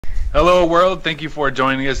Hello, world. Thank you for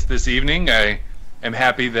joining us this evening. I am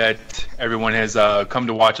happy that everyone has come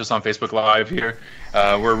to watch us on Facebook Live here.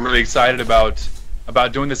 We're really excited about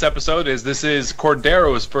doing this episode, as this is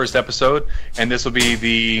Corderro's first episode, and this will be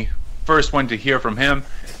the first one to hear from him.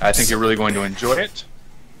 I think you're really going to enjoy it.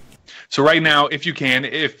 So right now, if you can,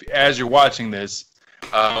 as you're watching this,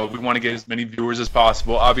 we want to get as many viewers as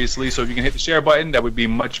possible, obviously. So if you can hit the share button, that would be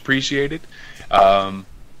much appreciated.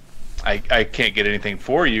 I can't get anything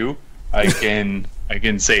for you. I can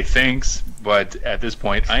say thanks, but at this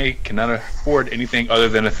point, I cannot afford anything other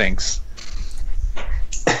than a thanks.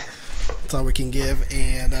 That's all we can give,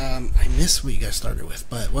 and I miss what you guys started with.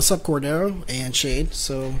 But what's up, Corderro and Shade?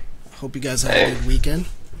 So hope you guys had a good weekend.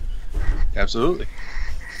 Absolutely.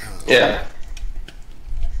 Yeah.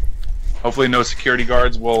 Hopefully, no security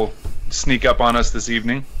guards will sneak up on us this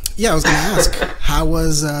evening. Yeah, I was going to ask, how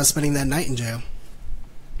was spending that night in jail?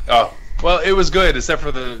 Oh, well, it was good, except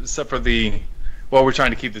for the. Well, we're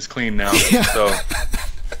trying to keep this clean now, Yeah. So.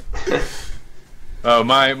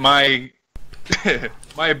 My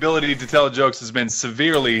my ability to tell jokes has been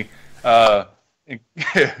severely hampered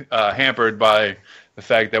by the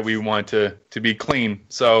fact that we want to be clean.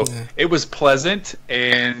 So It was pleasant,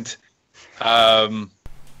 and that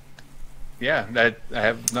I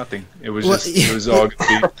have nothing. It was it was all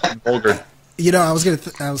going to be vulgar. You know, I was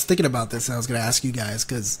thinking about this, and I was gonna ask you guys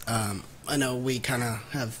because I know we kind of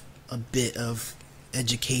have a bit of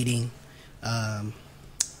educating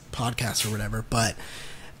podcasts or whatever, but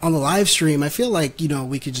on the live stream, I feel like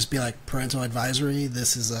we could just be like parental advisory.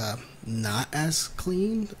 This is not as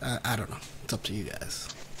clean. I don't know. It's up to you guys.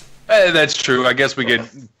 That's true. I guess we could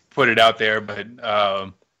put it out there, but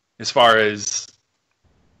as far as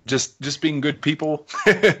just being good people,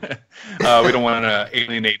 we don't want to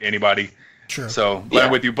alienate anybody. Sure. So,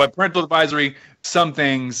 I'm with you. But parental advisory, some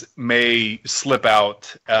things may slip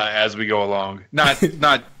out as we go along. Not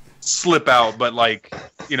slip out, but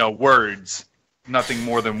words. Nothing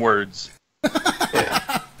more than words.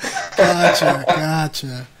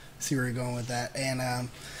 Gotcha. See where you're going with that. And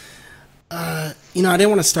I didn't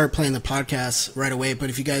want to start playing the podcast right away, but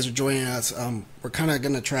if you guys are joining us, we're kind of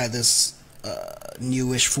going to try this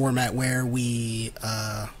newish format where we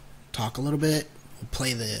talk a little bit. We'll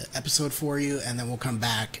play the episode for you, and then we'll come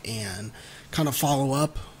back and kind of follow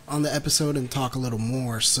up on the episode and talk a little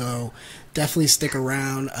more. So definitely stick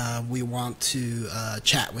around. We want to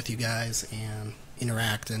chat with you guys and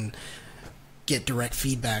interact and get direct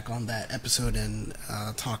feedback on that episode and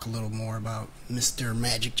talk a little more about Mr.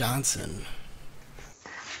 Magic Johnson.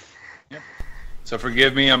 Yep. So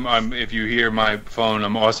forgive me. I'm if you hear my phone,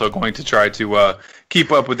 I'm also going to try to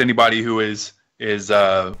keep up with anybody who is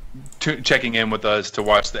checking in with us to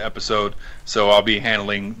watch the episode. So I'll be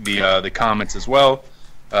handling the comments as well.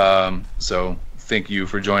 So thank you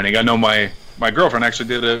for joining. I know my girlfriend actually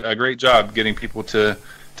did a great job getting people to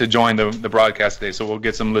join the broadcast today. So we'll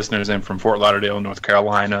get some listeners in from Fort Lauderdale, North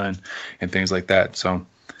Carolina, and things like that. So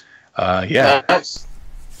Nice.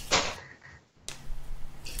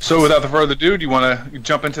 So without further ado, do you want to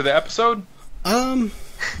jump into the episode?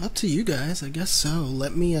 Up to you guys, I guess so.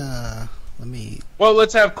 Let me. Well,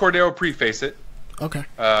 let's have Corderro preface it. Okay.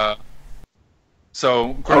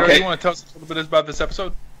 So Corderro, you want to tell us a little bit about this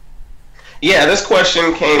episode? Yeah, this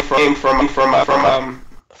question came from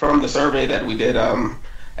the survey that we did,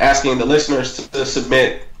 asking the listeners to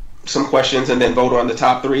submit some questions and then vote on the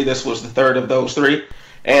top three. This was the third of those three,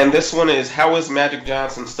 and this one is, how is Magic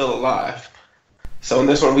Johnson still alive? So in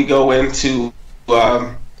this one, we go into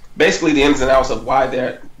basically the ins and outs of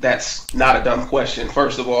why that's not a dumb question,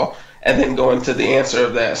 first of all, and then go into the answer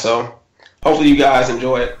of that. So hopefully you guys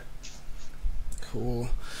enjoy it. Cool.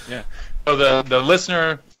 Yeah. So the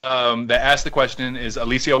listener that asked the question is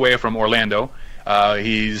Alicia Way from Orlando.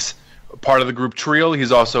 He's part of the group Trio.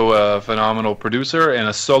 He's also a phenomenal producer and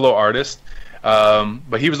a solo artist.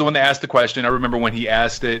 But he was the one that asked the question. I remember when he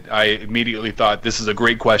asked it, I immediately thought this is a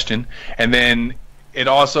great question. And then it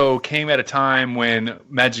also came at a time when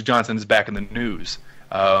Magic Johnson is back in the news.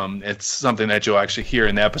 It's something that you'll actually hear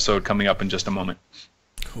in the episode coming up in just a moment.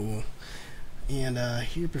 Cool. And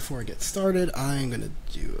here, before I get started, I'm going to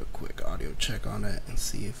do a quick audio check on it and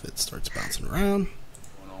see if it starts bouncing around. What's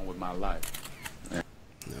going on with my life?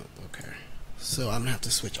 Nope, okay. So I'm going to have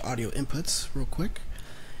to switch audio inputs real quick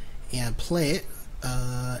and play it.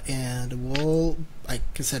 And we'll, like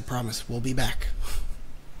I said, promise, we'll be back.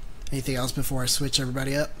 Anything else before I switch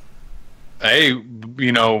everybody up? Hey,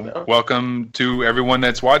 welcome to everyone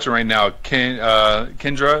that's watching right now.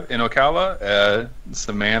 Kendra in Ocala,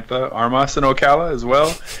 Samantha Armas in Ocala as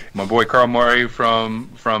well. My boy Carl Murray from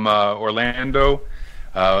Orlando.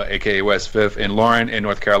 aka West 5th, and Lauren in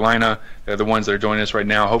North Carolina. They're the ones that are joining us right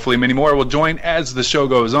now. Hopefully many more will join as the show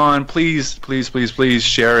goes on. Please, please, please, please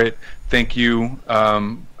share it. Thank you,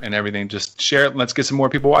 and everything. Just share it. Let's get some more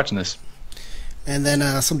people watching this. And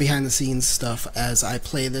then some behind the scenes stuff. As I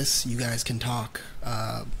play this, you guys can talk,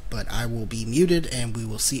 but I will be muted, and we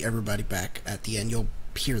will see everybody back at the end. You'll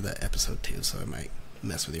hear the episode too, so it might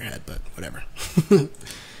mess with your head, but whatever.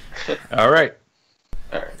 All right.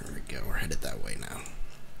 Here we go. We're headed that way now.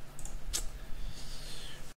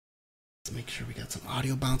 Let's make sure we got some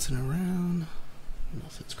audio bouncing around.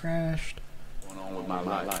 Nothing's crashed. What's going on with my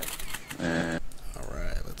life?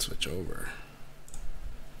 Alright, let's switch over.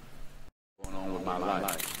 What's going on with my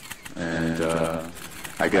life? And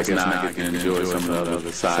I guess now I can enjoy some of the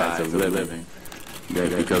other sides of living.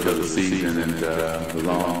 Because of the season and the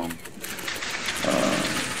long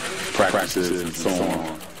practices and so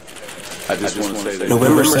on. I just want to say that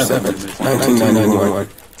November 7th, 1991.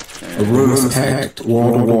 A room is packed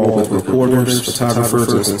wall to wall with reporters,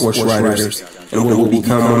 photographers, and sports writers, and what will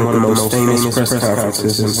become one of the most famous press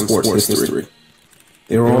conferences in sports history.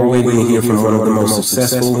 They were all waiting to hear from one of the most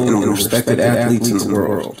successful and respected athletes in the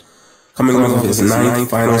world. Coming off of his 9th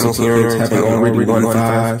finals appearance, having already won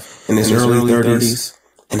 5 in his early 30s,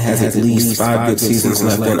 and has at least 5 good seasons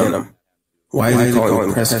left in him. Why is he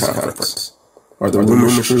calling a press conference? Are the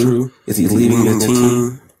rumors true? Is he leaving the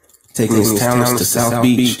team, taking his talents to South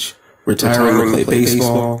Beach, retiring to play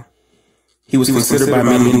baseball? He was considered by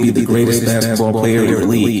many to be the greatest basketball player in the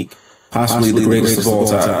league, possibly the greatest of all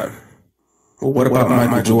time. Well, what about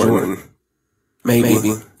Michael Jordan?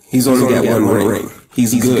 Maybe. He's only got one ring.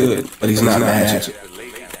 He's good, but he's not Magic.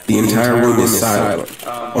 The entire room is silent.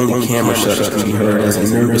 Only camera shutters can be heard as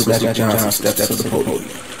a nervous Magic Johnson steps to the podium.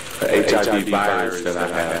 The HIV virus that I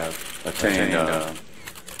have attained,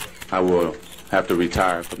 I will have to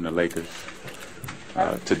retire from the Lakers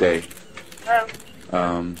today.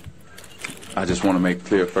 I just want to make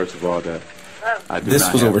clear, first of all, that I do This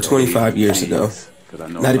not was have over 25 years ago.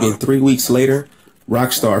 Not even 3 weeks later,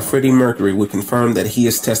 rock star Freddie Mercury would confirm that he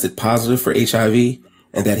has tested positive for HIV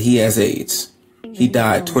and that he has AIDS. He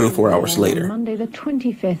died 24 hours later. Monday, the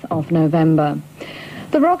 25th of November.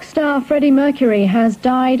 The rock star Freddie Mercury has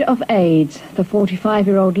died of AIDS. The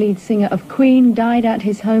 45-year-old lead singer of Queen died at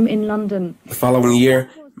his home in London. The following year,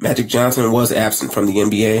 Magic Johnson was absent from the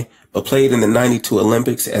NBA, but played in the '92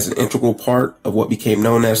 Olympics as an integral part of what became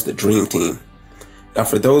known as the Dream Team. Now,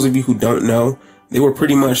 for those of you who don't know, they were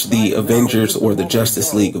pretty much the Avengers or the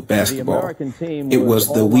Justice League of basketball. It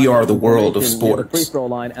was the We Are the World of sports. Free throw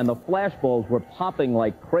line, and the flashballs were popping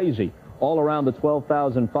like crazy all around the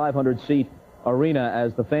 12,500-seat arena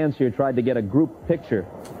as the fans here tried to get a group picture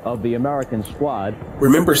of the American squad.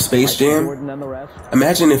 Remember Space Jam?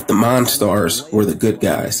 Imagine if the Monstars were the good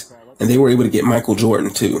guys, and they were able to get Michael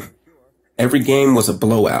Jordan too. Every game was a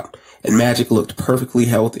blowout, and Magic looked perfectly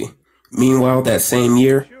healthy. Meanwhile, that same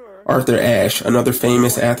year, Arthur Ashe, another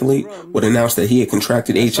famous athlete, would announce that he had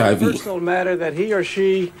contracted HIV. A personal matter that he or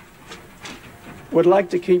she would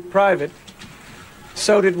like to keep private.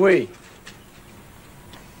 So did we.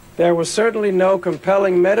 There was certainly no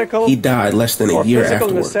compelling medical. He died less than a year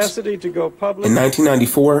afterwards. Necessity to go public. In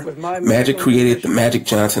 1994, Magic created the Magic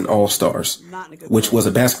Johnson All-Stars, which was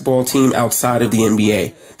a basketball team outside of the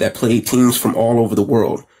NBA that played teams from all over the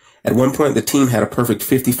world. At one point, the team had a perfect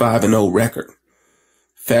 55-0 record.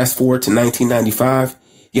 Fast forward to 1995,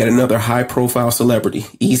 yet another high-profile celebrity,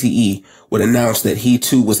 Eazy-E, would announce that he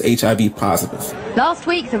too was HIV positive. Last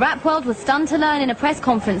week, the rap world was stunned to learn in a press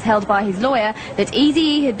conference held by his lawyer that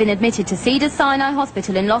Eazy-E had been admitted to Cedars-Sinai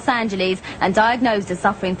Hospital in Los Angeles and diagnosed as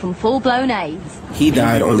suffering from full-blown AIDS. He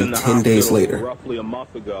died only 10 days later. Roughly a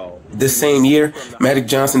month ago. This same year, Magic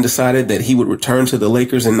Johnson decided that he would return to the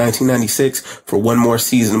Lakers in 1996 for one more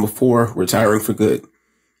season before retiring for good.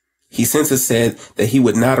 He since has said that he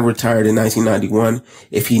would not have retired in 1991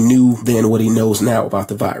 if he knew then what he knows now about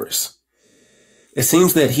the virus. It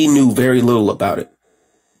seems that he knew very little about it,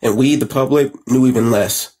 and we, the public, knew even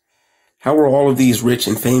less. How were all of these rich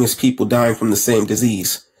and famous people dying from the same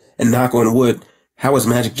disease? And knock on wood, how is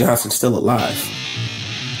Magic Johnson still alive?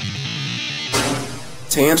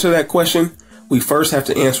 To answer that question, we first have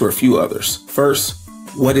to answer a few others. First,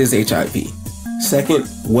 what is HIV? Second,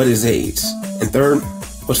 what is AIDS? And third,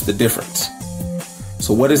 what's the difference?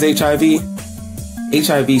 So what is HIV?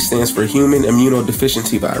 HIV stands for Human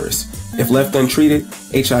Immunodeficiency Virus. If left untreated,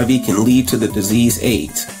 HIV can lead to the disease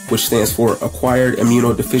AIDS, which stands for Acquired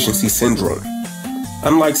Immunodeficiency Syndrome.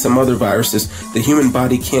 Unlike some other viruses, the human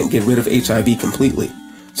body can't get rid of HIV completely.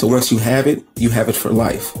 So once you have it for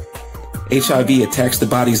life. HIV attacks the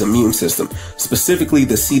body's immune system, specifically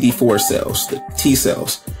the CD4 cells, the T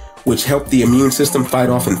cells, which help the immune system fight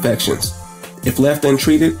off infections. If left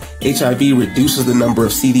untreated, HIV reduces the number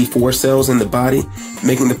of CD4 cells in the body,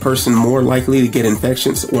 making the person more likely to get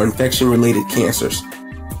infections or infection-related cancers.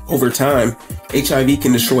 Over time, HIV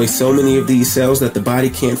can destroy so many of these cells that the body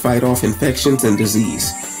can't fight off infections and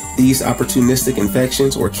disease. These opportunistic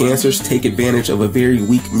infections or cancers take advantage of a very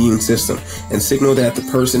weak immune system and signal that the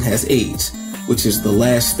person has AIDS, which is the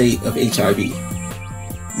last state of HIV.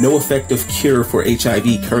 No effective cure for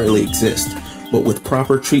HIV currently exists, but with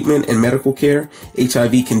proper treatment and medical care,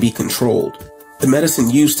 HIV can be controlled. The medicine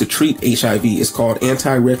used to treat HIV is called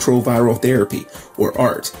antiretroviral therapy, or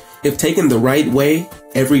ART. If taken the right way,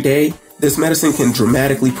 every day, this medicine can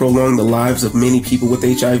dramatically prolong the lives of many people with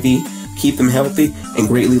HIV, keep them healthy, and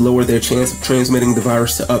greatly lower their chance of transmitting the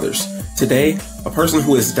virus to others. Today, a person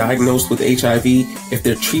who is diagnosed with HIV, if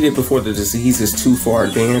they're treated before the disease is too far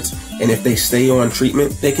advanced, and if they stay on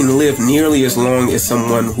treatment, they can live nearly as long as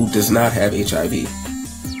someone who does not have HIV.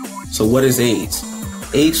 So what is AIDS?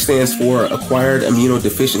 AIDS stands for Acquired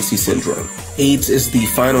Immunodeficiency Syndrome. AIDS is the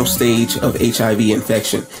final stage of HIV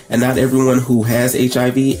infection, and not everyone who has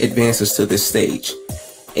HIV advances to this stage.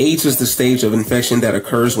 AIDS is the stage of infection that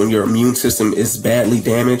occurs when your immune system is badly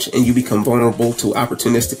damaged and you become vulnerable to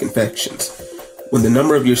opportunistic infections. When the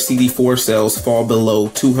number of your CD4 cells fall below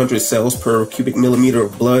 200 cells per cubic millimeter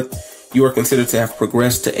of blood, you are considered to have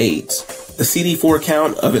progressed to AIDS. The CD4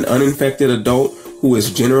 count of an uninfected adult who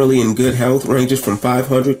is generally in good health ranges from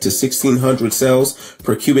 500 to 1600 cells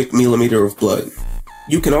per cubic millimeter of blood.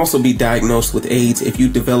 You can also be diagnosed with AIDS if you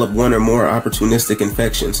develop one or more opportunistic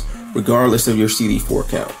infections, regardless of your CD4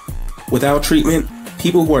 count. Without treatment,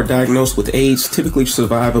 people who are diagnosed with AIDS typically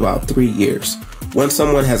survive about 3 years. Once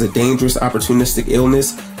someone has a dangerous opportunistic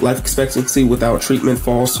illness, life expectancy without treatment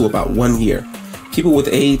falls to about 1 year. People with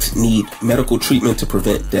AIDS need medical treatment to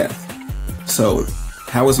prevent death. So,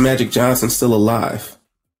 how is Magic Johnson still alive?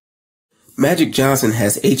 Magic Johnson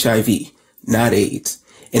has HIV, not AIDS,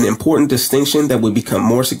 an important distinction that would become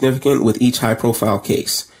more significant with each high-profile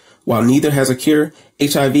case. While neither has a cure,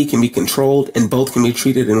 HIV can be controlled and both can be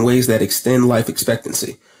treated in ways that extend life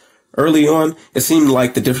expectancy. Early on, it seemed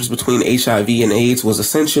like the difference between HIV and AIDS was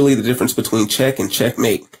essentially the difference between check and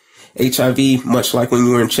checkmate. HIV, much like when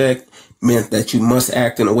you were in check, meant that you must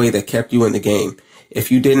act in a way that kept you in the game. If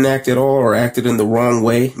you didn't act at all or acted in the wrong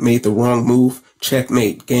way, made the wrong move,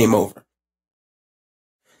 checkmate, game over.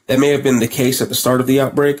 That may have been the case at the start of the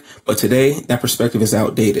outbreak, but today that perspective is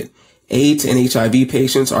outdated. AIDS and HIV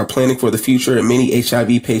patients are planning for the future, and many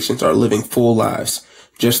HIV patients are living full lives.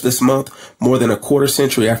 Just this month, more than a quarter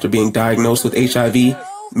century after being diagnosed with HIV,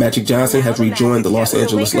 Magic Johnson has rejoined the Los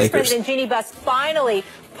Angeles Lakers. President Jeannie Buss finally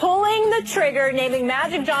pulling the trigger, naming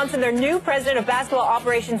Magic Johnson their new president of basketball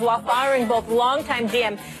operations while firing both longtime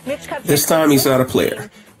GM Mitch Kupchak. This time he's not a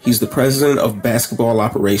player. He's the president of basketball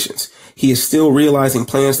operations. He is still realizing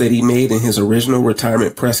plans that he made in his original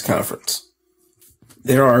retirement press conference.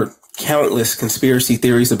 There are countless conspiracy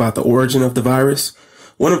theories about the origin of the virus.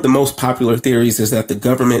 One of the most popular theories is that the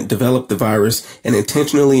government developed the virus and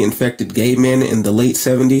intentionally infected gay men in the late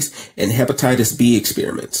 70s in hepatitis B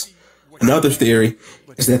experiments. Another theory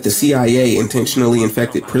is that the CIA intentionally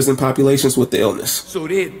infected prison populations with the illness. So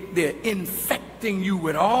they're infecting you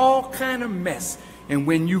with all kind of mess. And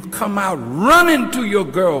when you come out running to your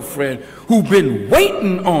girlfriend who's been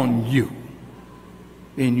waiting on you,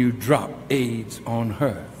 then you drop AIDS on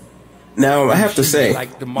her. Now, I have to say,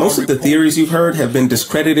 most of the theories you've heard have been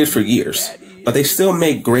discredited for years, but they still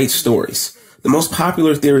make great stories. The most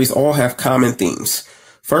popular theories all have common themes.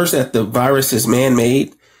 First, that the virus is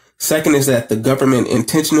man-made. Second is that the government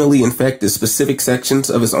intentionally infected specific sections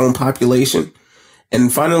of its own population.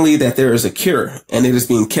 And finally, that there is a cure, and it is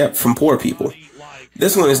being kept from poor people.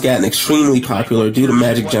 This one has gotten extremely popular due to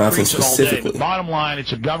Magic Johnson specifically. Bottom line,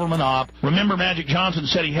 it's a government op. Remember, Magic Johnson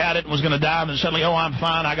said he had it and was going to die, and then suddenly, oh, I'm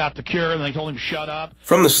fine, I got the cure, and they told him to shut up.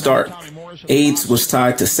 From the start, AIDS was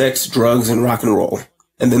tied to sex, drugs, and rock and roll,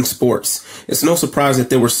 and then sports. It's no surprise that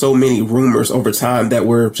there were so many rumors over time that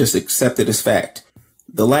were just accepted as fact.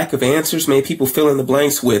 The lack of answers made people fill in the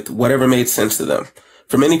blanks with whatever made sense to them.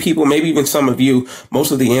 For many people, maybe even some of you,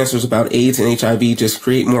 most of the answers about AIDS and HIV just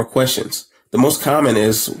create more questions. The most common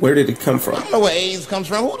is, where did it come from? I don't know where AIDS comes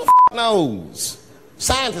from. Who the knows?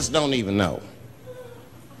 Scientists don't even know.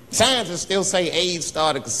 Scientists still say AIDS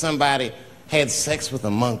started because somebody had sex with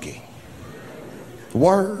a monkey.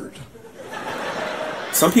 Word.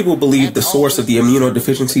 Some people believe the source of the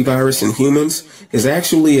immunodeficiency virus in humans is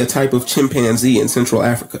actually a type of chimpanzee in Central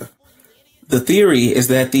Africa. The theory is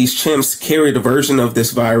that these chimps carried a version of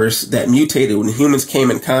this virus that mutated when humans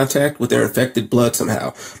came in contact with their infected blood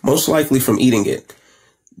somehow, most likely from eating it.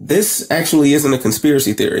 This actually isn't a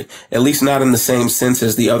conspiracy theory, at least not in the same sense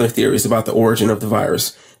as the other theories about the origin of the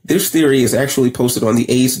virus. This theory is actually posted on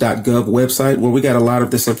the AIDS.gov website, where we got a lot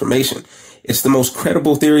of this information. It's the most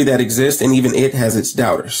credible theory that exists, and even it has its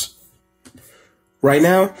doubters. Right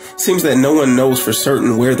now, it seems that no one knows for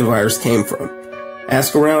certain where the virus came from.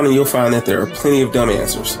 Ask around and you'll find that there are plenty of dumb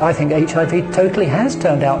answers. I think HIV totally has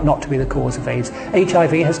turned out not to be the cause of AIDS.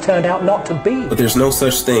 HIV has turned out not to be. But there's no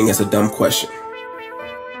such thing as a dumb question.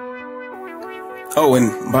 Oh,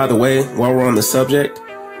 and by the way, while we're on the subject,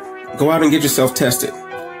 go out and get yourself tested.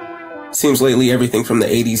 Seems lately everything from the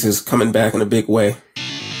 80s is coming back in a big way.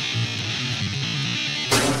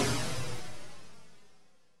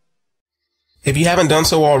 If you haven't done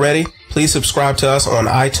so already, please subscribe to us on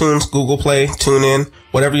iTunes, Google Play, TuneIn,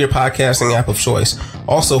 whatever your podcasting app of choice.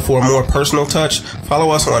 Also, for a more personal touch,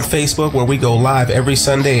 follow us on Facebook, where we go live every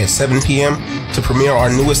Sunday at 7 p.m. to premiere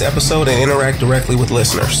our newest episode and interact directly with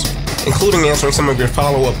listeners, including answering some of your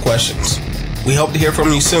follow-up questions. We hope to hear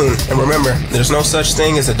from you soon, and remember, there's no such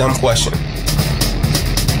thing as a dumb question.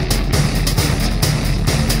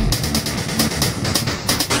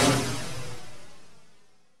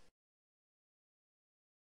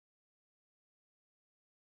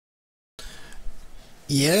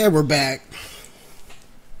 Yeah, we're back.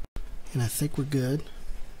 And I think we're good.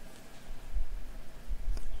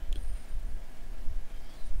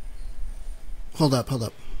 Hold up.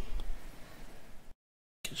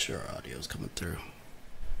 Get sure our audio's coming through.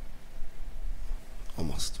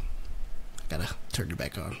 Almost. Gotta turn it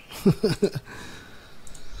back on.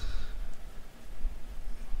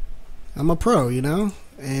 I'm a pro, you know?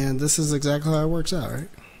 And this is exactly how it works out, right?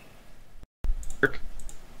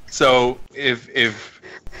 So if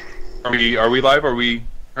are we live? Are we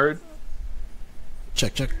heard?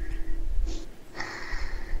 Check. Can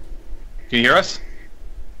you hear us?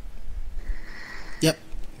 Yep,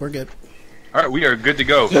 we're good. All right, we are good to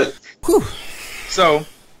go. Whew. So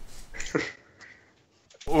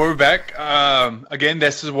we're back. Again,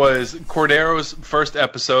 this was Corderro's first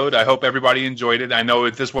episode. I hope everybody enjoyed it. I know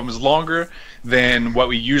this one was longer than what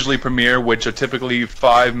we usually premiere, which are typically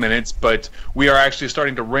 5 minutes, but we are actually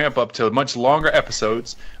starting to ramp up to much longer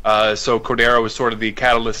episodes. So Corderro was sort of the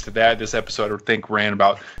catalyst to that. This episode, I think, ran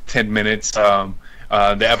about 10 minutes. The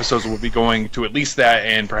episodes will be going to at least that,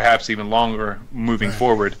 and perhaps even longer moving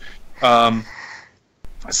forward.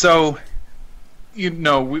 So, you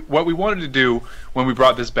know, what we wanted to do when we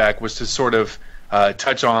brought this back was to sort of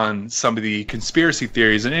touch on some of the conspiracy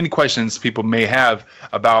theories and any questions people may have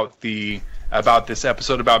about this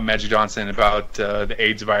episode, about Magic Johnson, about the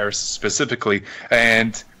AIDS virus specifically.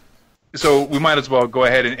 And so we might as well go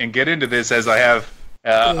ahead and get into this, as I have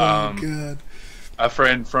a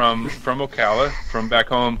friend from Ocala, from back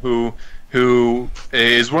home, who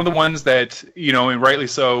is one of the ones that, you know, and rightly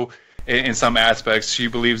so, in some aspects, she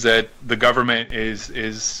believes that the government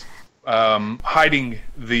is hiding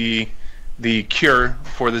the cure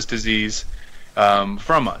for this disease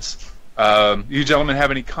from us. You gentlemen have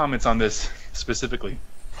any comments on this specifically?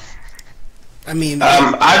 I mean,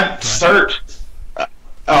 I searched.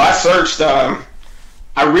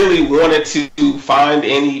 I really wanted to find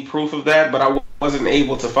any proof of that, but I wasn't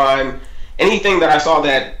able to find anything that I saw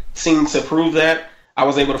that seemed to prove that. I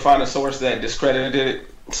was able to find a source that discredited it.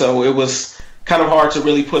 So it was kind of hard to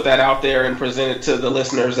really put that out there and present it to the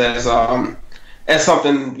listeners as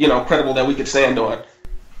something, you know, credible that we could stand on.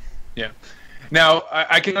 Yeah. Now,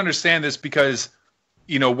 I can understand this because,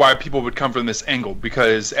 you know, why people would come from this angle.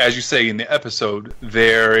 Because, as you say in the episode,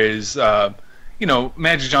 there is, you know,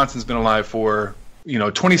 Magic Johnson's been alive for, you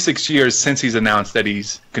know, 26 years since he's announced that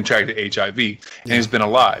he's contracted HIV, and he's been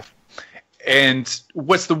alive. And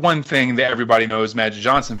what's the one thing that everybody knows Magic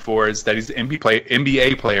Johnson for is that he's an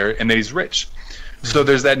NBA player and that he's rich. So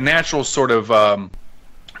there's that natural sort of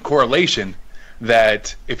correlation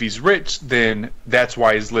that if he's rich, then that's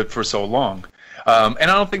why he's lived for so long. And I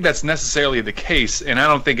don't think that's necessarily the case, and I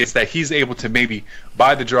don't think it's that he's able to maybe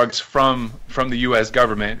buy the drugs from the U.S.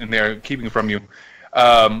 government and they're keeping from you.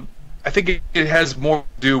 I think it has more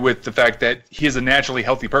to do with the fact that he is a naturally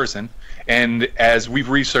healthy person. And as we've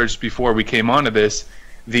researched before we came onto this,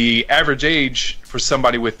 the average age for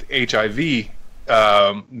somebody with HIV,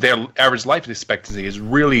 their average life expectancy has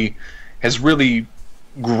really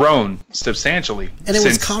grown substantially. And it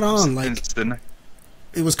was caught on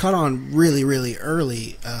it was caught on really, really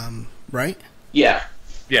early, right? Yeah,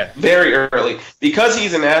 very early. Because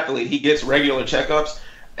he's an athlete, he gets regular checkups.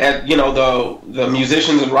 at the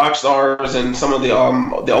musicians and rock stars and some of the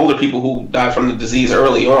older people who died from the disease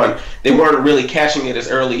early on, they weren't really catching it as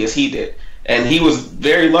early as he did, and he was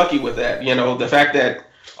very lucky with that. The fact that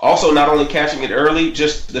also not only catching it early,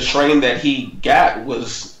 just the strain that he got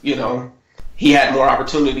was, he had more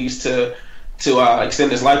opportunities to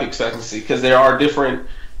extend his life expectancy, because there are different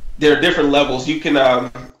levels. You can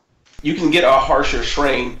get a harsher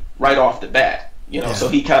strain right off the bat, so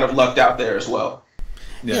he kind of lucked out there as well.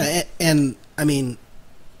 Yeah, and I mean,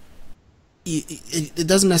 it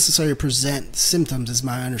doesn't necessarily present symptoms, is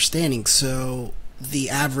my understanding. So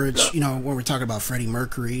the average, when we're talking about Freddie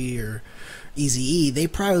Mercury or Eazy-E, they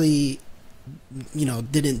probably,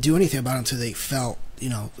 didn't do anything about it until they felt,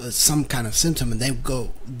 some kind of symptom, and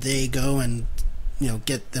they go and,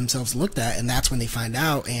 get themselves looked at, and that's when they find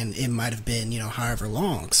out, and it might have been, however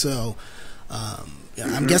long. So,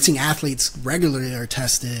 I'm guessing athletes regularly are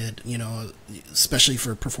tested, especially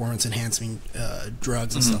for performance enhancing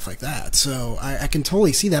drugs and stuff like that. So I can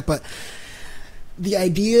totally see that. But the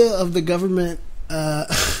idea of the government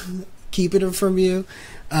keeping it from you,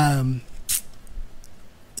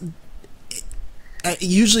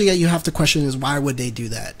 usually you have to question is, why would they do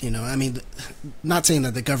that? I mean, not saying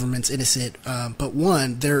that the government's innocent, but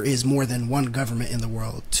one, there is more than one government in the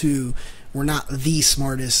world. Two, we're not the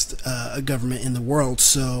smartest government in the world,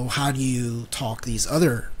 so how do you talk these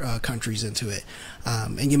other countries into it?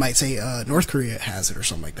 And you might say North Korea has it or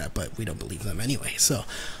something like that, but we don't believe them anyway. So,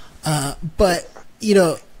 but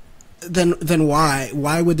then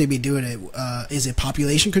why would they be doing it? Is it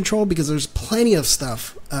population control? Because there's plenty of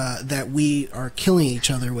stuff that we are killing each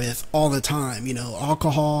other with all the time.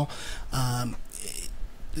 Alcohol.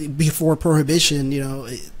 Before prohibition,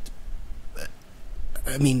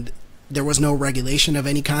 I mean, there was no regulation of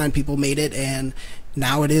any kind. People made it, and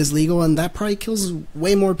now it is legal, and that probably kills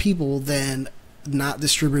way more people than not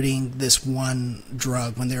distributing this one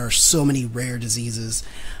drug when there are so many rare diseases.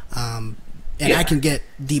 And I can get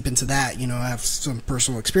deep into that. I have some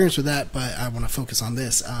personal experience with that, but I want to focus on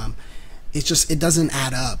this. It's just, it doesn't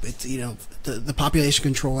add up. It's, the population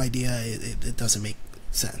control idea, it doesn't make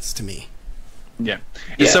sense to me. Yeah.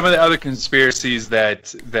 And some of the other conspiracies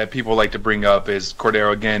that people like to bring up, is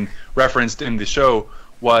Corderro again referenced in the show,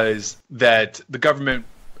 was that the government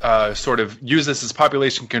sort of used this as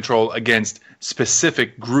population control against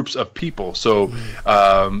specific groups of people. So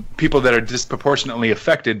people that are disproportionately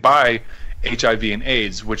affected by HIV and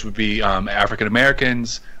AIDS, which would be African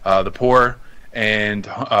Americans, the poor, and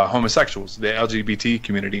homosexuals, the LGBT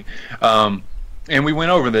community. And we went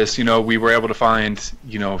over this. We were able to find,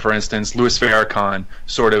 for instance, Louis Farrakhan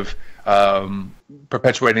sort of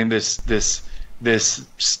perpetuating this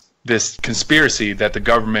conspiracy that the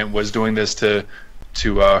government was doing this to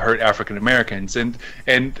hurt African Americans. And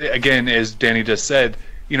again, as Danny just said,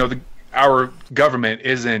 our government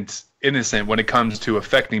isn't innocent when it comes to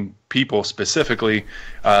affecting people specifically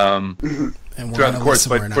throughout the course.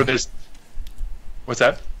 But for this, what's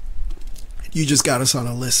that? You just got us on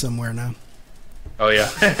a list somewhere now. Oh yeah.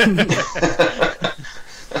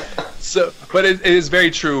 So, but it is very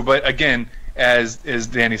true. But again, as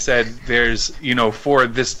Danny said, there's for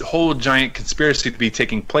this whole giant conspiracy to be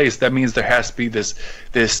taking place, that means there has to be this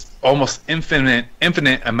almost infinite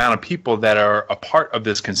amount of people that are a part of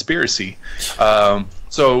this conspiracy.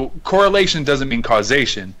 So correlation doesn't mean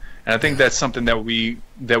causation, and I think that's something that we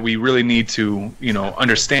really need to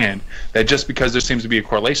understand, that just because there seems to be a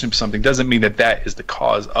correlation to something doesn't mean that is the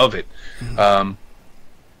cause of it.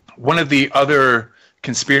 One of the other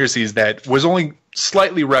conspiracies that was only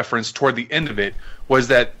slightly referenced toward the end of it was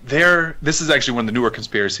that this is actually one of the newer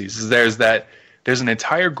conspiracies, is there's an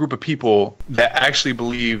entire group of people that actually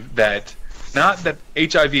believe that, not that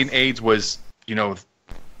HIV and AIDS was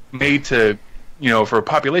made to for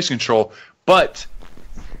population control, but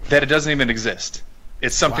that it doesn't even exist.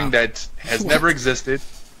 It's something that has never existed.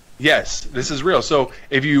 Yes, this is real. So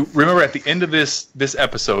if you remember at the end of this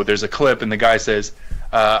episode, there's a clip and the guy says,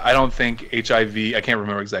 I don't think HIV, I can't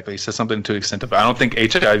remember exactly, he says something to the extent of, I don't think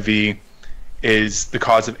HIV is the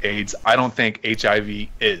cause of AIDS. I don't think HIV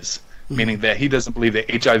is, meaning that he doesn't believe that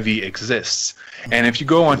HIV exists. And if you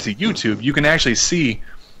go onto YouTube, you can actually see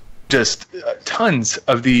just tons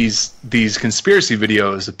of these conspiracy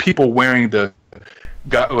videos of people wearing the,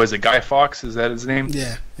 was it Guy Fawkes, is that his name?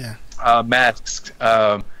 Yeah. Masks,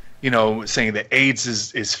 saying that AIDS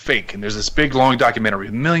is fake, and there's this big long documentary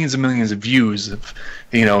with millions and millions of views of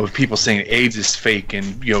of people saying AIDS is fake,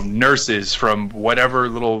 and nurses from whatever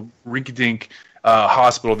little rinky-dink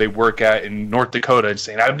hospital they work at in North Dakota and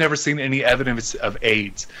saying, I've never seen any evidence of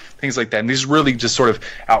AIDS, things like that. And these really just sort of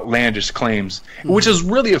outlandish claims, which is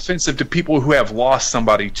really offensive to people who have lost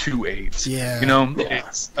somebody to AIDS. Yeah. You know,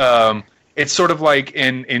 it's sort of like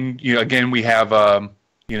again, we have,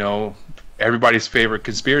 everybody's favorite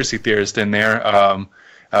conspiracy theorist in there.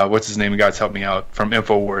 What's his name? You guys help me out, from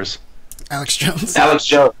InfoWars. Alex Jones.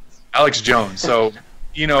 Alex Jones. So,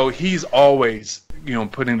 he's always,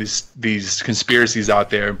 putting these conspiracies out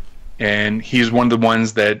there, and he's one of the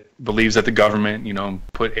ones that believes that the government,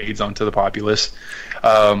 put AIDS onto the populace.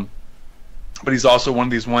 But he's also one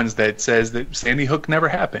of these ones that says that Sandy Hook never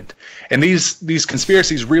happened. And these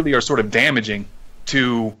conspiracies really are sort of damaging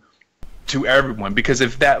to everyone, because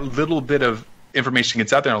if that little bit of information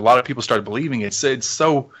gets out there and a lot of people start believing it,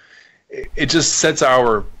 it just sets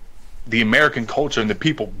the American culture and the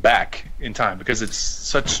people back in time, because it's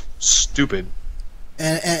such stupid.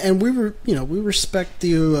 And we respect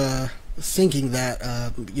you thinking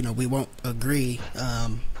that we won't agree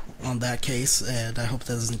on that case, and I hope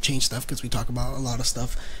that doesn't change stuff, because we talk about a lot of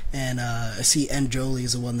stuff. And I see N. Jolie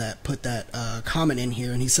is the one that put that comment in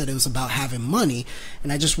here, and he said it was about having money.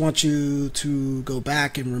 And I just want you to go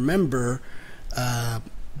back and remember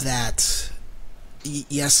that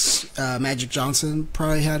yes, Magic Johnson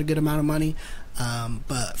probably had a good amount of money,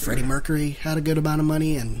 but Freddie Mercury had a good amount of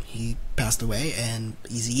money, and he passed away. And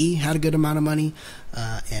Eazy-E had a good amount of money,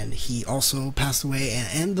 and he also passed away.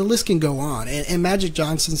 And the list can go on. And Magic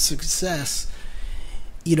Johnson's success,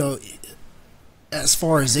 as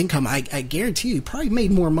far as income, I guarantee you, he probably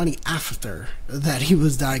made more money after that he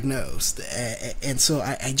was diagnosed. And so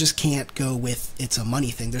I just can't go with it's a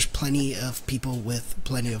money thing. There's plenty of people with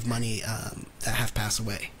plenty of money that have passed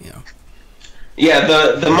away, Yeah,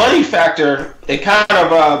 the money factor, it kind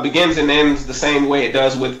of begins and ends the same way it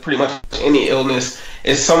does with pretty much any illness.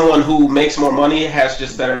 Is someone who makes more money has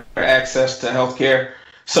just better access to healthcare.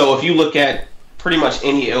 So if you look at pretty much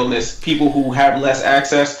any illness, people who have less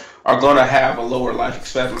access are going to have a lower life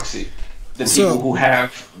expectancy than people who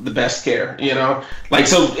have the best care,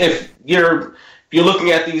 So if you're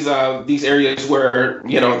looking at these areas where,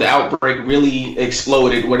 the outbreak really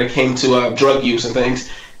exploded when it came to drug use and things,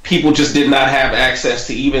 people just did not have access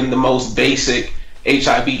to even the most basic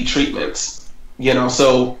HIV treatments,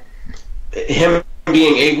 so him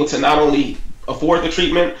being able to not only afford the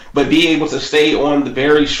treatment, but be able to stay on the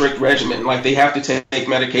very strict regimen. Like, they have to take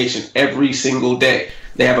medication every single day.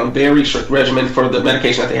 They have a very strict regimen for the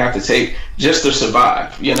medication that they have to take just to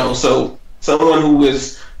survive, So someone who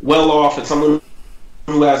is well off and someone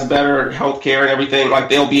who has better health care and everything, like,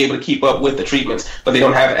 they'll be able to keep up with the treatments, but they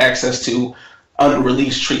don't have access to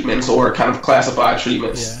unreleased treatments or kind of classified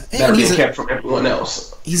treatments that are being kept from everyone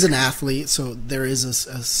else. He's an athlete, so there is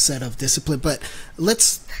a set of discipline. But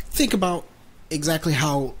let's think about exactly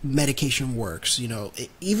how medication works.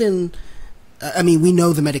 Even, we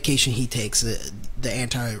know the medication he takes, the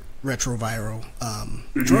antiretroviral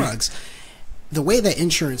drugs. The way that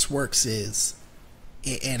insurance works is,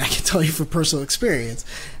 and I can tell you from personal experience,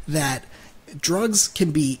 that drugs can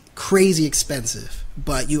be crazy expensive,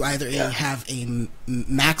 but you either have a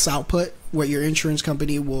max output where your insurance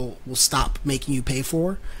company will stop making you pay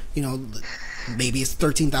for, maybe it's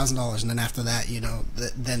 $13,000, and then after that,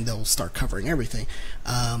 then they'll start covering everything.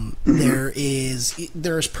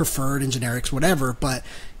 There's preferred and generics, whatever, but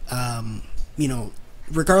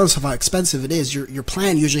regardless of how expensive it is, your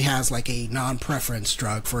plan usually has like a non-preference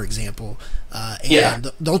drug, for example,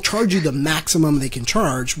 and they'll charge you the maximum they can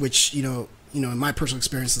charge, which in my personal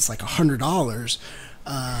experience, it's like $100.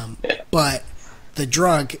 But the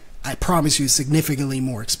drug, I promise you, is significantly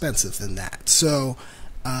more expensive than that. So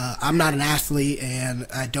I'm not an athlete, and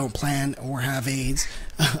I don't plan or have AIDS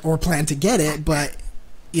or plan to get it. But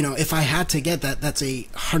if I had to get that, that's a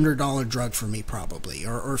 $100 drug for me, probably,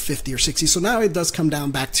 or 50 or 60. So now it does come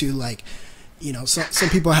down back to, like, some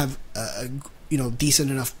people have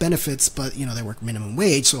decent enough benefits, but they work minimum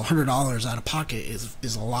wage, so $100 out of pocket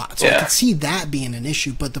is a lot. So I can see that being an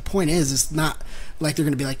issue. But the point is, it's not like they're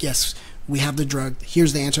going to be like, yes, we have the drug,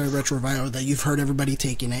 here's the antiretroviral that you've heard everybody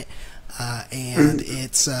taking it, and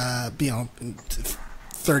it's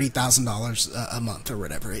 $30,000 a month or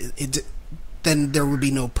whatever. Then there would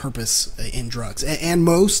be no purpose in drugs. And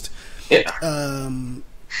most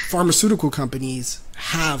pharmaceutical companies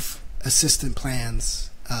have assistant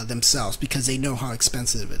plans themselves, because they know how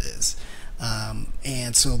expensive it is,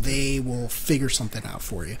 and so they will figure something out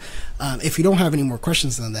for you. If you don't have any more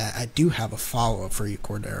questions than that, I do have a follow-up for you,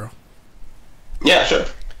 Corderro. Yeah, sure.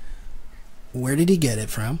 Where did he get it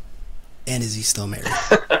from, and is he still married?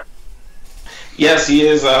 Yes, he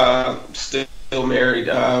is still married.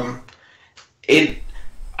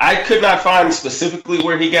 I could not find specifically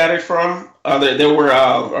where he got it from. There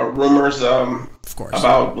were rumors, of course,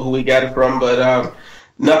 about who he got it from, but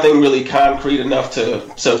nothing really concrete enough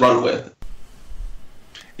to run with.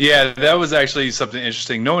 Yeah, that was actually something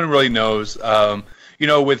interesting. No one really knows.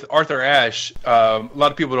 With Arthur Ashe, a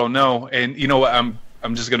lot of people don't know, and you know what?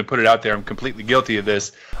 I'm just going to put it out there. I'm completely guilty of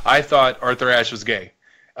this. I thought Arthur Ashe was gay.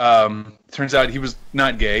 Turns out he was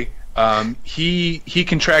not gay. He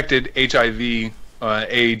contracted HIV,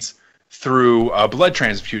 AIDS through blood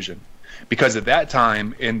transfusion, because at that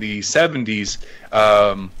time in the 70s,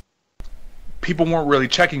 people weren't really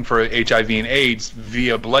checking for HIV and AIDS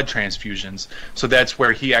via blood transfusions. So that's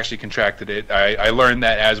where he actually contracted it. I learned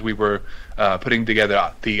that as we were putting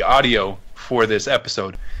together the audio for this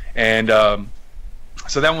episode. And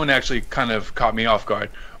so that one actually kind of caught me off guard.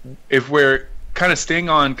 If we're kind of staying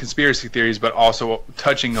on conspiracy theories, but also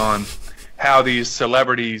touching on how these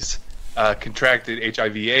celebrities contracted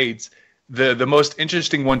HIV/AIDS, the most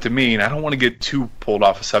interesting one to me, and I don't want to get too pulled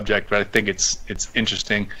off a subject, but I think it's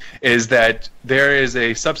interesting, is that there is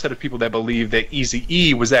a subset of people that believe that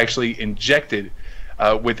Eazy-E was actually injected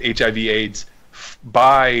with HIV/AIDS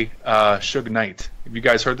by Suge Knight. Have you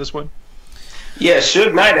guys heard this one? Yeah,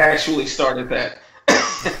 Suge Knight actually started that.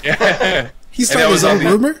 Yeah. He started his own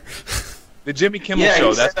rumor? The Jimmy Kimmel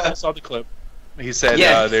show. I saw the clip. He said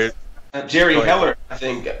there's Jerry Heller, I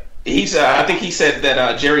think. I think he said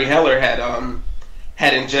that Jerry Heller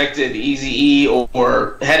had injected Eazy-E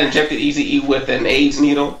or had injected Eazy-E with an AIDS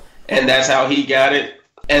needle, and that's how he got it.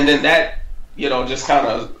 And then that, just kind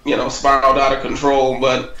of, spiraled out of control.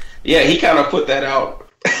 But yeah, he kind of put that out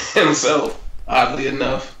himself, oddly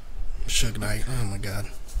enough. Suge Knight. Oh my God.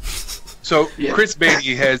 So Chris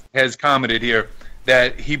Beatty has commented here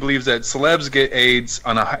that he believes that celebs get AIDS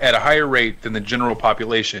at a higher rate than the general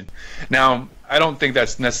population. Now, I don't think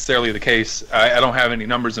that's necessarily the case. I don't have any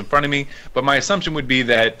numbers in front of me, but my assumption would be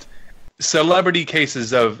that celebrity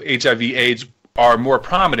cases of HIV/AIDS are more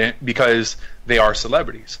prominent because they are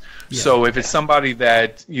celebrities. Yeah. So if it's somebody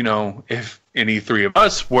that, if any three of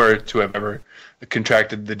us were to have ever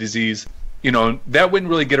contracted the disease, that wouldn't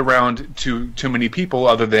really get around to too many people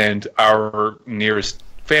other than our nearest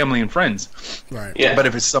family and friends. Right. Yeah. But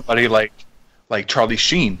if it's somebody like Charlie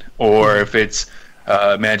Sheen, or if it's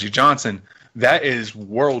Magic Johnson, that is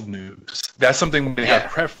world news. That's something we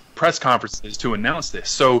have press conferences to announce this.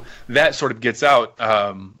 So that sort of gets out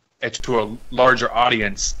to a larger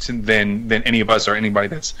audience than any of us or anybody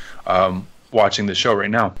that's watching the show right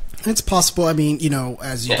now. It's possible. I mean,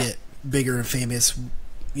 as you get bigger and famous,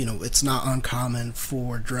 it's not uncommon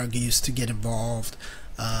for drug use to get involved.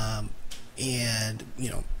 And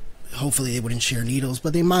hopefully they wouldn't share needles,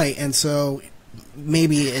 but they might, and so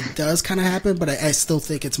maybe it does kind of happen. But I still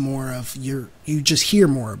think it's more of you just hear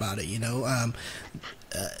more about it.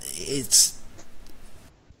 It's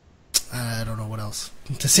I don't know what else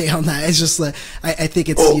to say on that. It's just like I think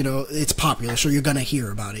it's it's popular, so you're gonna hear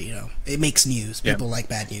about it. It makes news. People like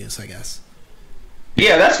bad news, I guess.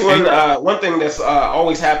 Yeah, that's one thing that's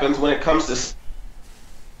always happens when it comes to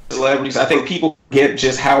celebrities. I think people get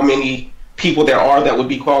just how many people there are that would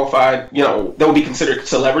be qualified, that would be considered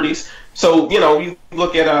celebrities. So, you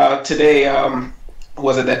look at today,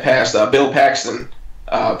 was it that passed? Bill Paxton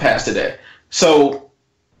passed today. So,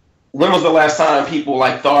 when was the last time people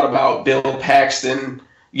thought about Bill Paxton?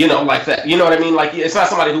 Like that. You know what I mean? Like, it's not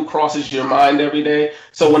somebody who crosses your mind every day.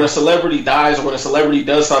 So when a celebrity dies or when a celebrity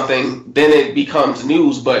does something, then it becomes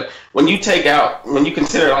news. But when you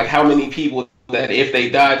consider how many people that if they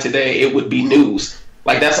died today, it would be news.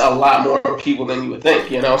 That's a lot more people than you would think,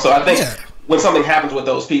 So I think when something happens with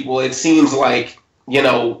those people, it seems like,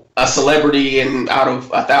 a celebrity out of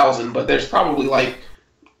 1,000, but there's probably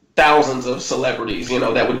thousands of celebrities,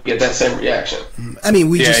 that would get that same reaction. I mean,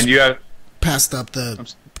 we just passed up the,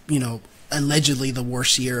 allegedly the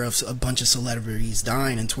worst year of a bunch of celebrities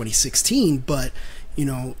dying in 2016, but,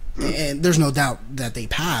 and there's no doubt that they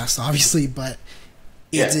passed, obviously, but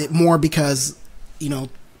is it more because,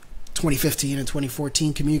 2015 and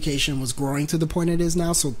 2014 communication was growing to the point it is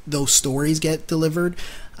now, so those stories get delivered,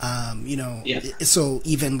 so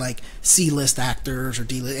even C-list actors or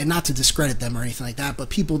D-list, and not to discredit them or anything like that, but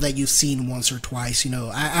people that you've seen once or twice,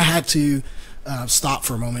 I had to stop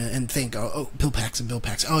for a moment and think, Bill Paxton,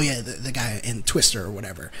 oh yeah, the guy in Twister or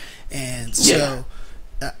whatever, and so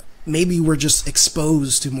maybe we're just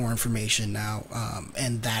exposed to more information now,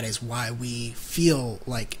 and that is why we feel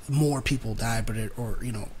like more people died, but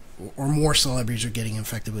or more celebrities are getting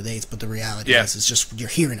infected with AIDS, but the reality is it's just you're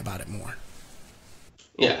hearing about it more.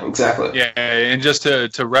 Yeah, exactly. Yeah, and just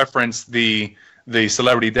to reference the the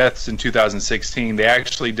celebrity deaths in 2016, they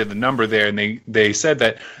actually did the number there, and they said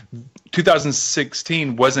that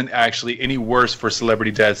 2016 wasn't actually any worse for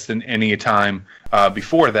celebrity deaths than any time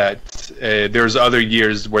before that. There's other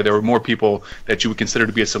years where there were more people that you would consider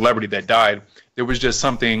to be a celebrity that died. There was just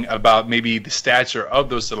something about maybe the stature of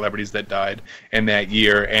those celebrities that died in that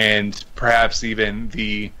year, and perhaps even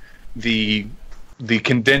the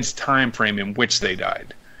condensed time frame in which they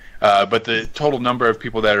died. But the total number of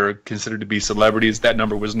people that are considered to be celebrities, that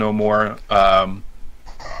number was no more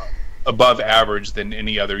above average than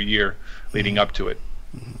any other year leading up to it.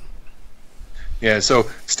 Yeah, so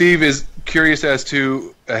Steve is curious as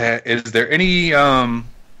to, is there any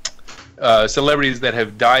celebrities that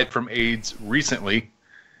have died from AIDS recently?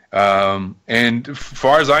 And as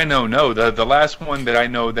far as I know, no. The last one that I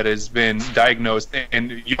know that has been diagnosed,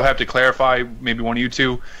 and you'll have to clarify, maybe one of you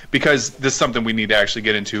two, because this is something we need to actually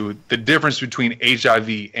get into, the difference between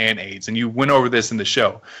HIV and AIDS. And you went over this in the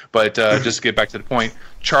show, but just to get back to the point,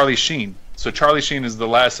 Charlie Sheen. So Charlie Sheen is the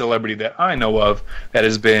last celebrity that I know of that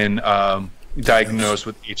has been diagnosed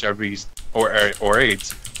with HIV or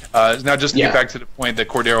AIDS. Now, just to get back to the point that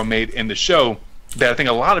Corderro made in the show, that I think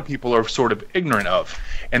a lot of people are sort of ignorant of,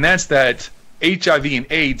 and that's that HIV and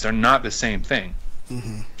AIDS are not the same thing.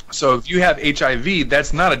 So if you have HIV,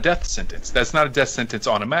 that's not a death sentence. That's not a death sentence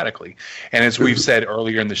automatically. And as we've said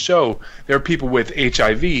earlier in the show, there are people with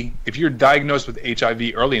HIV. If you're diagnosed with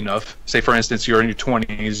HIV early enough, say for instance you're in your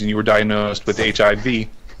 20s and you were diagnosed with HIV,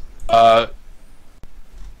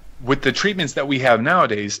 with the treatments that we have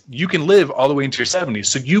nowadays, you can live all the way into your 70s.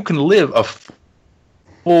 So you can live a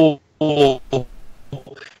full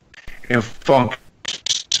and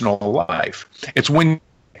functional life. It's when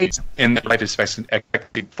AIDS and the life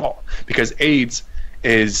expectancy fall, because AIDS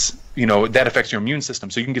is, that affects your immune system.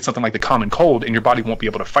 So you can get something like the common cold, and your body won't be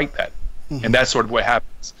able to fight that. And that's sort of what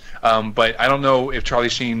happens. But I don't know if Charlie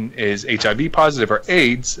Sheen is HIV positive or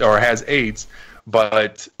AIDS or has AIDS,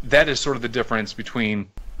 but that is sort of the difference between,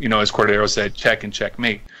 as Corderro said, check and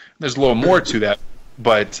checkmate. There's a little more to that,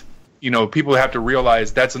 but people have to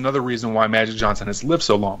realize that's another reason why Magic Johnson has lived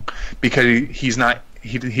so long, because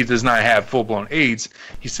he does not have full-blown AIDS.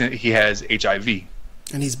 He has HIV,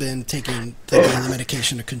 and he's been taking the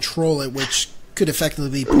medication to control it, which could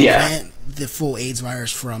effectively prevent the full AIDS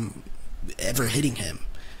virus from ever hitting him.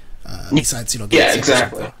 Besides,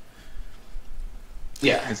 exactly.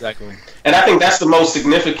 Yeah, exactly. And I think that's the most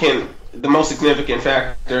significant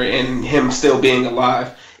factor in him still being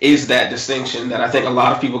alive, is that distinction that I think a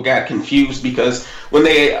lot of people got confused, because when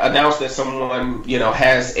they announce that someone,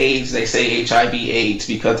 has AIDS, they say HIV/AIDS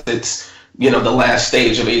because it's, the last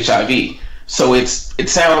stage of HIV. So it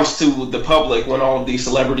sounds to the public, when all of these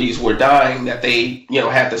celebrities were dying, that they,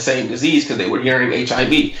 had the same disease because they were hearing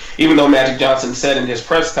HIV, even though Magic Johnson said in his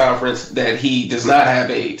press conference that he does not have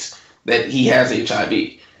AIDS, that he has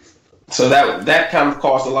HIV. So that kind of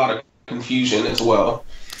caused a lot of confusion as well.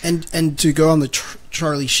 And to go on the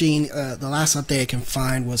Charlie Sheen, the last update I can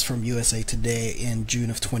find was from USA Today in June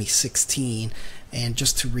of 2016, and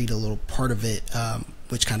just to read a little part of it,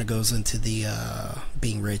 which kind of goes into the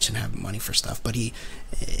being rich and having money for stuff. But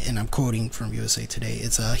and I'm quoting from USA Today,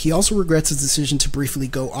 it's he also regrets his decision to briefly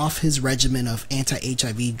go off his regimen of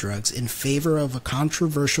anti-HIV drugs in favor of a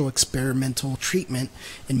controversial experimental treatment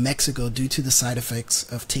in Mexico due to the side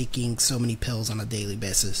effects of taking so many pills on a daily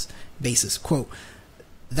basis. Quote,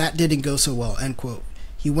 "That didn't go so well," end quote.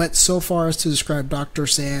 He went so far as to describe Dr.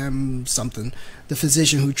 Sam something, the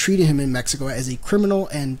physician who treated him in Mexico, as a criminal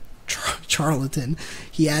and charlatan.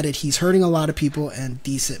 He added, "He's hurting a lot of people and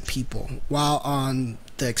decent people." While on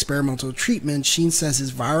the experimental treatment, Sheen says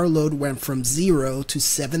his viral load went from 0 to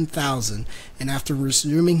 7,000, and after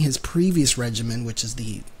resuming his previous regimen, which is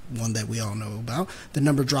the one that we all know about, the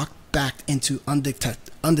number dropped back into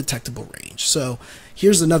undetectable range. So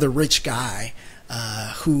here's another rich guy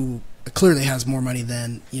who clearly has more money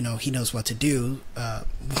than he knows what to do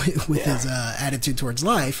with his attitude towards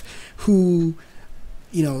life, who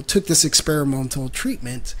took this experimental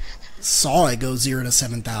treatment, saw it go 0 to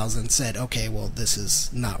 7,000, said, okay, well, this is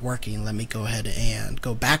not working, let me go ahead and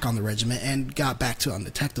go back on the regimen, and got back to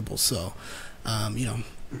undetectable. So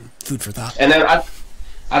food for thought. And then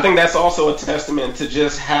I think that's also a testament to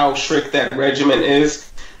just how strict that regimen is,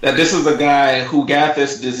 that this is a guy who got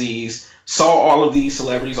this disease, saw all of these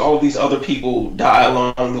celebrities, all of these other people die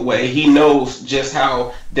along the way. He knows just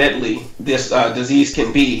how deadly this disease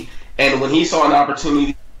can be. And when he saw an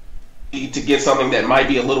opportunity to get something that might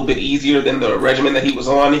be a little bit easier than the regimen that he was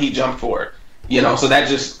on, he jumped for it. So that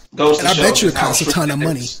just goes to show. And I bet you it costs a ton of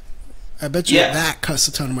money. I bet you that costs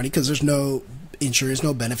a ton of money, because there's no insurance,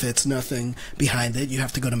 no benefits, nothing behind it. You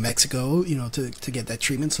have to go to Mexico, to get that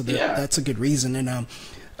treatment. So that's a good reason. And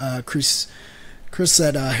Chris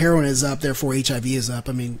said heroin is up, therefore HIV is up.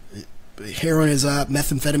 I mean, heroin is up,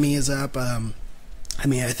 methamphetamine is up. I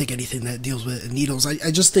mean, I think anything that deals with needles.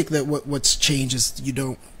 I just think that what's changed is you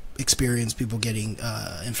don't experience people getting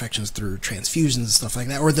infections through transfusions and stuff like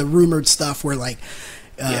that, or the rumored stuff where like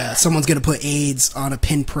someone's going to put AIDS on a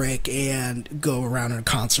pinprick and go around in a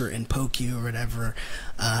concert and poke you or whatever.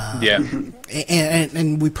 And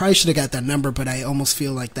we probably should have got that number, but I almost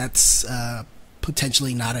feel like that's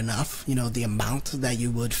potentially not enough, the amount that you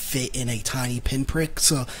would fit in a tiny pinprick.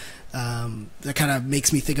 So that kind of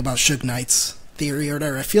makes me think about Suge Knight's theory or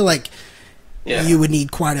whatever. I feel like you would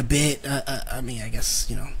need quite a bit. I mean, I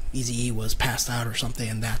guess, Eazy-E was passed out or something,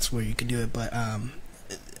 and that's where you could do it. But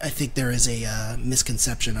I think there is a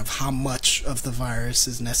misconception of how much of the virus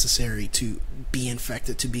is necessary to be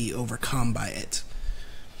infected, to be overcome by it.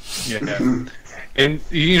 Yeah. And,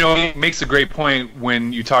 it makes a great point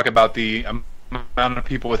when you talk about the amount of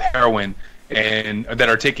people with heroin and that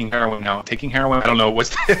are taking heroin now. Taking heroin, I don't know, what's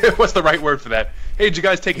the right word for that? Hey, did you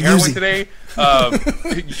guys take heroin today?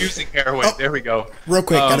 Using heroin. There we go. Real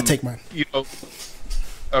quick, gotta take mine.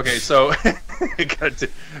 Okay, so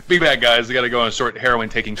be back, guys. I gotta go on a short heroin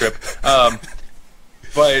taking trip.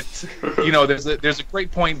 But there's a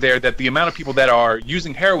great point there that the amount of people that are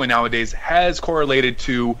using heroin nowadays has correlated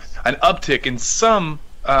to an uptick in some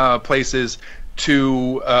places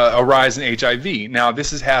to a rise in HIV. Now,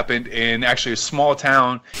 this has happened in actually a small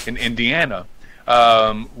town in Indiana,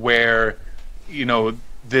 where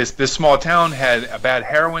this small town had a bad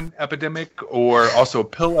heroin epidemic, or also a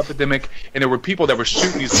pill epidemic, and there were people that were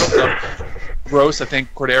shooting these pills up. Gross. I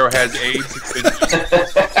think Corderro has AIDS.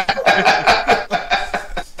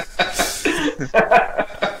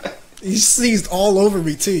 He sneezed all over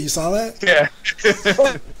me too. You saw that? Yeah.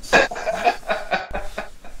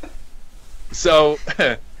 So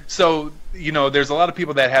there's a lot of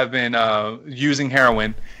people that have been using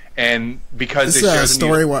heroin, and because this is a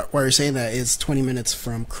story why you're saying that is 20 minutes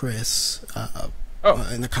from Chris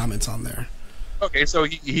in the comments on there. Okay, so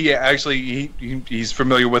he's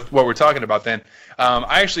familiar with what we're talking about then.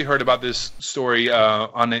 I actually heard about this story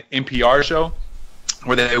on an NPR show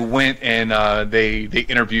where they went and they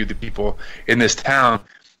interviewed the people in this town,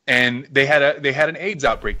 and they had an AIDS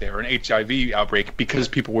outbreak there, or an HIV outbreak, because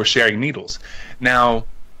people were sharing needles. Now,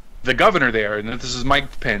 the governor there, and this is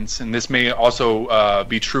Mike Pence, and this may also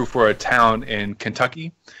be true for a town in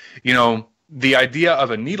Kentucky, the idea of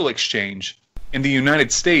a needle exchange in the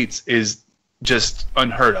United States is just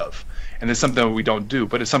unheard of. And it's something that we don't do,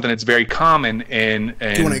 but it's something that's very common in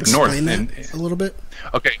do you want to the North. Explain that a little bit?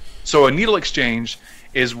 Okay, so a needle exchange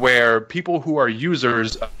is where people who are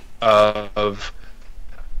users of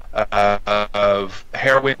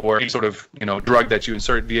heroin or any sort of drug that you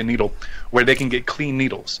insert via needle, where they can get clean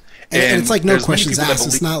needles. And it's like no questions asked.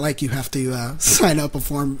 It's not like you have to sign up a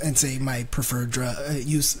form and say my preferred drug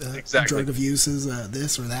drug of use is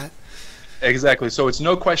this or that. Exactly. So it's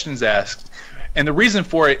no questions asked. And the reason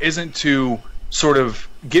for it isn't to sort of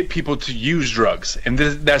get people to use drugs. And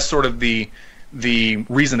that's sort of the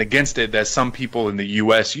reason against it that some people in the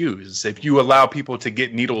U.S. use. If you allow people to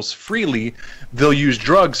get needles freely, they'll use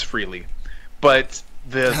drugs freely. But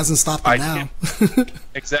it hasn't stopped them now.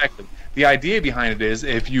 Exactly. The idea behind it is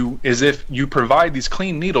if you provide these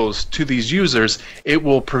clean needles to these users, it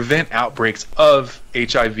will prevent outbreaks of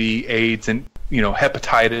HIV, AIDS, and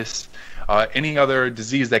hepatitis. Any other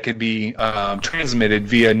disease that could be transmitted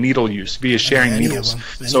via needle use, via sharing needles.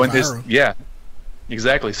 So in this,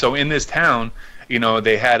 exactly. So in this town,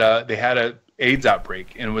 they had a AIDS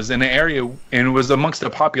outbreak, and it was in an area, and it was amongst a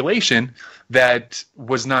population that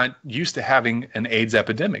was not used to having an AIDS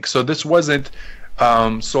epidemic. So this wasn't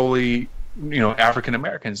solely African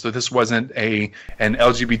Americans. So this wasn't an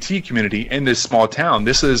LGBT community in this small town.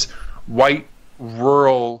 This is white,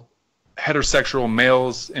 rural, heterosexual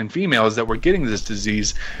males and females that were getting this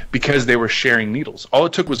disease because they were sharing needles. All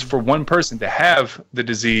it took was for one person to have the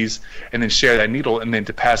disease and then share that needle, and then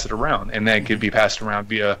to pass it around, and then it could be passed around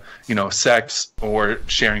via sex or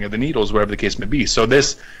sharing of the needles, whatever the case may be. So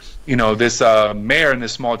this mayor in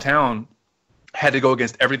this small town had to go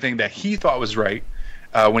against everything that he thought was right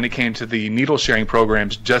when it came to the needle sharing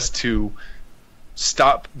programs, just to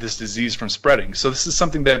stop this disease from spreading. So this is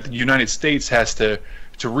something that the United States has to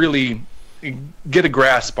really get a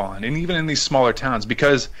grasp on, and even in these smaller towns,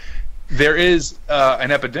 because there is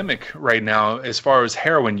an epidemic right now as far as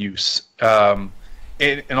heroin use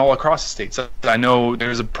and all across the states. I know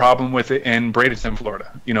there's a problem with it in Bradenton,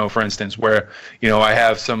 Florida, for instance, where, I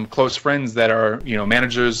have some close friends that are,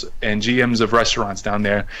 managers and GMs of restaurants down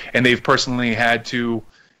there, and they've personally had to,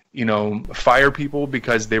 fire people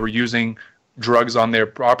because they were using drugs on their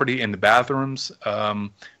property in the bathrooms.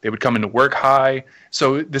 They would come into work high.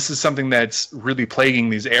 So this is something that's really plaguing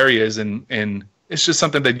these areas, and it's just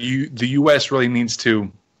something that the U.S. really needs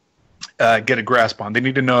to get a grasp on. They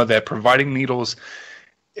need to know that providing needles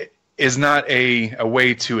is not a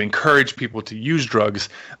way to encourage people to use drugs,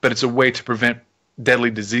 but it's a way to prevent deadly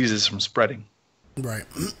diseases from spreading. Right.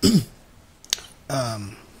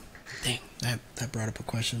 Dang, that brought up a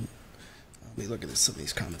question. Let me look at some of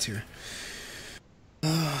these comments here.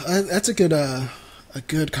 That's a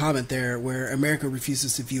good comment there, where America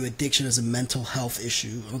refuses to view addiction as a mental health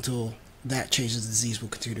issue. Until that changes, the disease will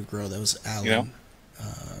continue to grow. That was Alan.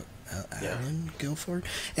 Alan Guilford,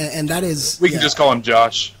 and that is. We can just call him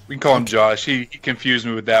Josh. We can call him Josh. He confused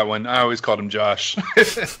me with that one. I always called him Josh.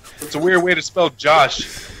 It's a weird way to spell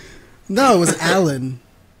Josh. No, it was Alan.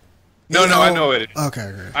 No, I know it.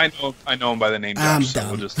 Okay, great. I know him by the name Josh. I'm so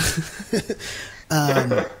dumb. we'll just...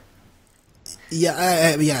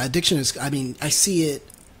 addiction is. I mean, I see it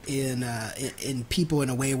in people in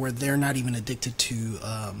a way where they're not even addicted to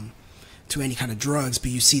any kind of drugs, but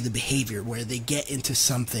you see the behavior where they get into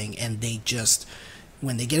something and they just,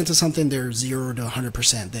 when they get into something, they're 0 to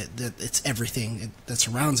 100%. That it's everything that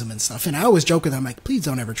surrounds them and stuff. And I always joke with them, I'm like, please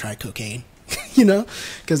don't ever try cocaine,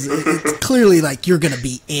 because it's clearly like you're gonna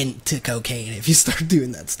be into cocaine if you start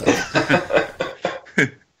doing that stuff.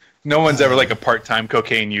 No one's ever like a part-time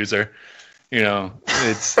cocaine user.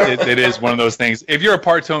 It is one of those things. If you're a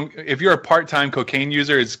part-time cocaine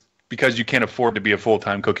user, it's because you can't afford to be a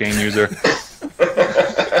full-time cocaine user.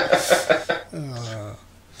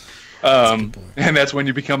 And that's when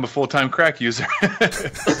you become a full-time crack user.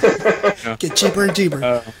 Get cheaper and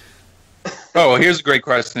cheaper. Here's a great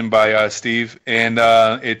question by Steve, and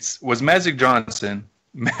was Magic Johnson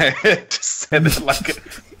just said it like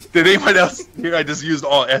did anyone else here? I just used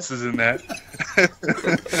all S's in that.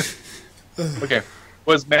 Okay.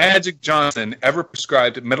 Was Magic Johnson ever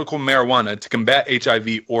prescribed medical marijuana to combat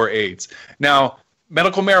HIV or AIDS? Now,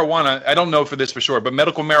 medical marijuana, I don't know for this for sure, but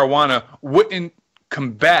medical marijuana wouldn't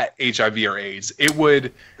combat HIV or AIDS.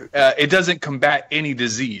 It doesn't combat any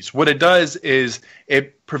disease. What it does is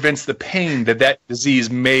it prevents the pain that disease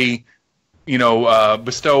may,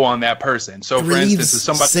 bestow on that person. So, for instance, if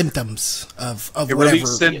somebody symptoms of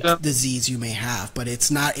whatever disease you may have, but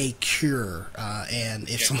it's not a cure. And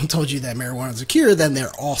if someone told you that marijuana is a cure, then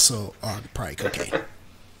they're also on probably cocaine.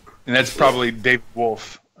 And that's probably David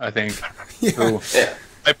Wolf, I think. Yeah.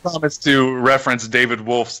 I promise to reference David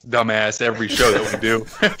Wolf's dumbass every show that we do.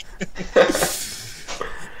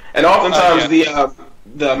 And oftentimes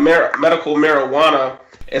the medical marijuana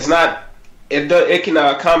is not. It can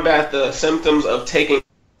combat the symptoms of taking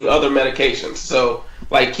other medications. So,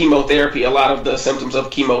 like chemotherapy, a lot of the symptoms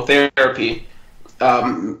of chemotherapy,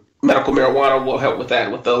 medical marijuana will help with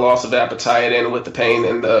that, with the loss of appetite and with the pain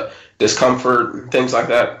and the discomfort and things like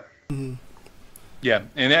that. Mm-hmm. Yeah,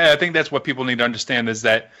 and I think that's what people need to understand is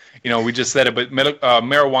that, we just said it, but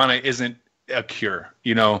marijuana isn't a cure.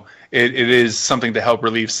 It is something to help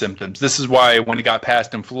relieve symptoms. This is why when it got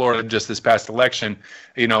passed in Florida just this past election,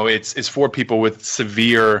 it's for people with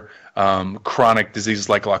severe chronic diseases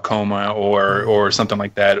like glaucoma or something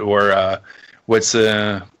like that, or what's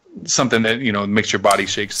something that makes your body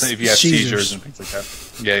shake. If you have seizures and things like that.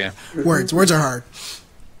 Yeah. Words are hard.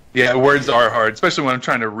 Yeah, words are hard, especially when I'm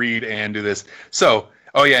trying to read and do this. So,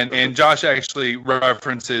 and Josh actually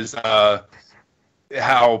references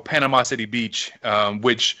how Panama City Beach,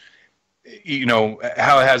 which,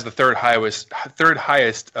 how it has the third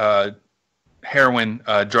highest heroin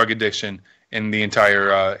drug addiction in the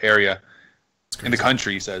entire area in the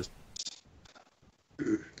country, he says.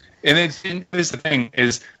 And it's the thing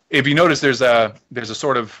is, if you notice, there's a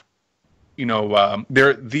sort of,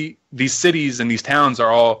 these cities and these towns are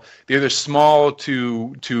all, they're either small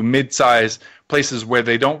to mid-size places where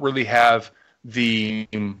they don't really have the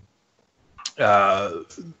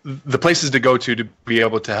places to go to be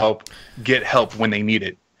able to get help when they need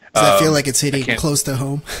it. Does that feel like it's hitting close to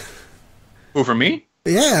home? Who, for me?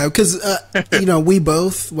 Yeah, because we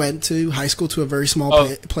both went to high school to a very small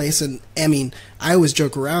place, and I mean, I always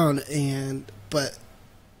joke around, but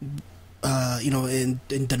in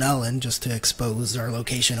Dunellen, just to expose our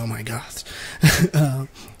location. Oh my God,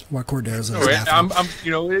 what Corderro's in his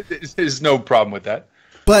bathroom. There's no problem with that.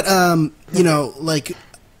 But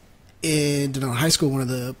in high school, one of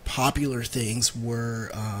the popular things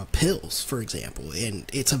were pills, for example. And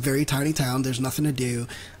it's a very tiny town. There's nothing to do.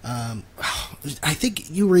 I think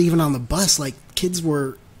you were even on the bus. Like, kids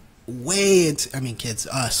were way into, I mean, kids,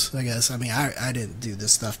 us, I guess. I mean, I didn't do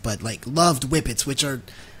this stuff, but, like, loved whippets, which are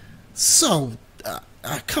so...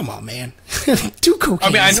 come on, man. Do cocaine.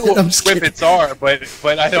 I mean, I know what whippets are, but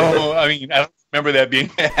I don't. I mean, I don't remember that being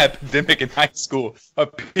an epidemic in high school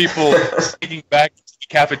of people sneaking back to the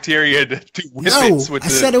cafeteria to do whippets. No, I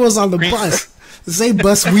said it was on the bus. The same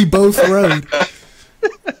bus we both rode.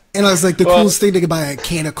 And I was like, the coolest thing to buy a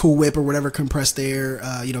can of Cool Whip or whatever, compressed air,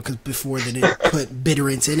 because before they didn't put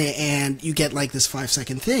bitterants in it, and you get like this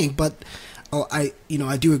 5-second thing, but. I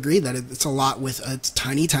do agree that it's a lot with a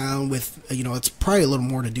tiny town with, it's probably a little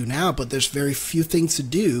more to do now, but there's very few things to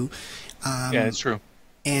do. Yeah, it's true.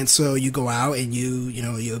 And so you go out and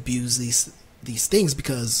you abuse these things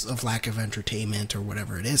because of lack of entertainment or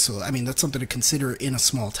whatever it is. So, I mean, that's something to consider in a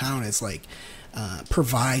small town. It's like,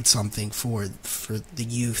 provide something for the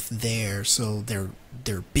youth there. So they're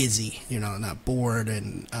busy, not bored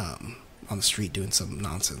and, on the street doing some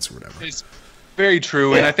nonsense or whatever. It's very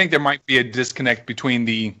true, and I think there might be a disconnect between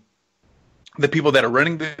the people that are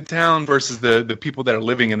running the town versus the people that are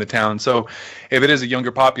living in the town. So if it is a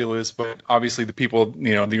younger populace, but obviously the people,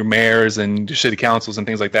 the mayors and city councils and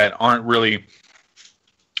things like that aren't really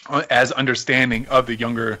as understanding of the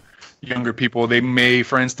younger people. They may,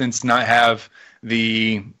 for instance, not have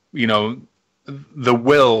the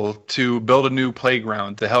will to build a new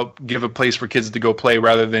playground to help give a place for kids to go play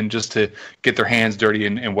rather than just to get their hands dirty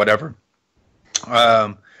and whatever.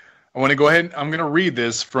 I want to go ahead. I'm going to read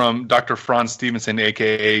this from Dr. Franz Stevenson,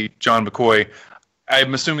 a.k.a. John McCoy.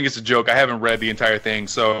 I'm assuming it's a joke. I haven't read the entire thing,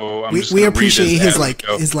 so I'm just we going to read appreciate this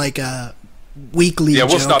his weekly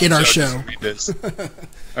joke in our show. Read this. All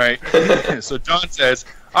right. So John says,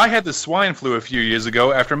 I had the swine flu a few years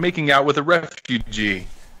ago after making out with a refugee.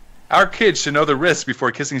 Our kids should know the risks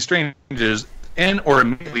before kissing strangers in or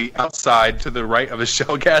immediately outside to the right of a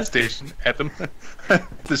Shell gas station at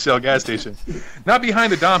the Shell gas station. Not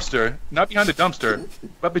behind the dumpster,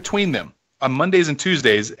 but between them on Mondays and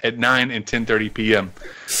Tuesdays at 9 and 10:30 p.m.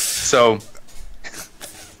 So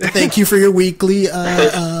thank you for your weekly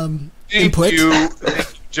input. Thank you,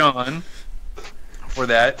 John, for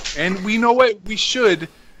that. And we know what we should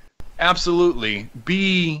absolutely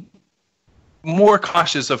be more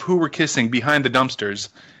cautious of who we're kissing behind the dumpsters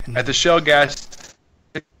at the Shell gas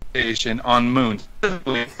station on Moon.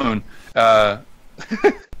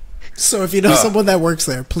 So if you know someone that works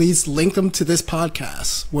there, please link them to this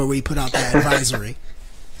podcast where we put out that advisory.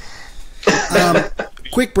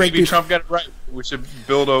 Quick break. Maybe Trump got it right. We should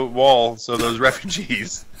build a wall so those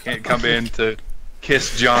refugees can't come in to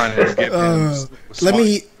kiss John and get him.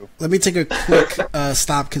 Let me take a quick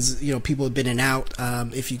stop because people have been in and out.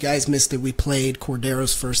 If you guys missed it, we played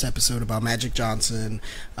Corderro's first episode about Magic Johnson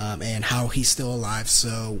and how he's still alive.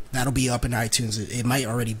 So that'll be up in iTunes. It might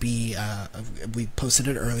already be. We posted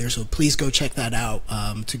it earlier, so please go check that out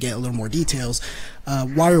to get a little more details.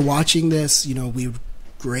 While you're watching this, we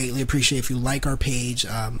greatly appreciate if you like our page.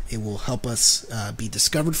 It will help us be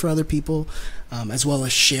discovered for other people, as well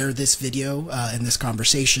as share this video and this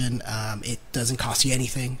conversation. It doesn't cost you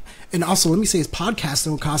anything. And also, let me say, podcasts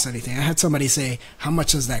don't cost anything. I had somebody say, how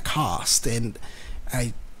much does that cost? And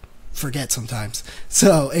I forget sometimes.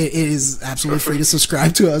 So it is absolutely free to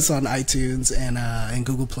subscribe to us on iTunes and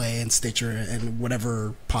Google Play and Stitcher and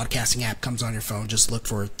whatever podcasting app comes on your phone. Just look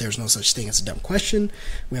for There's No Such Thing as a Dumb Question.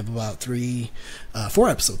 We have about 4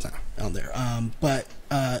 episodes now on there. But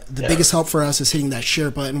the biggest help for us is hitting that share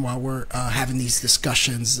button while we're having these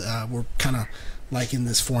discussions. We're kind of like in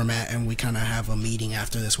this format, and we kind of have a meeting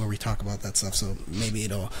after this where we talk about that stuff. So maybe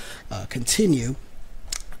it'll continue.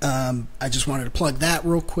 I just wanted to plug that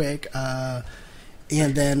real quick, and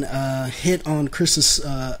then hit on Chris's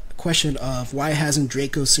question of why hasn't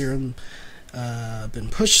Draco serum been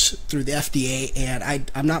pushed through the FDA. And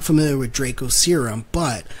I'm not familiar with Draco serum,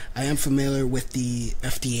 but I am familiar with the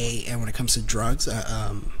FDA and when it comes to drugs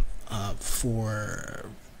for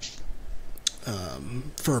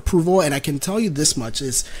approval. And I can tell you this much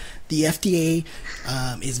is the FDA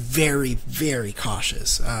is very, very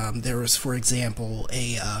cautious. There was, for example,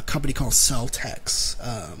 a company called Celtex,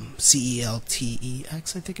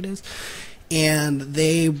 CELTEX, I think it is, and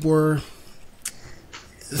they were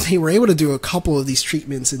able to do a couple of these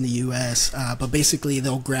treatments in the U.S., but basically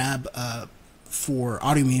they'll grab for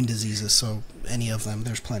autoimmune diseases, so any of them,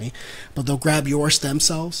 there's plenty, but they'll grab your stem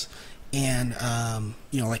cells and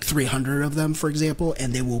like 300 of them, for example,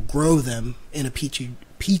 and they will grow them in a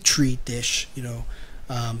petri dish,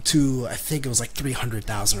 to, I think it was like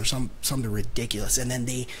 300,000 or something ridiculous, and then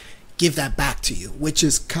they give that back to you, which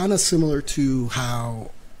is kind of similar to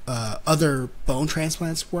how other bone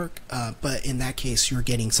transplants work, but in that case you're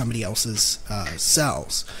getting somebody else's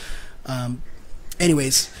cells.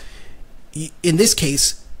 Anyways, in this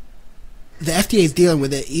case, the FDA is dealing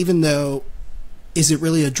with it, even though, is it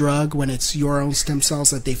really a drug when it's your own stem cells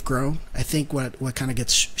that they've grown? I think what kind of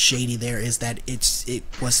gets shady there is that it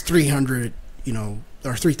was 300,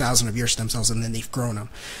 or 3,000 of your stem cells, and then they've grown them.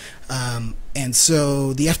 And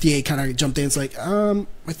so the FDA kind of jumped in. It's like, I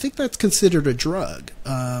think that's considered a drug.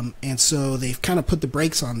 And so they've kind of put the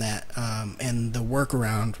brakes on that. And the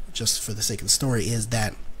workaround, just for the sake of the story, is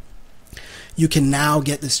that you can now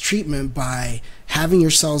get this treatment by having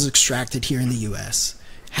your cells extracted here in the U.S.,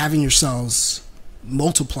 having your cells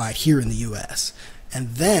multiplied here in the U.S., and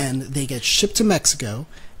then they get shipped to Mexico,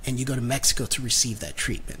 and you go to Mexico to receive that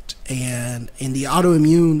treatment. And in the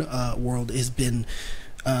autoimmune world, has been,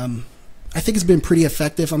 I think it's been pretty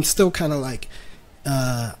effective. I'm still kind of like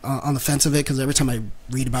on the fence of it, because every time I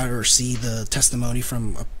read about it or see the testimony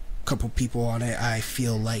from a couple people on it, I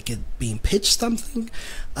feel like it being pitched something.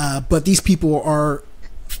 But these people are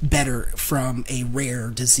better from a rare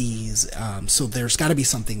disease, so there's got to be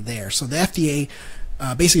something there. So the FDA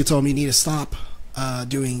basically told me you need to stop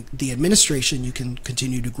doing the administration. You can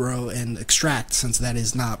continue to grow and extract, since that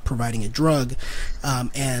is not providing a drug,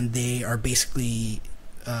 and they are basically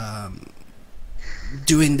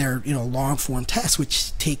doing their long form tests,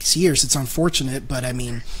 which takes years. It's unfortunate, but I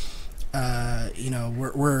mean,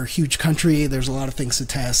 we're a huge country. There's a lot of things to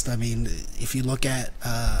test. I mean, if you look at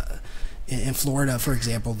in Florida, for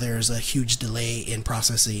example, there's a huge delay in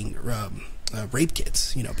processing rape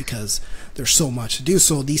kits, because there's so much to do.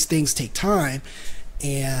 So these things take time,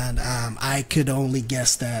 and I could only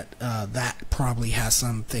guess that that probably has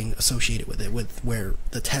something associated with it, with where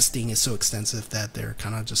the testing is so extensive that they're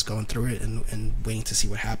kind of just going through it and waiting to see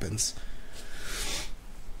what happens.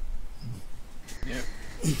 Yeah,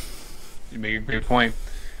 you make a great point.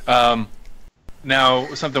 Now,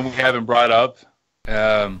 something we haven't brought up,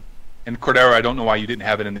 and Corderro, I don't know why you didn't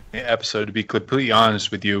have it in the episode, to be completely honest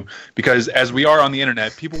with you, because as we are on the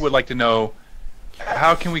internet, people would like to know,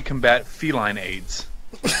 how can we combat feline AIDS?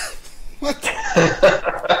 What?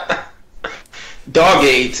 Dog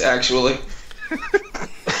AIDS, actually.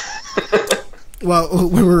 Well,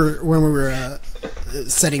 when we were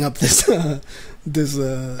setting up this this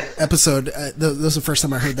episode, that was the first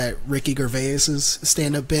time I heard that Ricky Gervais's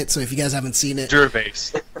stand-up bit. So if you guys haven't seen it,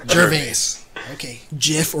 Gervais. Okay,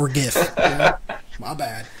 GIF or GIF. My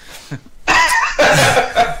bad.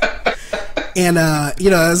 And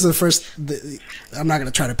that's the first. I'm not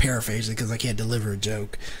gonna try to paraphrase it because I can't deliver a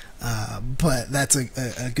joke. But that's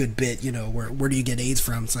a good bit. Where do you get AIDS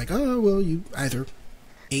from? It's like, oh well, you either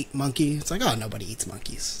ate monkey. It's like, oh, nobody eats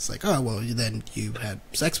monkeys. It's like, oh well, then you had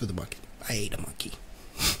sex with a monkey. I ate a monkey.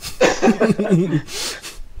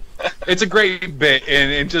 It's a great bit,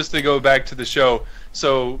 and just to go back to the show,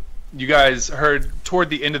 so you guys heard toward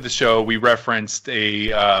the end of the show we referenced a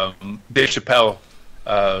Dave Chappelle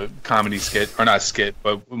comedy skit, or not skit,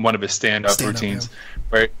 but one of his stand-up routines,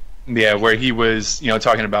 yeah. where he was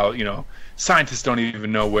talking about scientists don't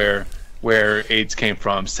even know where AIDS came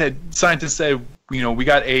from. Scientists said we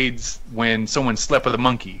got AIDS when someone slept with a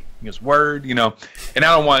monkey. He goes, word, and I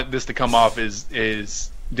don't want this to come off as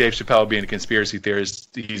Dave Chappelle being a conspiracy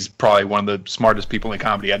theorist. He's probably one of the smartest people in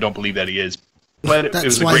comedy. I don't believe that he is. But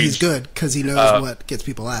that's why he's good, because he knows what gets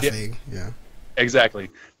people laughing. Yeah. Exactly.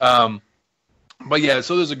 But yeah,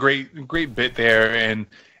 so there's a great bit there, and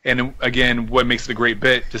again, what makes it a great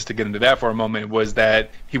bit, just to get into that for a moment, was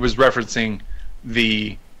that he was referencing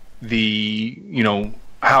the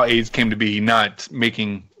how AIDS came to be, not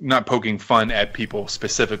poking fun at people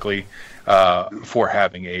specifically for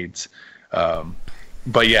having AIDS.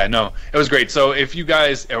 But yeah, no, it was great. So if you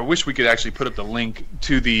guys, I wish we could actually put up the link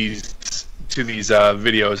to these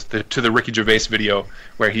videos, to the Ricky Gervais video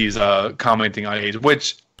where he's commenting on AIDS.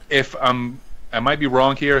 Which, if I might be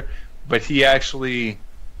wrong here, but he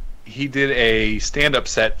did a stand-up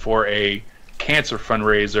set for a cancer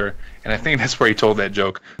fundraiser, and I think that's where he told that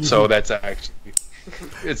joke. Mm-hmm. So that's actually.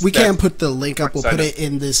 We can't put the link up. We'll put it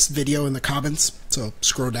in this video in the comments. So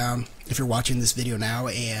scroll down if you're watching this video now,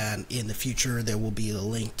 and in the future there will be a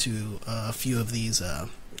link to a few of these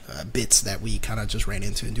bits that we kind of just ran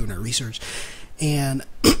into in doing our research. And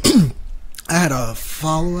I had a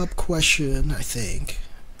follow-up question, I think,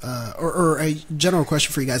 or a general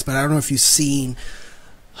question for you guys, but I don't know if you've seen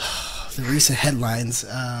the recent headlines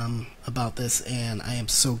about this, and I am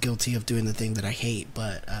so guilty of doing the thing that I hate,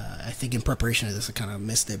 but I think in preparation of this I kind of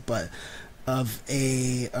missed it. But of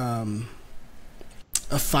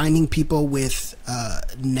finding people with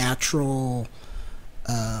natural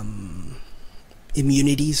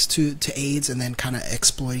immunities to AIDS and then kind of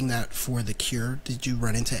exploiting that for the cure. Did you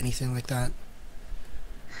run into anything like that?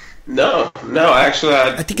 No, actually,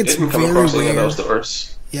 I think it's didn't come very across any rare. of those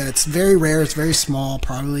stories. Yeah, it's very rare. It's very small.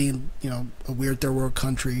 Probably in, a weird third world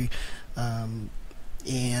country, and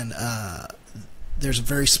there's a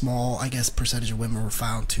very small, I guess, percentage of women were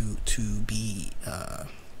found to be,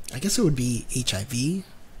 I guess it would be HIV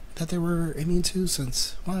that they were immune to.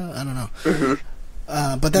 Since, well, I don't know,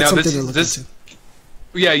 but that's something to look into.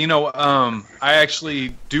 Yeah, I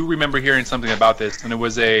actually do remember hearing something about this, and it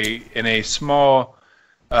was in a small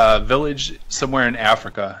village somewhere in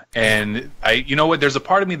Africa. And there's a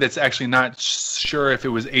part of me that's actually not sure if it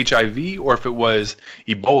was HIV or if it was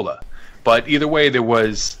Ebola. But either way, there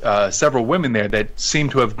was several women there that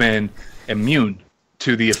seemed to have been immune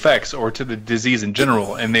to the effects or to the disease in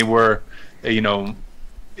general, and they were,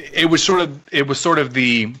 it was sort of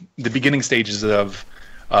the beginning stages of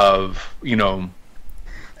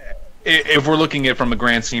if we're looking at it from a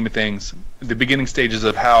grand scheme of things, the beginning stages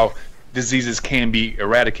of how diseases can be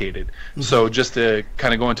eradicated. Mm-hmm. So just to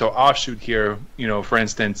kind of go into an offshoot here, for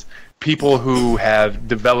instance, people who have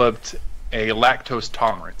developed a lactose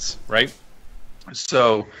tolerance, right?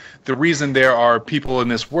 So the reason there are people in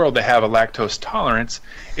this world that have a lactose tolerance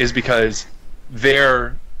is because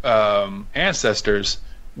their ancestors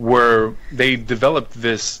they developed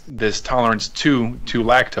this tolerance to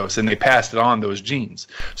lactose, and they passed it on, those genes.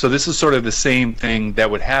 So this is sort of the same thing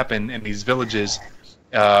that would happen in these villages,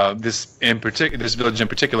 this village in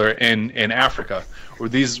particular in Africa, where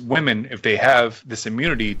these women, if they have this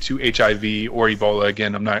immunity to HIV or Ebola,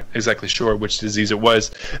 again, I'm not exactly sure which disease it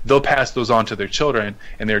was, they'll pass those on to their children,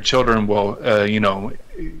 and their children will,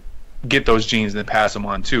 get those genes and then pass them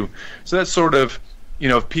on too. So that's sort of,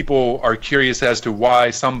 if people are curious as to why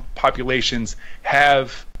some populations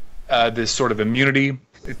have this sort of immunity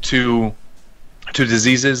to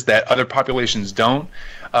diseases that other populations don't,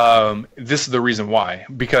 this is the reason why.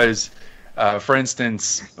 Because, for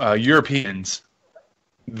instance, Europeans,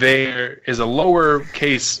 there is a lower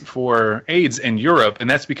case for AIDS in Europe, and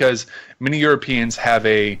that's because many Europeans have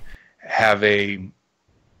a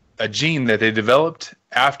gene that they developed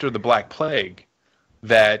after the Black Plague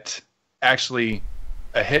that actually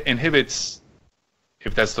inhibits,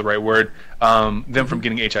 if that's the right word, them from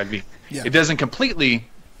getting HIV. Yeah. It doesn't completely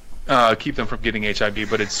keep them from getting HIV,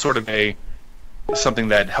 but it's sort of something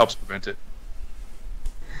that helps prevent it.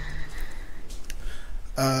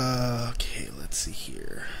 Okay, let's see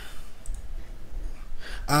here.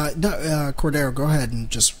 Corderro, go ahead and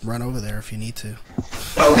just run over there if you need to.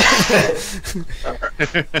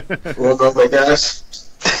 We'll go like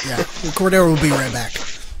this. Yeah, Corderro will be right back.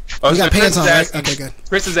 You got pants on, right? Okay, good.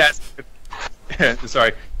 Chris is asking.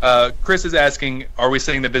 Sorry. Chris is asking, are we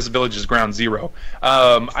saying that this village is ground zero?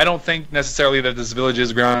 I don't think necessarily that this village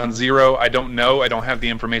is ground zero. I don't know. I don't have the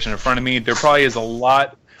information in front of me. There probably is a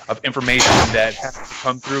lot of information that has to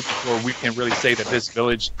come through before we can really say that this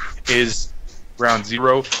village is ground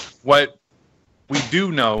zero. What we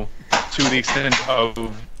do know, to the extent of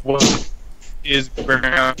what is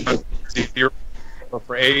ground zero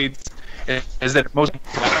for AIDS, is that most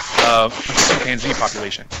chimpanzee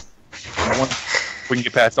population. We can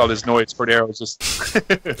get past all this noise. Corderro is just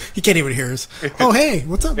he can't even hear us. Oh, hey,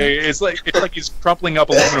 what's up? Man? It's like he's crumpling up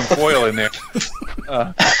aluminum foil in there.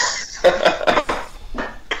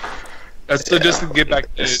 So just to get back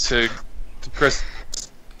to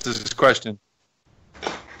Chris's question,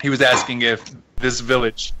 he was asking if this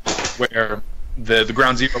village where the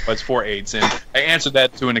ground zero was for AIDS, and I answered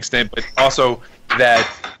that to an extent, but also that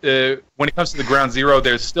when it comes to the ground zero,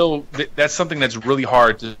 there's still that's something that's really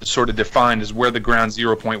hard to sort of define, is where the ground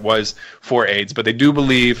zero point was for AIDS. But they do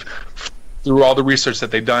believe, through all the research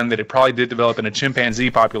that they've done, that it probably did develop in a chimpanzee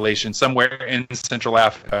population somewhere in Central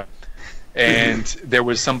Africa, and there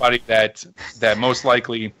was somebody that most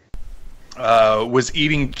likely was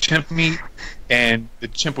eating chimp meat, and the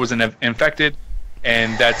chimp was infected,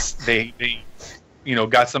 and they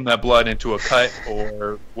got some of that blood into a cut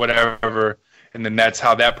or whatever, and then that's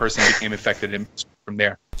how that person became infected, and from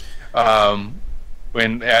there.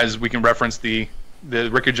 When, as we can reference the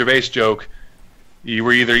Ricky Gervais joke, you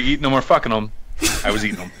were either eating them or fucking them. I was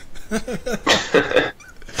eating them.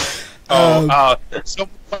 So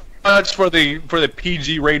much for the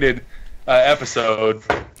PG rated episode.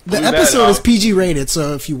 The episode is PG rated,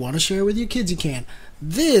 so if you want to share it with your kids, you can.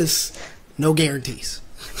 This, no guarantees.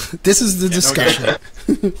 This is the discussion.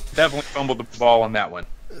 Definitely fumbled the ball on that one.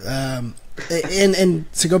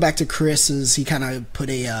 And to go back to Chris's, he kind of put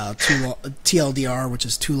a TLDR, which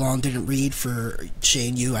is too long, didn't read for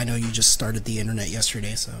Shane. I know you just started the internet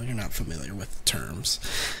yesterday, so you're not familiar with the terms.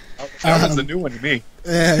 That was a new one to me.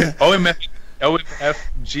 OMFG?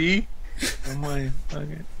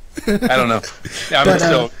 I don't know. I'm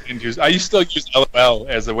still confused. I still use LOL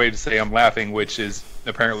as a way to say I'm laughing, which is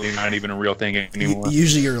apparently not even a real thing anymore.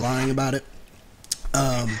 Usually you're lying about it.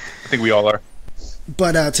 I think we all are.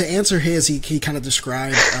 But to answer his, he kind of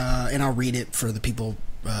described, and I'll read it for the people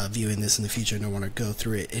viewing this in the future and don't want to go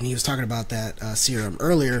through it. And he was talking about that serum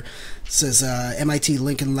earlier. It says MIT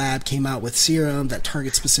Lincoln Lab came out with serum that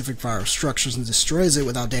targets specific viral structures and destroys it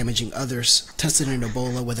without damaging others, tested in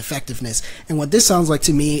Ebola with effectiveness. And what this sounds like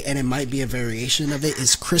to me, and it might be a variation of it,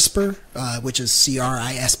 is CRISPR, which is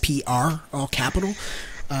CRISPR, all capital.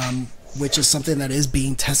 Which is something that is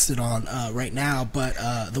being tested on right now, but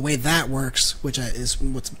the way that works, which is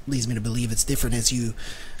what leads me to believe it's different, is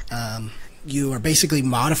you are basically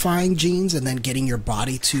modifying genes and then getting your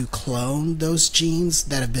body to clone those genes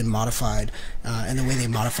that have been modified, and the way they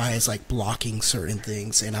modify is like blocking certain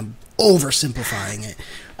things, and I'm oversimplifying it.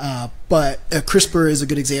 But CRISPR is a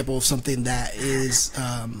good example of something that is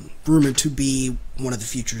rumored to be one of the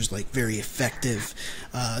future's like very effective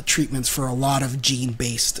treatments for a lot of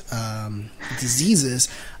gene-based diseases.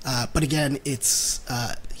 But again, it's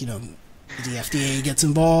the FDA gets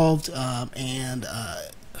involved, and I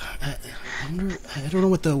don't know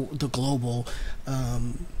what the global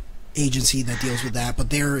agency that deals with that, but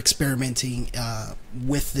they're experimenting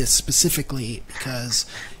with this specifically because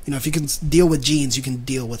if you can deal with genes, you can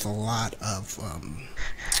deal with a lot of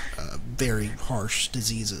very harsh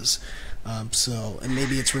diseases. And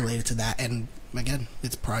maybe it's related to that, and again,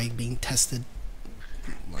 it's probably being tested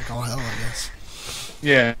like all hell, I guess.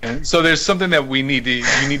 Yeah, so there's something that you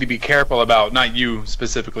need to be careful about, not you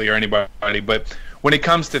specifically or anybody, but when it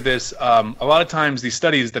comes to this, a lot of times these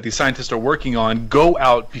studies that these scientists are working on go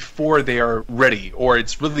out before they are ready, or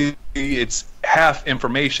it's half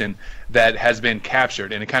information that has been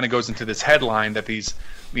captured, and it kind of goes into this headline that these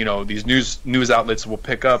news outlets will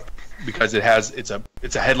pick up because it's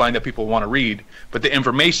a headline that people want to read, but the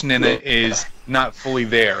information in it is not fully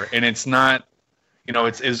there, and it's not.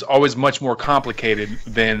 It's always much more complicated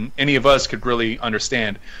than any of us could really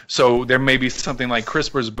understand. So there may be something like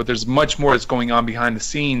CRISPR's, but there's much more that's going on behind the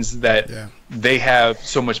scenes that they have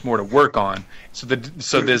so much more to work on. So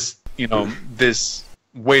this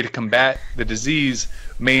way to combat the disease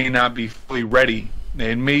may not be fully ready.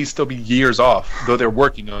 It may still be years off, though they're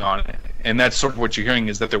working on it. And that's sort of what you're hearing,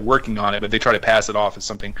 is that they're working on it, but they try to pass it off as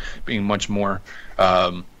something being much more,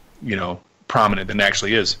 prominent than it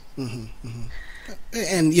actually is. Mm-hmm, mm-hmm.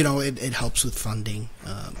 And it helps with funding,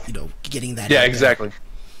 getting that. Yeah, exactly.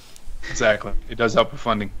 Exactly, it does help with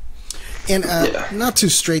funding. And not to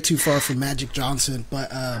stray too far from Magic Johnson,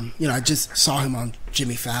 but I just saw him on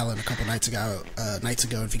Jimmy Fallon a couple nights ago.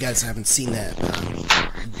 If you guys haven't seen that,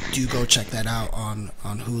 do go check that out on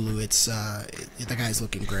Hulu. It's the guy's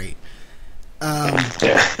looking great. What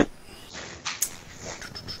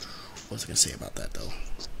was I gonna say about that though?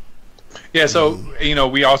 Yeah, so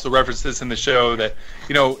we also referenced this in the show that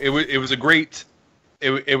it was a great,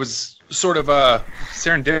 it was sort of a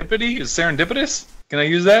serendipitous. Can I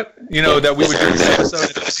use that? That we would do this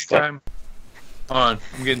episode at the same time. Hold on,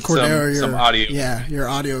 I'm getting Corderro, some audio. Yeah, your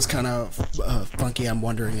audio is kind of funky. I'm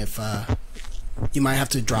wondering if you might have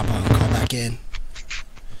to drop out and call back in.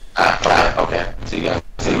 Okay. See you guys.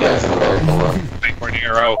 Thank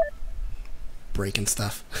Corderro. Breaking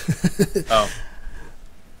stuff. Oh.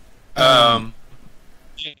 Yeah.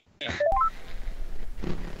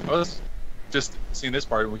 I was just seeing this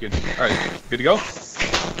part. We could. All right, good to go.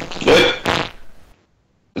 Good.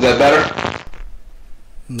 Is that better?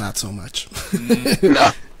 Not so much.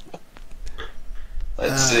 No.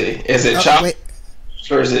 Let's see. Is it choppy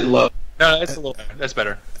or is it low? No, that's a little better. That's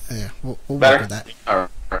better. Yeah, we'll better work with that. All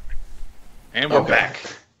right. And we're back.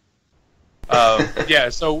 Yeah,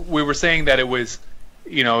 so we were saying that it was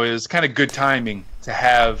kind of good timing to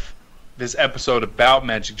have this episode about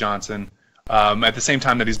Magic Johnson at the same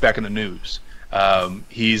time that he's back in the news.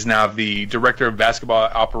 He's now the director of basketball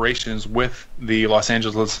operations with the Los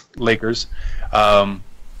Angeles Lakers.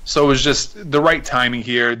 So it was just the right timing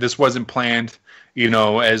here. This wasn't planned.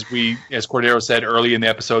 As Corderro said early in the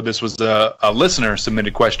episode, this was a listener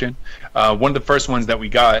submitted question, one of the first ones that we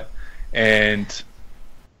got, and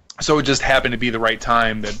so it just happened to be the right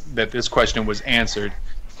time that this question was answered,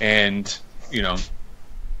 and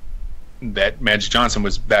that Magic Johnson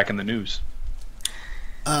was back in the news.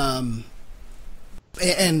 And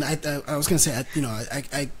I was gonna say,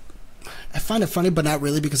 I find it funny, but not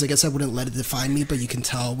really, because I guess I wouldn't let it define me. But you can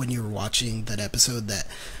tell when you're watching that episode that,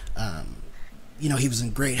 you know, he was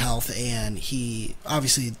in great health, and he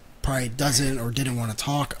obviously probably doesn't or didn't want to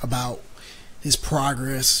talk about his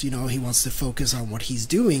progress. You know, he wants to focus on what he's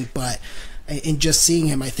doing, but in just seeing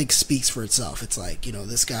him, I think speaks for itself. It's like, you know,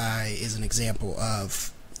 this guy is an example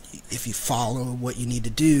of, if you follow what you need to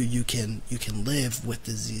do, you can live with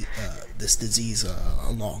this disease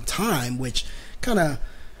a long time, which kind of,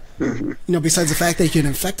 you know, besides the fact that you can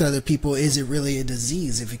infect other people, is it really a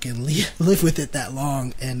disease if you can live with it that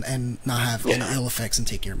long and not have any ill effects and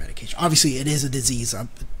take your medication? Obviously, it is a disease.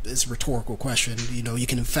 It's a rhetorical question. You know, you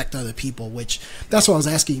can infect other people, which that's why I was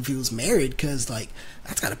asking if he was married, because, like,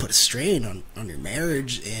 that's got to put a strain on your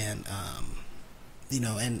marriage, and you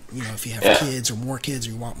know, and you know, if you have kids or more kids,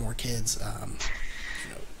 or you want more kids,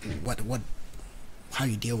 you know, how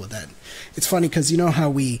you deal with that. It's funny because, you know,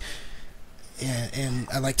 how we. And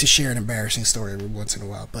I like to share an embarrassing story every once in a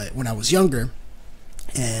while. But when I was younger,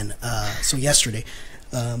 and so yesterday,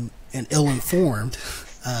 and ill-informed,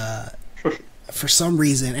 for some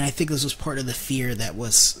reason, and I think this was part of the fear that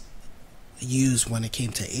was used when it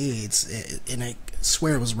came to AIDS, and I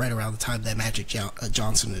swear it was right around the time that Magic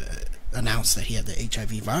Johnson announced that he had the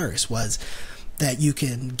HIV virus, was that you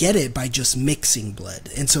can get it by just mixing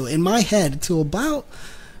blood. And so in my head, until about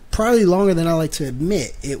probably longer than I like to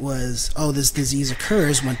admit, it was, oh, this disease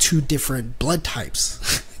occurs when two different blood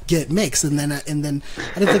types get mixed, and then I didn't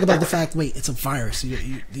think about the fact, wait, it's a virus.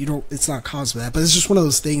 You don't, it's not caused by that. But it's just one of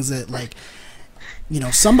those things that, like, you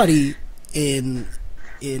know, somebody in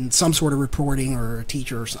some sort of reporting, or a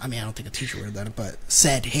teacher, or I mean, I don't think a teacher would have done it, but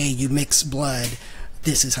said, hey, you mix blood,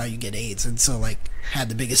 this is how you get AIDS. And so, like, had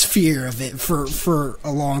the biggest fear of it for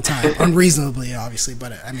a long time, unreasonably, obviously.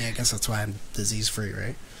 But I mean, I guess that's why I'm disease free,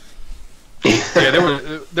 right? Yeah,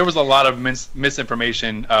 there was a lot of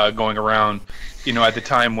misinformation going around, you know, at the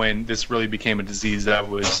time when this really became a disease that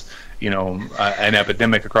was, you know, an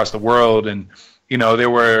epidemic across the world. And, you know, there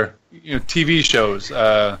were, you know, TV shows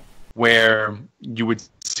where you would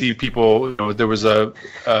see people, you know, there was a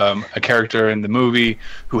character in the movie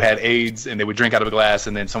who had AIDS, and they would drink out of a glass,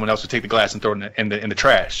 and then someone else would take the glass and throw it in the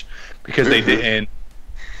trash, because they didn't.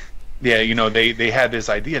 Yeah, you know, they had this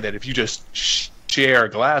idea that if you just share a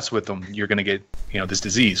glass with them, you're going to get, you know, this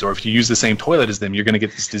disease, or if you use the same toilet as them, you're going to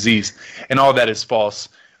get this disease, and all that is false.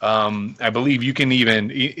 I believe you can even,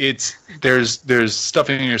 there's stuff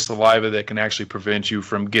in your saliva that can actually prevent you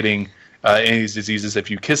from getting any of these diseases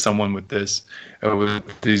if you kiss someone with these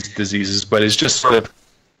diseases. But it's just sort of,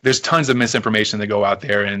 there's tons of misinformation that go out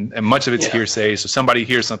there, and much of it's hearsay. So somebody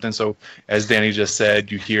hears something. So as Danny just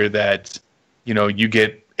said, you hear that, you know, you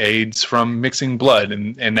get AIDS from mixing blood,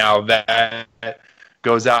 and now that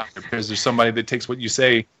goes out because there's somebody that takes what you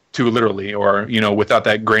say too literally, or, you know, without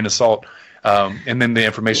that grain of salt, and then the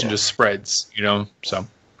information just spreads, you know. So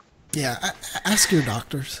ask your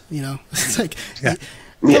doctors, you know. It's like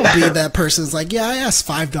don't be that person's like, I asked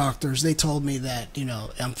 5 doctors, they told me that, you know,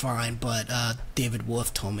 I'm fine, but David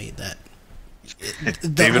Wolf told me that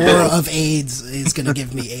the aura of AIDS is going to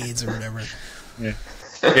give me AIDS or whatever.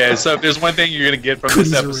 Yeah, so if there's one thing you're going to get from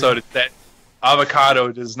this episode, it's that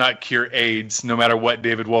avocado does not cure AIDS, no matter what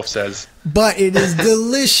David Wolf says. But it is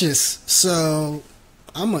delicious, so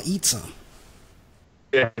I'm going to eat some.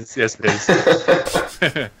 Yes, it is.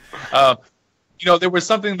 You know, there was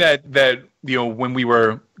something that, you know, when we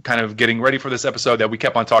were kind of getting ready for this episode that we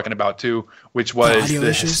kept on talking about, too, which was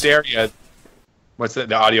the hysteria. What's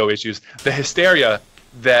the audio issues? The hysteria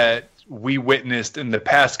that we witnessed in the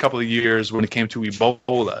past couple of years when it came to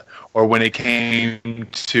Ebola, or when it came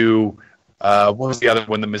to what was the other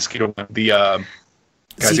one? The mosquito one. The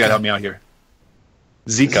guys gotta help me out here.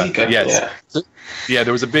 Zika. Yes. Yeah,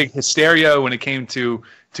 there was a big hysteria when it came to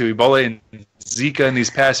Ebola and Zika in these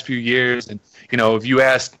past few years, and, you know, if you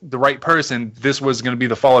asked the right person, this was going to be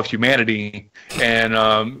the fall of humanity. And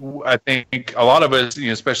I think a lot of us, you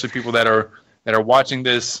know, especially people that are watching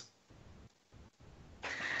this.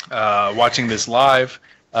 Watching this live,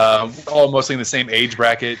 all mostly in the same age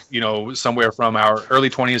bracket, you know, somewhere from our early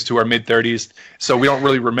 20s to our mid 30s. So we don't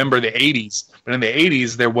really remember the 80s, but in the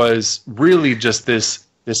 80s there was really just this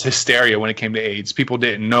hysteria when it came to AIDS. People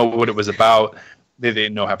didn't know what it was about. They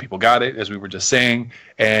didn't know how people got it, as we were just saying.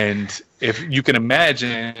 And if you can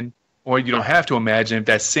imagine, or you don't have to imagine, if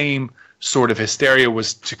that same sort of hysteria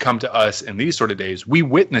was to come to us in these sort of days, we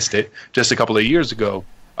witnessed it just a couple of years ago.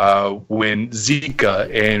 When Zika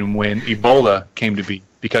and when Ebola came to be,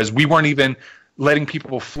 because we weren't even letting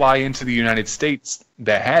people fly into the United States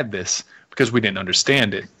that had this because we didn't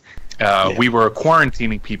understand it. We were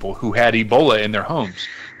quarantining people who had Ebola in their homes,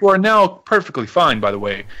 who are now perfectly fine, by the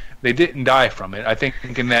way. they didn't die from it. I think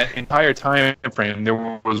in that entire time frame, there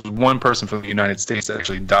was one person from the United States that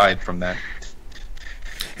actually died from that.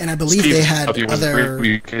 And I believe they had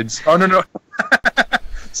other kids. Oh no.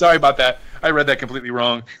 Sorry about that. I read that completely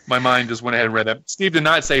wrong. My mind just went ahead and read that. Steve did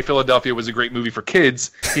not say Philadelphia was a great movie for kids.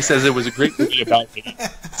 He says it was a great movie about kids.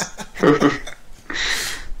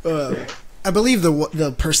 I believe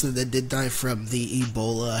the person that did die from the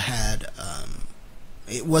Ebola had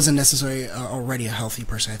it wasn't necessarily already a healthy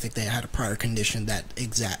person. I think they had a prior condition that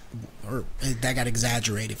got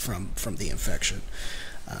exaggerated from the infection.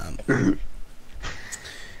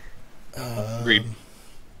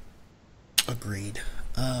 Agreed.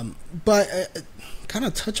 But kind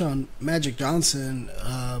of touch on Magic Johnson.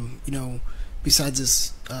 Besides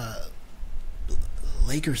this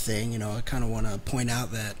Laker thing, I kind of want to point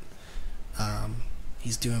out that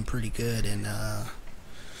he's doing pretty good, and I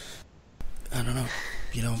don't know.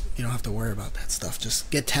 You don't have to worry about that stuff.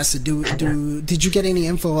 Just get tested. Did you get any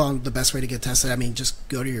info on the best way to get tested? I mean, just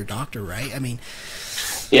go to your doctor, right? I mean,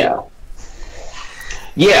 yeah.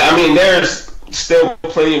 I mean, there's still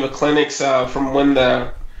plenty of clinics from in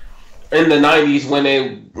the 90s when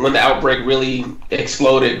the outbreak really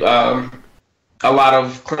exploded. A lot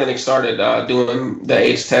of clinics started doing the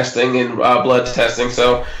AIDS testing and blood testing.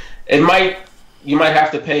 So you might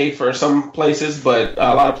have to pay for some places, but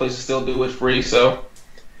a lot of places still do it free. So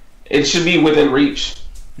it should be within reach.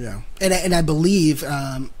 Yeah, and I believe,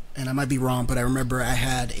 and I might be wrong, but I remember I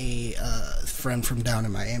had a friend from down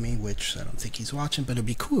in Miami, which I don't think he's watching, but it'd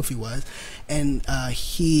be cool if he was. And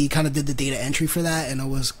he kind of did the data entry for that, and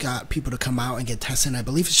always got people to come out and get tested. And I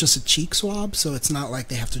believe it's just a cheek swab, so it's not like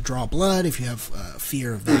they have to draw blood if you have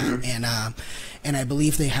fear of that. Mm-hmm. And I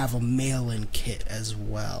believe they have a mail-in kit as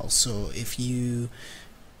well. So if you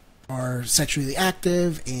are sexually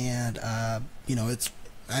active, and I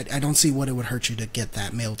don't see what it would hurt you to get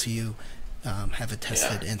that mailed to you. Have it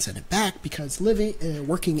tested and send it back, because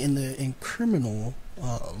working in criminal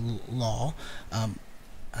law,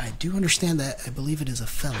 I do understand that I believe it is a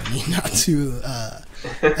felony not to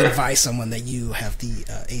advise someone that you have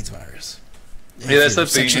the AIDS virus. Yeah, that's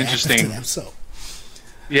something interesting.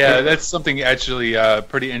 Yeah, that's something actually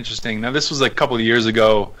pretty interesting. Now, this was a couple of years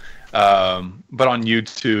ago, but on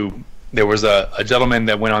YouTube, there was a gentleman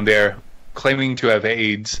that went on there claiming to have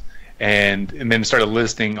AIDS, and then started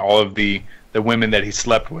listing all of the women that he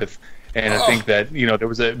slept with. And I think that, there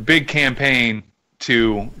was a big campaign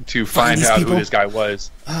to find out who this guy was.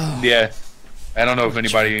 Yeah. I don't know if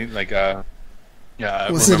anybody was it a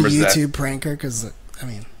YouTube pranker? Because, I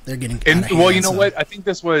mean, they're getting out of hand, well, you know what? I think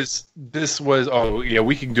this was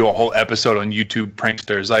we can do a whole episode on YouTube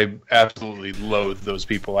pranksters. I absolutely loathe those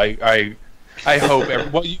people. I hope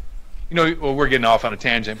we're getting off on a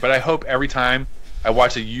tangent, but I hope every time I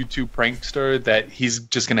watch a YouTube prankster that he's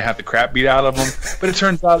just going to have the crap beat out of him. But it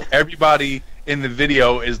turns out everybody in the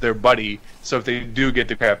video is their buddy. So if they do get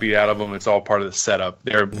the crap beat out of them, it's all part of the setup.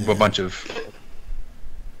 They're a bunch of...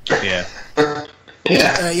 Yeah.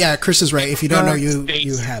 Yeah, Chris is right. If you don't know, you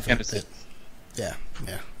have it. Yeah.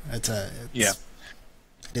 It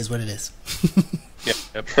is what it is.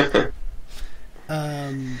 Yep.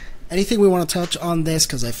 Anything we want to touch on this?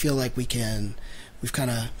 Because I feel like we've kind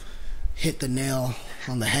of hit the nail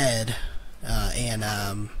on the head,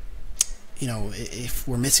 and if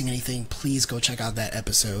we're missing anything, please go check out that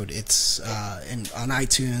episode. It's on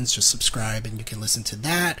iTunes. Just subscribe and you can listen to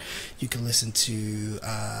that. You can listen to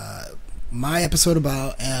my episode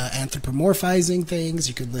about anthropomorphizing things.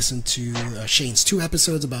 You could listen to Shane's 2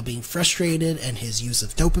 episodes about being frustrated and his use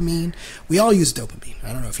of dopamine. We all use dopamine.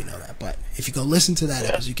 I don't know if you know that, but if you go listen to that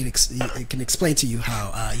episode, it can explain to you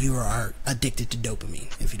how you are addicted to dopamine,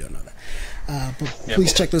 if you don't know that. But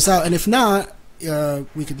please check this out. And if not,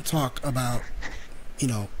 we can talk about,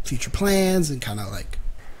 future plans and kind of like,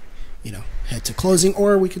 head to closing,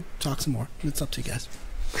 or we could talk some more. It's up to you guys.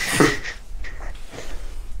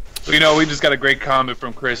 Well, we just got a great comment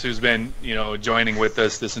from Chris, who's been, joining with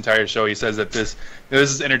us this entire show. He says that this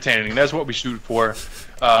is entertaining. That's what we shoot for.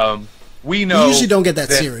 We know we usually don't get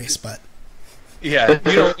that serious, but yeah,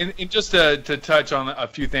 and just to touch on a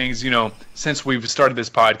few things, since we've started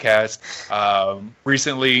this podcast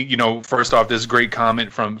recently, first off, this great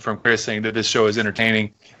comment from Chris saying that this show is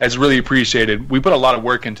entertaining. That's really appreciated. We put a lot of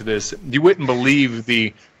work into this. You wouldn't believe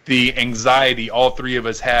the anxiety all three of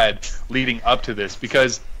us had leading up to this,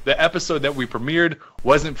 because the episode that we premiered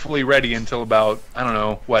wasn't fully ready until about,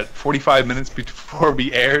 45 minutes before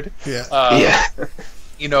we aired. Yeah.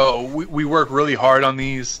 We work really hard on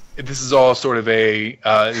these. This is all sort of this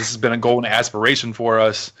has been a goal and aspiration for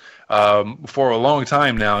us for a long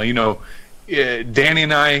time now. Danny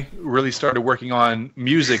and I really started working on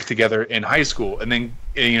music together in high school, and then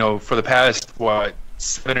for the past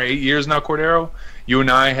 7 or 8 years now, Corderro, you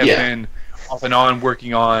and I have been off and on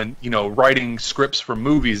working on writing scripts for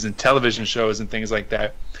movies and television shows and things like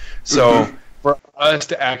that. So for us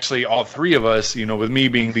to actually, all three of us, with me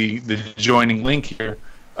being the joining link here,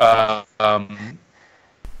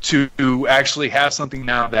 to actually have something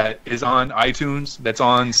now that is on iTunes, that's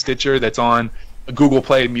on Stitcher, that's on Google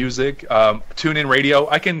Play Music, TuneIn Radio.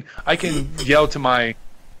 I can yell to my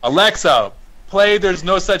Alexa, play "There's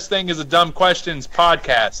No Such Thing as a Dumb Questions"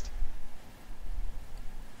 podcast.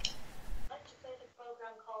 I'd like to play the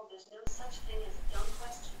program called "There's No Such Thing as Dumb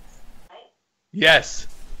Questions," right? Yes.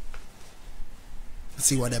 Let's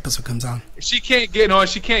see what episode comes on. She can't get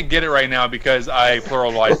it right now because I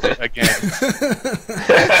pluralized it again.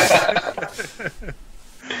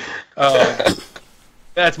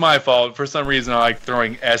 That's my fault. For some reason, I like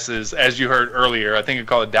throwing S's, as you heard earlier. I think I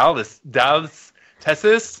call it Dallas,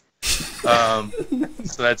 Texas. So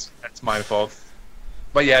that's my fault.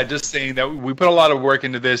 But yeah, just saying that we put a lot of work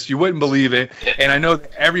into this. You wouldn't believe it, and I know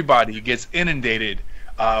that everybody gets inundated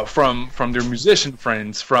from their musician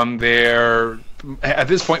friends, from their at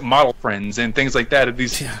this point model friends, and things like that. Of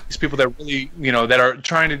these people that really that are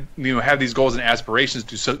trying to have these goals and aspirations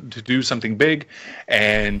to do something big,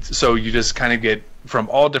 and so you just kind of get from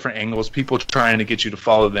all different angles, people trying to get you to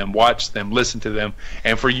follow them, watch them, listen to them,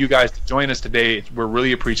 and for you guys to join us today, we're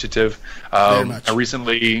really appreciative. I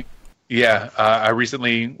recently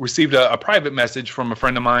received a private message from a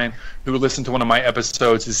friend of mine who listened to one of my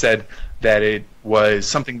episodes who said that it was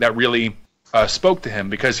something that really spoke to him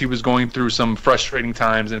because he was going through some frustrating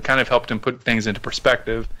times, and kind of helped him put things into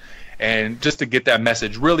perspective. And just to get that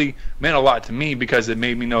message really meant a lot to me, because it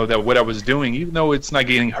made me know that what I was doing, even though it's not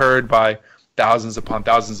getting heard by thousands upon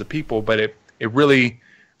thousands of people, but it really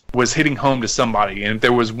was hitting home to somebody. And if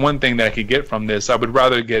there was one thing that I could get from this, I would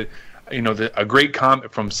rather get a great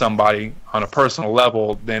comment from somebody on a personal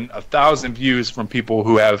level than 1,000 views from people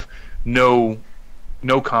who have no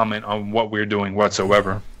comment on what we're doing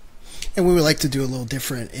whatsoever. And we would like to do a little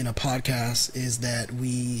different in a podcast is that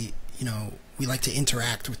we like to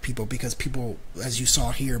interact with people, because people, as you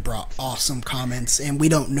saw here, brought awesome comments, and we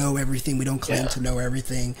don't know everything. We don't claim to know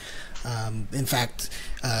everything. In fact,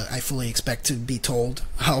 I fully expect to be told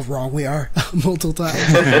how wrong we are multiple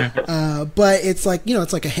times. But it's like,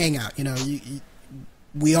 it's like a hangout.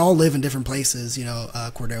 We all live in different places.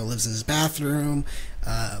 Corderro lives in his bathroom.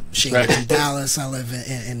 Shane lives in Dallas. I live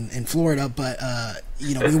in Florida. But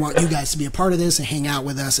we want you guys to be a part of this and hang out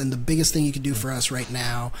with us. And the biggest thing you can do for us right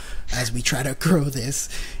now, as we try to grow this,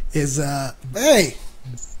 is hey,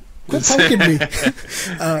 quit poking me.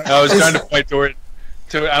 I was trying to point toward.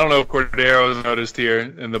 I don't know if Corderro has noticed here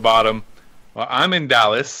in the bottom. Well, I'm in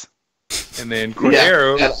Dallas, and then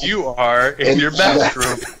Corderro, you are in your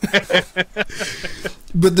bathroom.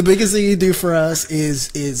 But the biggest thing you do for us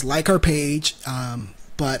is like our page,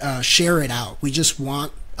 but share it out. We just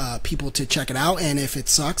want people to check it out, and if it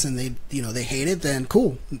sucks and they hate it, then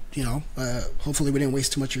cool. Hopefully we didn't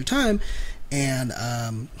waste too much of your time, and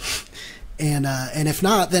if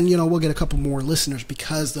not, then we'll get a couple more listeners,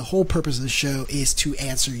 because the whole purpose of the show is to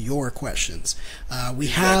answer your questions. We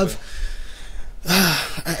have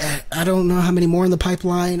I don't know how many more in the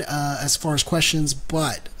pipeline as far as questions,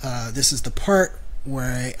 but this is the part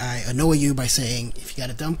where I annoy you by saying, if you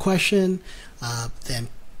got a dumb question, then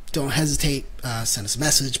don't hesitate. Send us a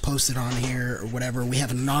message, post it on here or whatever. We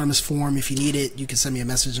have an anonymous form. If you need it, you can send me a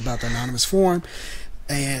message about the anonymous form.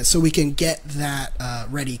 And so we can get that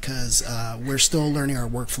ready, because we're still learning our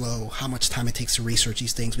workflow, how much time it takes to research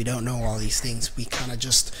these things. We don't know all these things. We kind of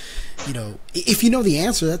just, if you know the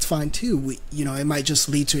answer, that's fine too. It might just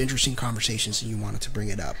lead to interesting conversations and you wanted to bring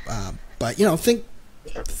it up. But,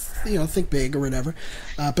 think big or whatever.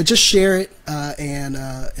 But just share it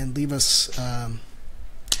and leave us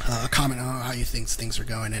a comment on how you think things are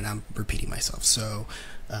going. And I'm repeating myself. So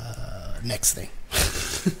next thing.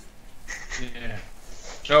 Yeah.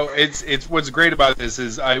 No, it's what's great about this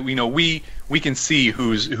is we can see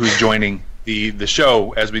who's joining the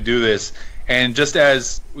show as we do this, and just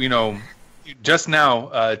as just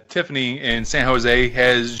now Tiffany in San Jose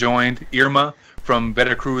has joined. Irma from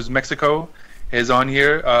Veracruz, Mexico, is on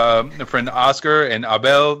here. A friend Oscar and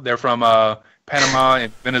Abel, they're from Panama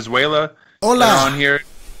and Venezuela. Hola. They're on here,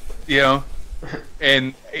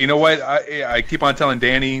 and you know what? I keep on telling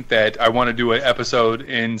Danny that I want to do an episode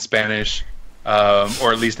in Spanish.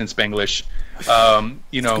 Or at least in Spanglish. It's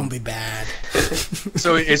gonna be bad.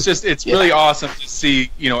 So it's really awesome to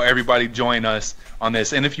see everybody join us on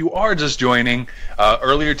this. And if you are just joining,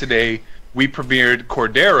 earlier today we premiered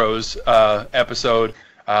Corderro's episode.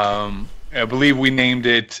 I believe we named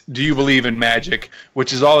it "Do You Believe in Magic?"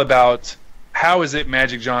 which is all about how is it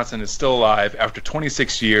Magic Johnson is still alive after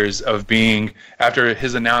 26 years of being, after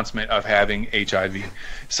his announcement of having HIV.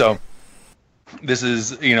 So this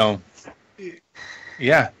is, yeah.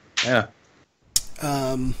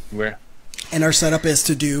 Where? And our setup is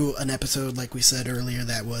to do an episode, like we said earlier,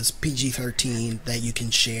 that was PG-13, that you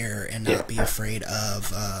can share and not be afraid of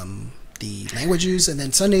the language use. And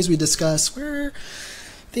then Sundays we discuss where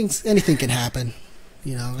anything can happen.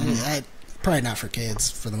 Probably not for kids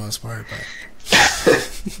for the most part, but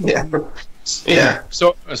yeah.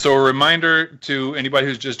 So a reminder to anybody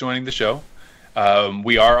who's just joining the show,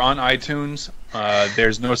 we are on iTunes.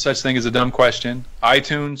 There's no such thing as a dumb question.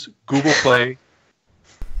 iTunes, Google Play,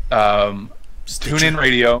 TuneIn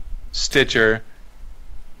Radio, Stitcher,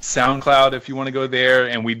 SoundCloud if you want to go there,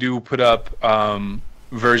 and we do put up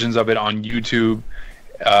versions of it on YouTube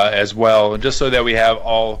as well, just so that we have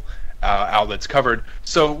all outlets covered.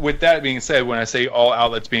 So with that being said, when I say all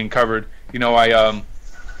outlets being covered, when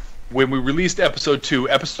we released episode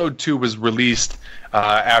 2 was released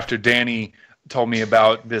after Danny told me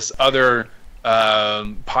about this other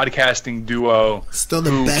podcasting duo. Still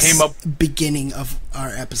the best beginning of our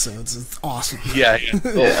episodes. It's awesome. Yeah.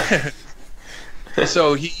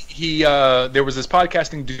 So he there was this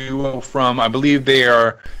podcasting duo from, I believe they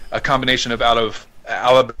are a combination of out of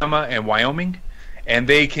Alabama and Wyoming, and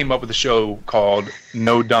they came up with a show called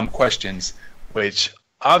No Dumb Questions, which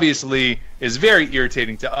obviously is very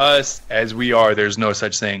irritating to us, as we are. There's no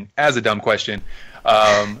such thing as a dumb question.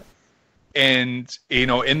 And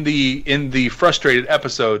in the frustrated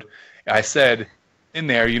episode, I said in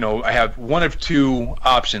there, I have one of two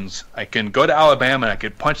options. I can go to Alabama and I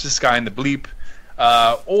could punch this guy in the bleep,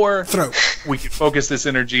 or we could focus this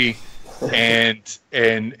energy and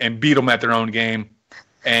beat them at their own game.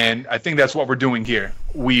 And I think that's what we're doing here.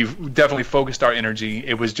 We've definitely focused our energy.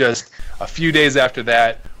 It was just a few days after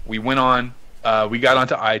that, we went on, we got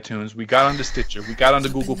onto iTunes, we got onto Stitcher, we got onto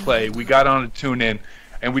Google Play, we got onto TuneIn,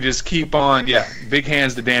 and we just keep on. Yeah, big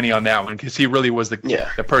hands to Danny on that one, because he really was the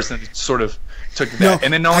person that sort of took that. No,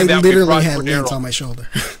 and then I literally had Lance on my shoulder.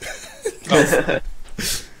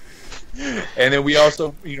 And then we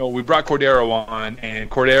also, we brought Corderro on, and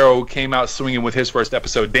Corderro came out swinging with his first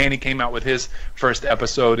episode. Danny came out with his first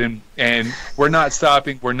episode, and we're not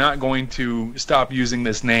stopping. We're not going to stop using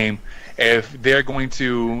this name. If they're going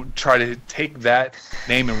to try to take that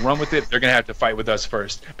name and run with it, they're going to have to fight with us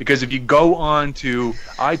first. Because if you go on to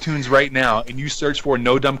iTunes right now and you search for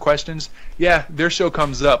No Dumb Questions, yeah, their show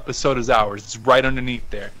comes up, but so does ours. It's right underneath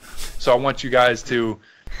there. So I want you guys to,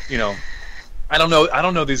 I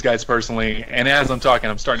don't know these guys personally, and as I'm talking,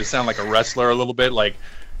 I'm starting to sound like a wrestler a little bit, like,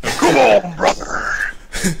 come on, brother.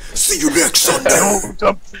 See you next Sunday.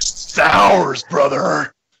 It's ours,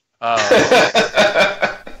 brother.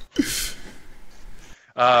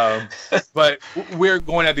 But we're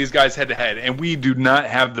going at these guys head to head, and we do not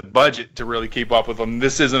have the budget to really keep up with them.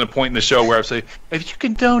 This isn't a point in the show where I say, if you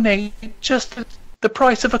can donate just the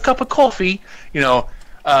price of a cup of coffee,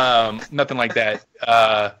 nothing like that.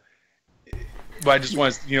 But I just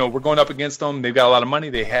want to, we're going up against them. They've got a lot of money.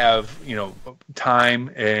 They have, time,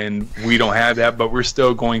 and we don't have that. But we're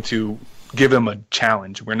still going to give them a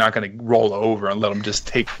challenge. We're not going to roll over and let them just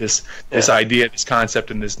take this idea, this concept,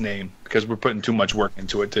 and this name, because we're putting too much work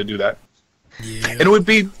into it to do that. Yeah. And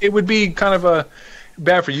it would be kind of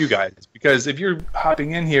bad for you guys, because if you're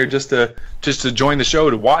hopping in here just to join the show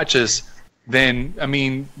to watch us, then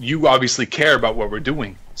you obviously care about what we're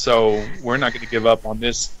doing. So we're not going to give up on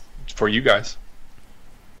this for you guys.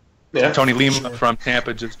 Yeah, Tony Lima from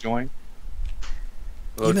Tampa just joined.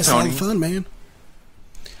 Hello, you missed all the fun, man.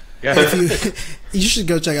 Yeah, you should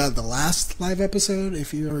go check out the last live episode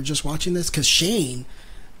if you are just watching this, because Shane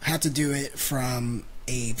had to do it from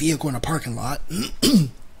a vehicle in a parking lot.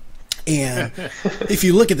 And if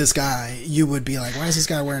you look at this guy, you would be like, why is this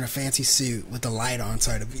guy wearing a fancy suit with the light on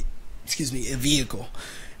inside of a vehicle?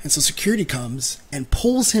 And so security comes and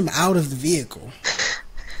pulls him out of the vehicle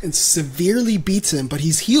and severely beats him, but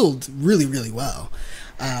he's healed really, really well.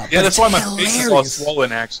 Yeah, that's why my face is all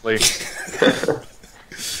swollen, actually.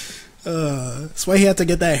 That's why he had to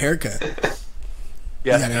get that haircut.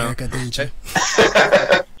 Yeah, you got a haircut, didn't you?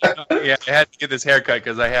 Yeah, I had to get this haircut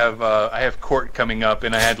because I have court coming up,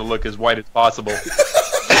 and I had to look as white as possible.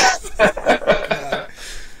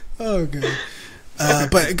 Oh, good.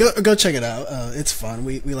 But go check it out. It's fun.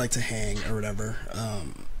 We like to hang or whatever,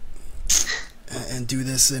 and do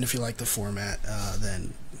this. And if you like the format,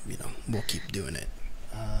 then we'll keep doing it.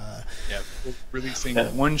 Yeah, we're releasing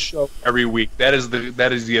one show every week. That is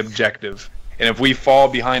the objective. And if we fall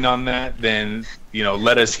behind on that, then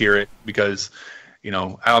let us hear it, because I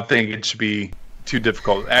don't think it should be too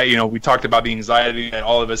difficult. We talked about the anxiety that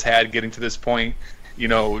all of us had getting to this point.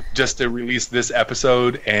 Just to release this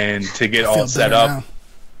episode and to get all set up. Now.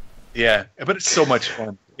 Yeah, but it's so much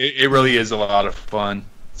fun. It really is a lot of fun.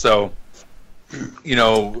 So,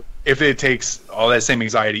 if it takes all that same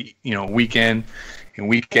anxiety, week in and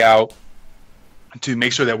week out, to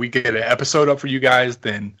make sure that we get an episode up for you guys,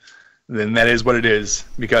 then that is what it is.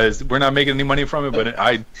 Because we're not making any money from it, but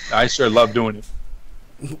I sure love doing it.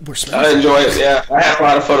 I enjoy it. Yeah, I had a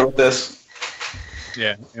lot of fun with this.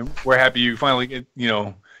 Yeah, and we're happy you finally get,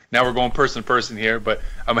 now we're going person to person here, but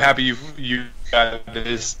I'm happy you got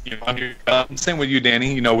this, on your, same with you,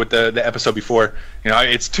 Danny, with the episode before.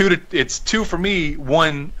 It's two for me,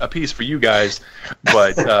 one a piece for you guys,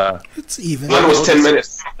 but it's even. One was 10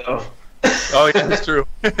 minutes, though. Oh, yeah, that's true.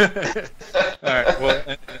 All right, well,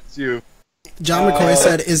 that's you. John McCoy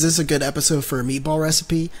said, is this a good episode for a meatball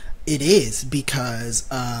recipe? It is, because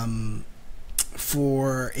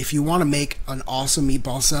if you want to make an awesome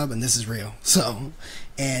meatball sub, and this is real,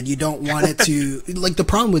 and you don't want it to, like, the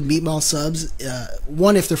problem with meatball subs,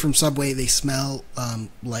 one, if they're from Subway, they smell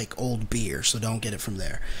like old beer, so don't get it from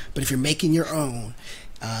there. But if you're making your own,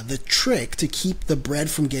 the trick to keep the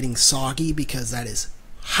bread from getting soggy, because that is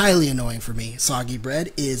highly annoying for me, soggy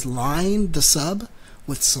bread, is line the sub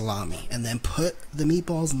with salami, and then put the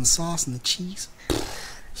meatballs and the sauce and the cheese.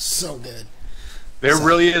 So good. There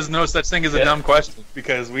really is no such thing as a dumb question,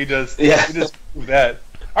 because we just prove that.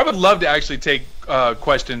 I would love to actually take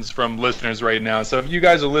questions from listeners right now. So if you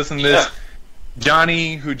guys are listening to this,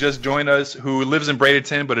 Johnny, who just joined us, who lives in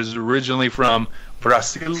Bradenton but is originally from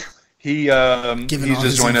Brazil, he's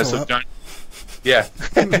just joined us. So John,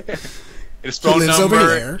 his phone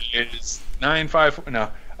number is 954. No.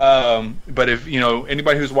 But if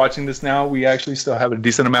anybody who's watching this now, we actually still have a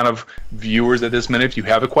decent amount of viewers at this minute. If you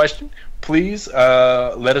have a question, please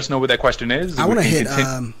let us know what that question is. I want to hit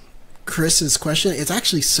Chris's question. It's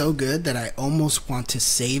actually so good that I almost want to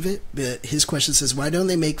save it. But his question says, why don't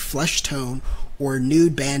they make flesh tone or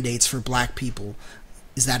nude band-aids for black people?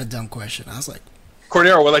 Is that a dumb question? I was like,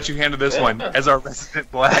 Corderro, we'll let you handle this one as our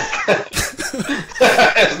resident black.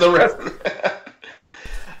 As the resident.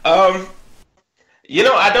 I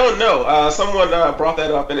don't know. Someone brought that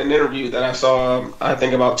up in an interview that I saw, I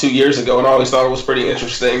think about 2 years ago, and I always thought it was pretty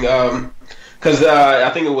interesting. Because I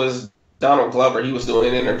think it was Donald Glover, he was doing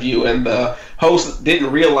an interview, and the host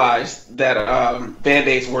didn't realize that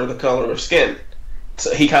Band-Aids were the color of skin.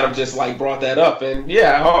 So he kind of just brought that up, and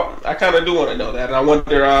I kind of do want to know that. And I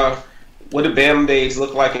wonder, what do Band-Aids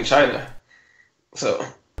look like in China? So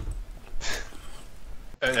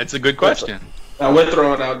that's a good question. We're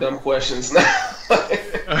throwing out dumb questions now.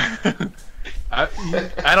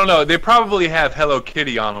 I don't know. They probably have Hello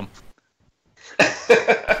Kitty on them.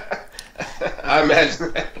 I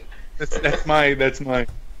imagine that. That's my.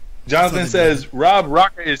 Jonathan says Rob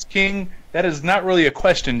Rocca is king. That is not really a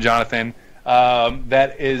question, Jonathan.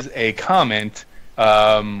 That is a comment.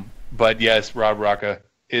 But yes, Rob Rocca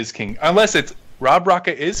is king. Unless it's Rob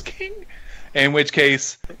Rocca is king, in which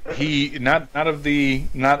case he not of the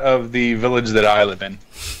village that I live in.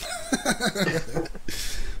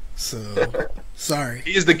 So sorry.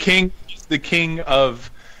 He is the king. He's the king of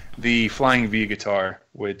the flying V guitar,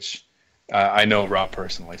 which I know Rob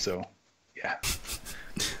personally. So yeah.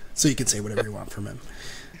 So you can say whatever you want from him.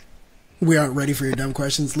 We aren't ready for your dumb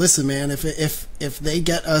questions. Listen, man. If they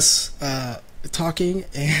get us talking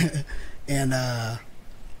and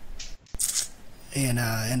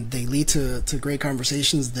they lead to great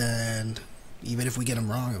conversations, then even if we get them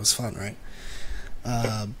wrong, it was fun, right?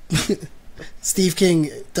 Steve King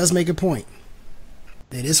does make a point.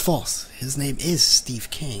 It is false. His name is Steve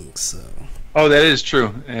King, so. Oh, that is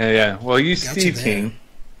true. Yeah. Well, he's Steve King.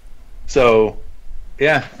 So,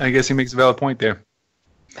 yeah, I guess he makes a valid point there.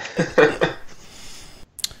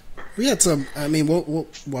 We had some. I mean,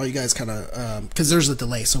 while you guys kind of, because there's a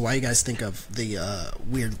delay. So while you guys think of the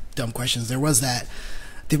weird, dumb questions, there was that.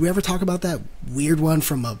 Did we ever talk about that weird one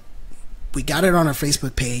from a? We got it on our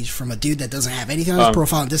Facebook page from a dude that doesn't have anything on his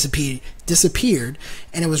profile and disappeared,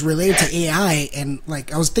 and it was related to AI. And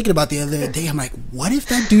I was thinking about the other day, I'm like, what if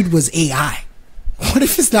that dude was AI? What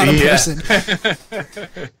if it's not a person?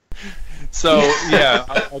 So yeah,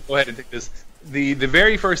 I'll go ahead and take this. the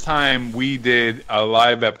very first time we did a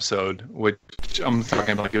live episode, which I'm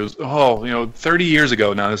talking about, like it was 30 years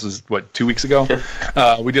ago now. This is what, 2 weeks ago.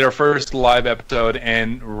 We did our first live episode,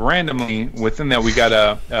 and randomly within that we got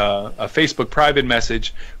a Facebook private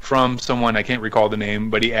message from someone, I can't recall the name,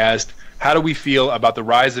 but he asked, "How do we feel about the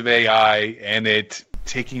rise of AI and it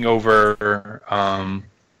taking over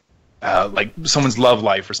like someone's love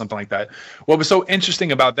life or something like that?" What was so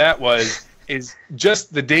interesting about that is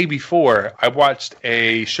just the day before, I watched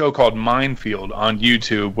a show called Minefield on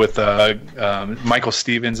YouTube with Michael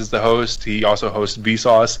Stevens as the host. He also hosts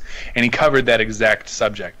Vsauce, and he covered that exact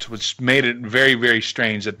subject, which made it very, very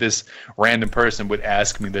strange that this random person would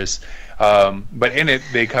ask me this. But in it,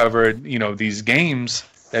 they covered, these games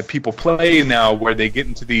that people play now where they get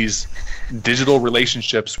into these digital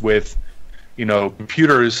relationships with,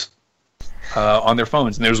 computers on their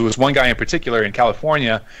phones. And there was one guy in particular in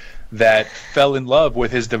California that fell in love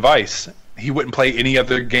with his device. He wouldn't play any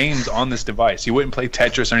other games on this device. He wouldn't play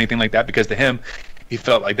Tetris or anything like that because to him, he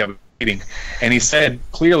felt like that was cheating. And he said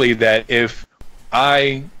clearly that if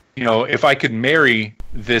I could marry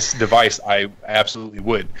this device, I absolutely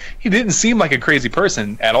would. He didn't seem like a crazy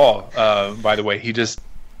person at all, by the way. He just,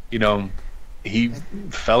 he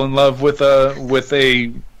fell in love with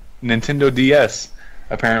a Nintendo DS,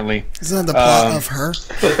 apparently. Isn't that the plot of Her?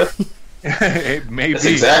 It may That's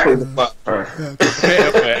be exactly the plot.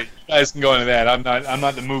 Okay, you guys can go into that. I'm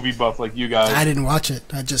not the movie buff like you guys. I didn't watch it.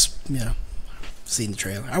 I just seen the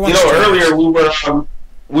trailer. Earlier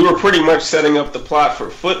we were pretty much setting up the plot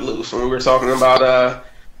for Footloose when we were talking about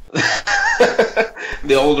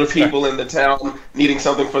the older people in the town needing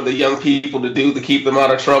something for the young people to do to keep them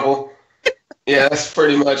out of trouble. Yeah, that's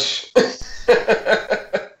pretty much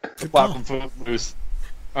the plot from Footloose.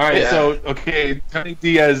 All right, Tony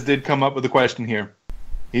Diaz did come up with a question here.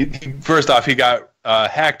 He first off, he got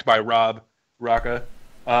hacked by Rob Rocca,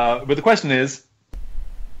 but the question is,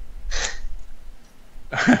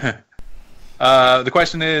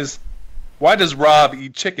 why does Rob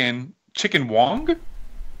eat chicken wong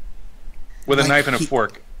with a knife and a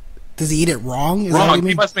fork? Does he eat it wrong? Is wrong. That what you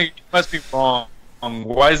mean? He must be wrong.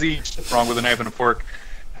 Why does he eat it wrong with a knife and a fork?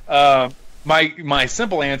 My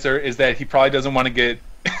simple answer is that he probably doesn't want to get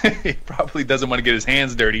his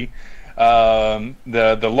hands dirty.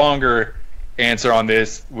 The longer answer on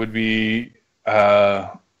this would be I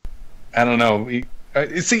don't know.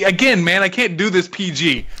 See, again, man, I can't do this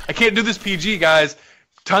PG. Guys.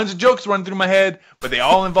 Tons of jokes run through my head, but they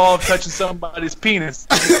all involve touching somebody's penis.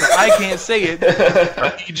 I can't say it.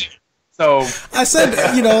 PG. So I said,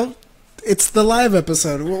 it's the live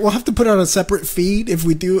episode. We'll have to put on a separate feed if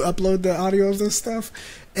we do upload the audio of this stuff.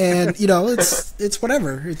 And, it's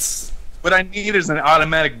whatever. It's what I need is an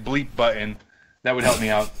automatic bleep button. That would help me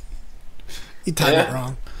out. You timed it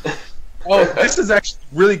wrong. Oh, this is actually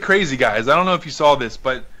really crazy, guys. I don't know if you saw this,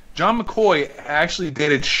 but John McCoy actually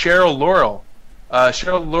dated Cheryl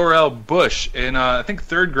Laurel Bush in, I think,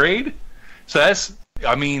 3rd grade. So that's,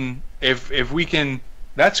 if we can,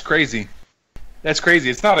 that's crazy. That's crazy.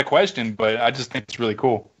 It's not a question, but I just think it's really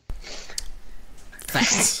cool.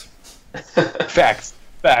 Facts. Facts.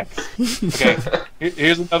 Okay.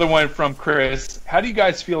 Here's another one from Chris. How do you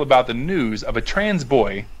guys feel about the news of a trans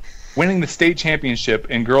boy winning the state championship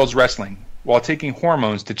in girls wrestling while taking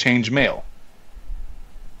hormones to change male?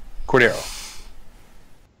 Corderro.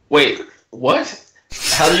 Wait, what?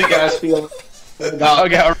 How do you guys feel about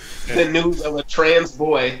the news of a trans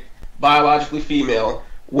boy, biologically female,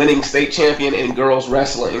 winning state champion in girls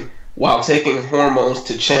wrestling while taking hormones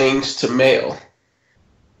to change to male?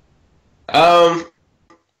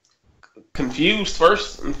 Confused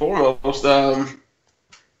first and foremost.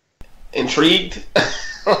 Intrigued.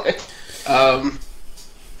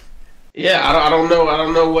 Yeah, I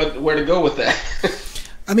don't know where to go with that.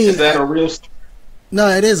 I mean, is that a real? No,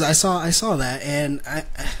 it is. I saw that, and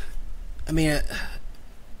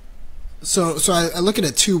so I look at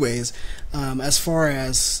it two ways. As far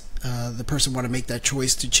as the person want to make that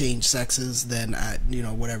choice to change sexes, then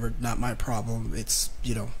whatever, not my problem. It's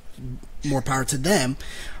more power to them.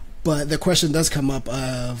 But the question does come up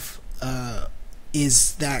of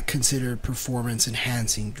is that considered performance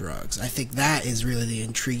enhancing drugs? I think that is really the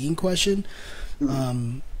intriguing question.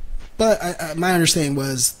 But my understanding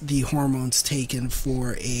was the hormones taken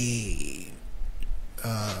for a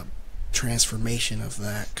transformation of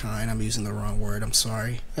that kind, I'm using the wrong word, I'm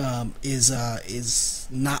sorry, is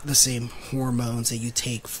not the same hormones that you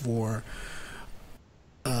take for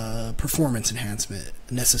performance enhancement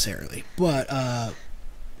necessarily. But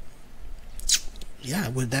yeah,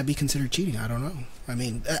 would that be considered cheating? I don't know. I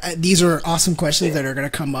mean, these are awesome questions that are going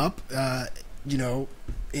to come up,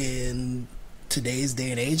 in today's day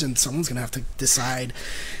and age, and someone's gonna have to decide,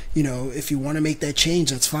 you know, if you want to make that change,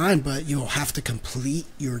 that's fine, but you'll have to complete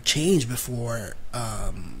your change before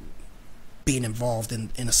being involved in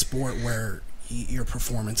a sport where your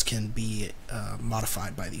performance can be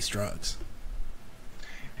modified by these drugs.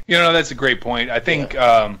 You know, that's a great point. I think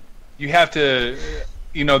you have to,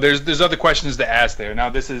 you know, there's other questions to ask there. Now,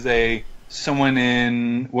 this is someone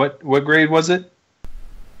in what grade was it?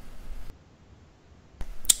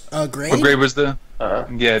 Grade? What grade was the?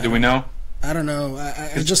 Yeah, do we know? I don't know.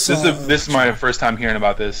 I just saw. This is my first time hearing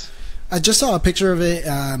about this. I just saw a picture of it.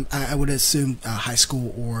 I would assume high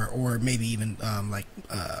school or maybe even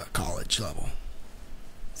college level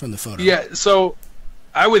from the photo. Yeah, so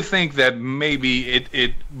I would think that maybe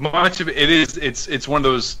it much of it is it's one of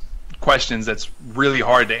those questions that's really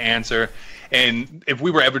hard to answer. And if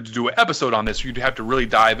we were ever to do an episode on this, you'd have to really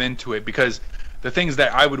dive into it, because the things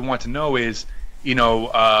that I would want to know is,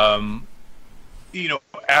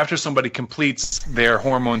 after somebody completes their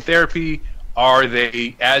hormone therapy, are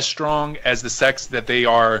they as strong as the sex that they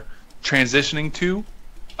are transitioning to,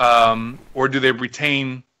 or do they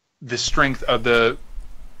retain the strength of the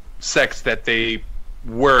sex that they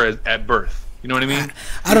were at birth? You know what I mean?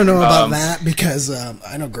 I don't know about that, because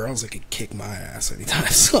I know girls that could kick my ass anytime.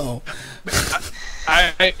 So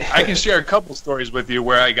I can share a couple stories with you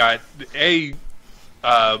where I got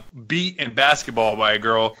beat in basketball by a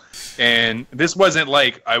girl, and this wasn't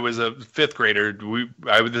like I was a fifth grader.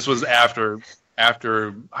 This was after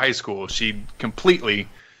high school. She completely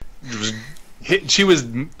she was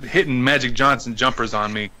hitting Magic Johnson jumpers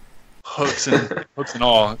on me, hooks and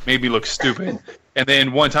all. Made me look stupid. And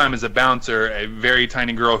then one time as a bouncer, a very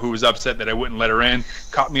tiny girl who was upset that I wouldn't let her in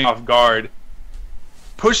caught me off guard,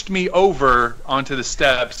 pushed me over onto the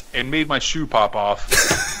steps, and made my shoe pop off.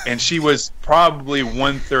 And she was probably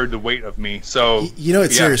 1/3 the weight of me. So you know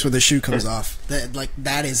it's serious when the shoe comes off.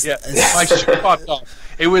 That is. Yeah, my shoe popped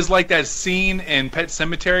off. It was like that scene in Pet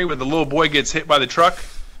Sematary where the little boy gets hit by the truck.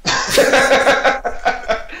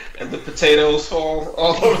 And the potatoes fall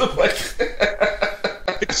all over the place.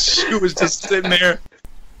 She was just sitting there,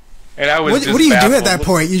 and I was. What do you do at that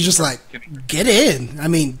point? You just like get in. I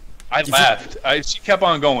mean, I laughed. She kept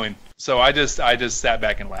on going, so I just sat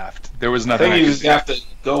back and laughed. There was nothing. I think you just have to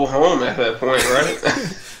go home at that point, right?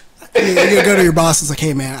 you go to your boss. It's like,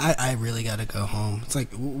 hey man, I really gotta go home. It's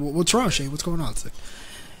like, what's wrong, Shay? What's going on? It's like,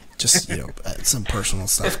 just some personal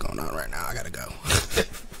stuff going on right now. I gotta go.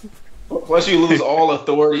 Plus, you lose all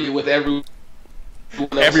authority with everybody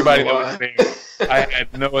that was there. I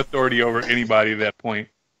had no authority over anybody at that point.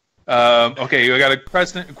 Okay, I got a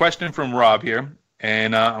question from Rob here,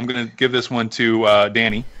 and I'm going to give this one to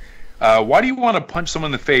Danny. Why do you want to punch someone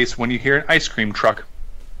in the face when you hear an ice cream truck?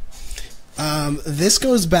 This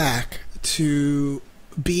goes back to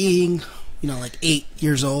being, like 8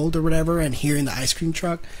 years old or whatever, and hearing the ice cream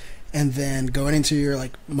truck, and then going into your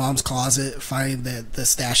mom's closet, finding the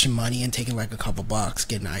stash of money and taking a couple bucks,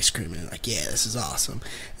 getting ice cream, and yeah, this is awesome.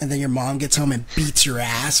 And then your mom gets home and beats your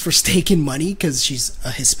ass for taking money because she's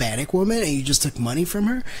a Hispanic woman and you just took money from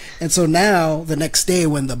her. And so now the next day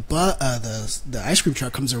when the ice cream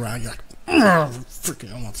truck comes around, you're like,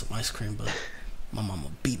 freaking, I want some ice cream, but my mom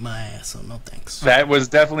will beat my ass, so no thanks. That was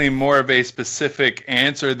definitely more of a specific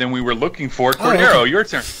answer than we were looking for. Corderro, your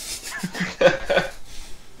turn.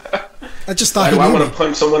 I just thought I want to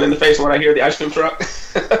punch someone in the face when I hear the ice cream truck.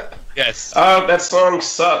 Yes. That song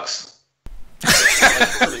sucks.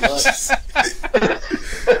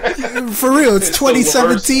 For real, it's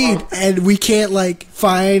 2017, and we can't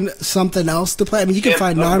find something else to play. I mean, you can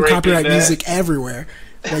find non-copyright music everywhere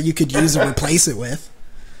that you could use and replace it with.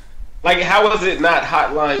 How is it not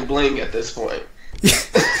Hotline Bling at this point?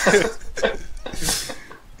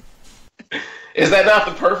 Is that not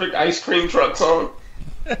the perfect ice cream truck song?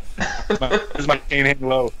 This my cane hang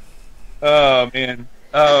low. Oh man.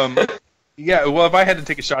 Yeah. Well, if I had to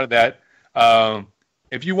take a shot at that,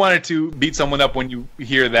 if you wanted to beat someone up when you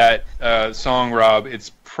hear that song, Rob,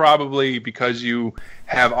 it's probably because you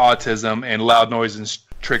have autism and loud noises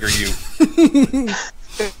trigger you.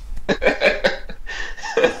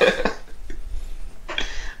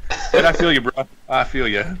 But I feel you, bro. I feel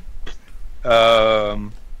you.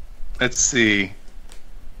 Let's see.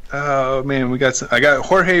 Oh man, I got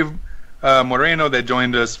Jorge Moreno that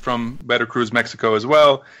joined us from Veracruz, Mexico as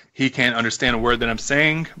well. He can't understand a word that I'm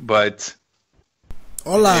saying, but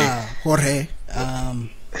hola, Jorge.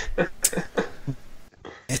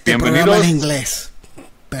 Este programa en inglés.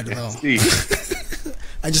 Perdón. Sí.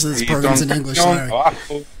 I just said this program's in English. Sorry.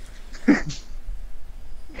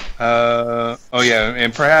 Oh yeah,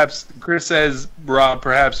 and perhaps Chris says, Rob,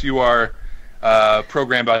 perhaps you are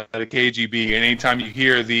programmed by the KGB, and anytime you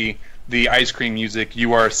hear the ice cream music,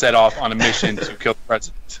 you are set off on a mission to kill the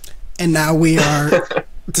president. And now we are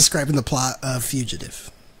describing the plot of Fugitive.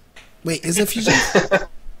 Wait, is it Fugitive?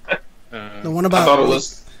 The one about... I thought it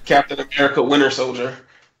was Captain America Winter Soldier.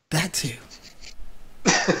 That too.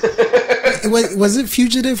 Was it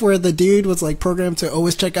Fugitive where the dude was like programmed to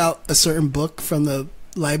always check out a certain book from the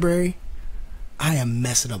library? I am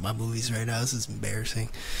messing up my movies right now. This is embarrassing.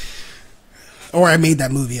 Or I made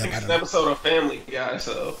that movie up. It's an episode of Family Guy,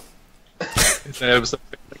 so... It's an episode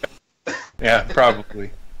of Family Guy. Yeah, probably.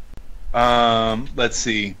 Let's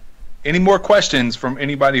see. Any more questions from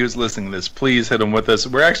anybody who's listening to this? Please hit them with us.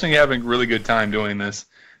 We're actually having a really good time doing this.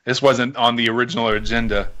 This wasn't on the original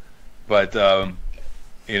agenda, but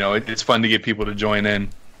you know, it's fun to get people to join in.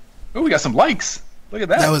 Oh, we got some likes. Look at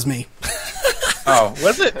that. That was me. Oh,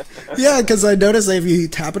 was it? Yeah, because I noticed that if you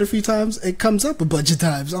tap it a few times, it comes up a bunch of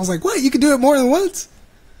times. I was like, what? You can do it more than once?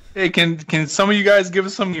 Hey, can some of you guys give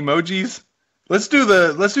us some emojis? Let's do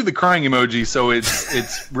the crying emoji, so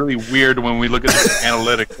it's really weird when we look at the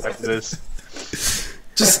analytics like this.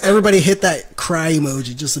 Just everybody hit that cry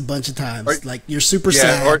emoji just a bunch of times. Like you're super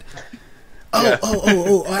sad.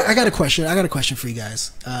 I got a question. I got a question for you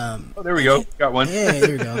guys. There we go. Got one. Yeah,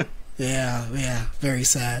 there we go. Yeah, very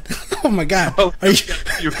sad. Oh my God.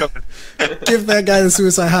 You're coming. Give that guy the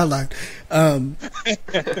suicide hotline.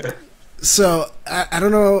 So I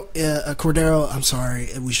don't know, Corderro. I'm sorry.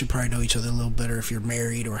 We should probably know each other a little better if you're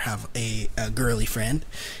married or have a girly friend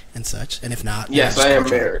and such. And if not, yes, I am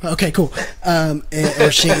married. Okay, cool.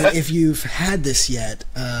 Or Shane, if you've had this yet,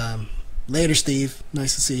 later, Steve.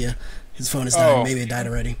 Nice to see you. His phone is dying. Maybe it died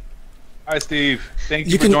already. Hi, Steve. Thank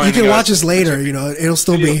you for joining us. You can watch us later. You know, it'll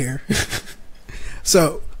still be here.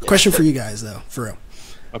 So, question for you guys though, for real.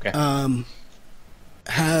 Okay.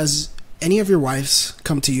 Has any of your wives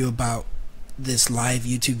come to you about this live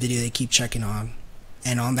YouTube video they keep checking on,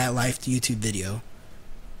 and on that live YouTube video,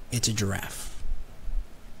 it's a giraffe?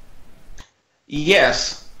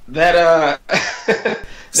 Yes, that that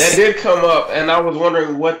did come up, and I was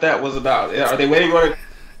wondering what that was about. Are they waiting on it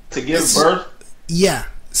to give birth? Yeah.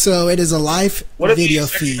 So it is a live video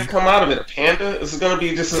feed. What to come out of it? A panda? Is it going to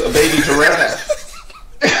be just a baby giraffe?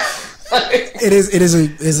 It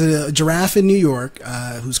is a giraffe in New York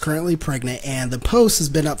who's currently pregnant, and the post has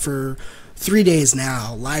been up for 3 days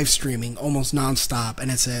now, live streaming almost nonstop, and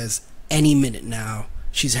it says any minute now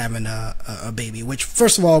she's having a baby. Which,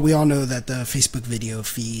 first of all, we all know that the Facebook video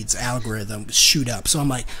feeds algorithm shoot up. So I'm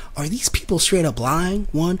like, are these people straight up lying?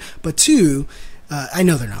 One, but two, I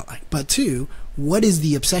know they're not lying. But two, what is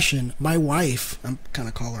the obsession? My wife, I'm kind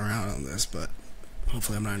of calling her out on this, but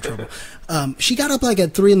hopefully I'm not in trouble. She got up like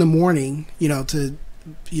at 3 a.m,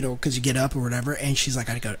 because you get up or whatever, and she's like,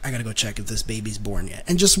 I gotta go check if this baby's born yet,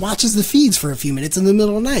 and just watches the feeds for a few minutes in the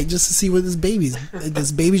middle of the night just to see where this baby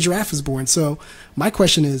giraffe is born. So my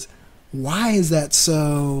question is, why is that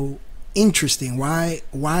so interesting? Why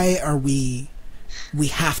are we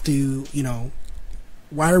have to,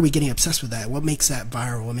 why are we getting obsessed with that? What makes that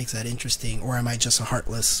viral? What makes that interesting? Or am I just a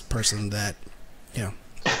heartless person that,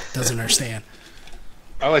 doesn't understand?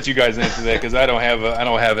 I'll let you guys answer that because I don't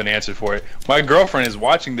have an answer for it. My girlfriend is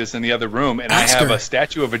watching this in the other room, and I have a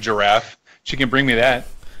statue of a giraffe. She can bring me that.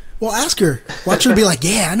 Well, ask her. Watch her be like,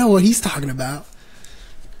 yeah, I know what he's talking about.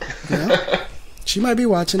 She might be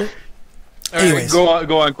watching it. Anyways. Go on,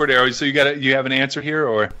 Corderro. So you have an answer here,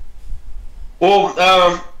 or?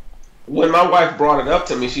 Well, when my wife brought it up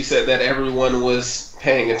to me, she said that everyone was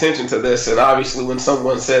paying attention to this, and obviously when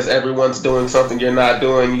someone says everyone's doing something you're not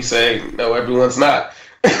doing, you say, no, everyone's not.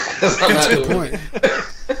 That's a good point.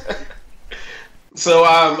 So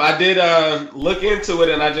I did look into it,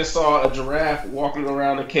 and I just saw a giraffe walking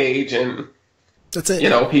around a cage, and that's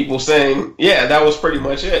it. People saying, yeah, that was pretty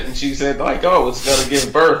much it. And she said, like, oh, it's going to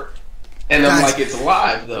give birth. And I'm like, it's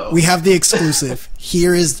live, though. We have the exclusive.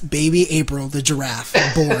 Here is baby April, the giraffe,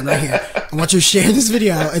 born right here. I want you to share this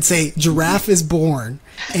video out and say, giraffe is born.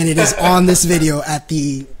 And it is on this video at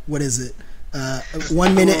the,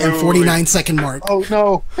 1 minute and 49 second mark. Oh,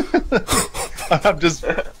 no. I'm just...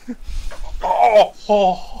 Oh,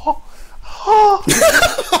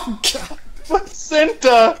 God.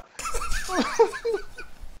 Placenta.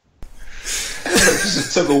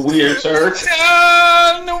 Just took a weird turn.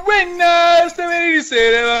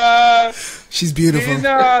 She's beautiful.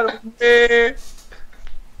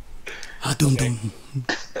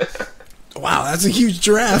 Wow, that's a huge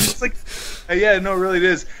giraffe. Yeah, no, really it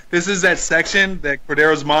is. This is that section that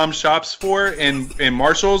Corderro's mom shops for in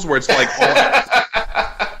Marshalls, where it's like all...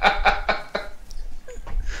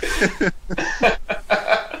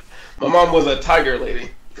 My mom was a tiger lady.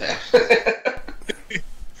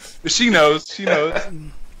 She knows. She knows.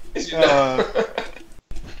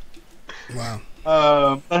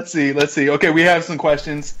 Wow. Let's see. Okay, we have some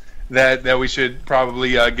questions that we should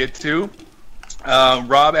probably get to.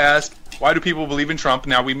 Rob asked, why do people believe in Trump?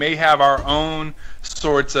 Now, we may have our own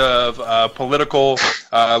sorts of political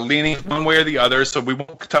leanings one way or the other, so we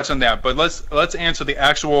won't touch on that. But let's answer the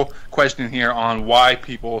actual question here on why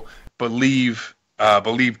people believe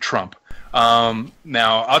Trump. Now,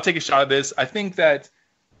 I'll take a shot at this. I think that,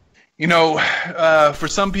 for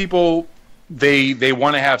some people, they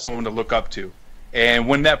want to have someone to look up to, and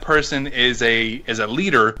when that person is a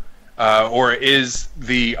leader or is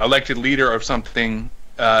the elected leader of something,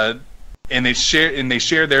 and they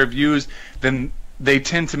share their views, then they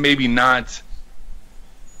tend to maybe not.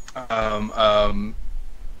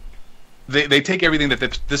 They take everything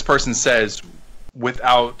that this person says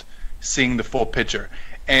without seeing the full picture,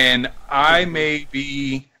 and I may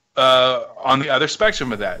be on the other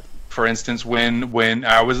spectrum of that. For instance, when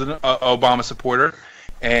I was an Obama supporter,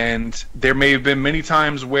 and there may have been many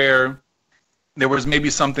times where there was maybe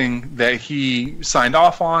something that he signed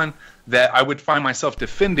off on that I would find myself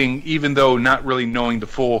defending, even though not really knowing the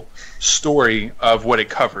full story of what it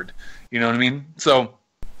covered. You know what I mean? So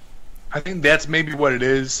I think that's maybe what it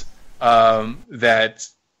is, that,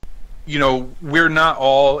 we're not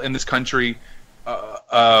all in this country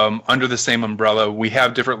under the same umbrella. We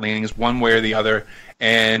have different leanings one way or the other.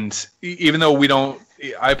 And even though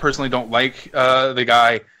I personally don't like the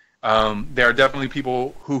guy, there are definitely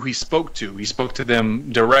people who he spoke to. He spoke to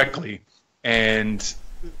them directly, and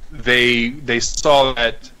they saw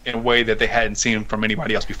that in a way that they hadn't seen from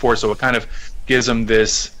anybody else before. So it kind of gives them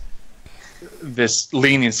this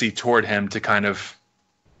leniency toward him to kind of,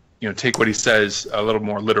 take what he says a little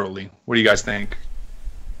more literally. What do you guys think?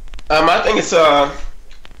 I think it's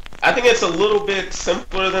a little bit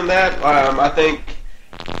simpler than that. I think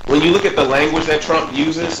when you look at the language that Trump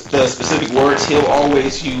uses, the specific words he'll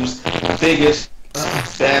always use: biggest,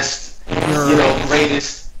 best,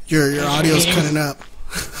 greatest. Your audio's cutting up.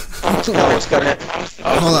 No, it's cutting up.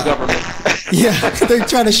 Hold on. Government. Yeah, they're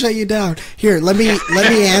trying to shut you down. Here, let me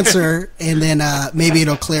answer, and then maybe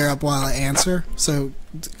it'll clear up while I answer. So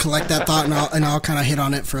collect that thought, and I'll kind of hit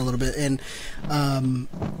on it for a little bit. And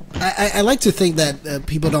I like to think that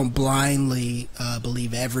people don't blindly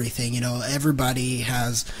believe everything. Everybody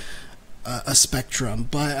has a spectrum,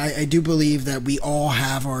 but I do believe that we all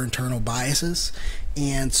have our internal biases,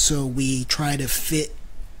 and so we try to fit.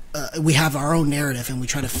 We have our own narrative, and we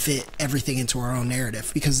try to fit everything into our own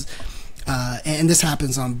narrative because. And this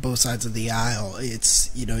happens on both sides of the aisle.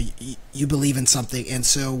 It's, you believe in something, and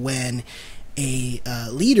so when a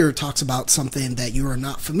leader talks about something that you are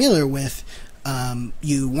not familiar with,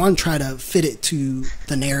 you try to fit it to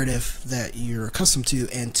the narrative that you're accustomed to,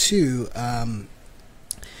 and two,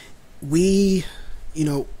 we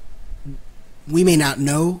may not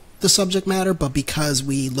know the subject matter, but because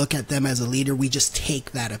we look at them as a leader, we just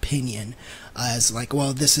take that opinion as like,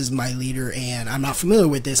 well, this is my leader and I'm not familiar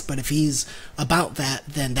with this, but if he's about that,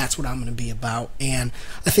 then that's what I'm going to be about. And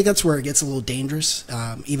I think that's where it gets a little dangerous,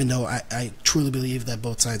 even though I truly believe that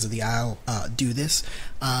both sides of the aisle do this,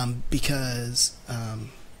 because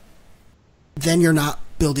then you're not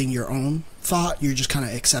building your own thought, you're just kind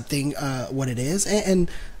of accepting what it is.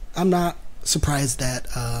 And I'm not surprised that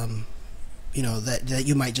that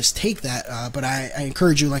you might just take that, but I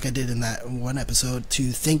encourage you, like I did in that one episode,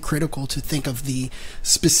 to think critical, to think of the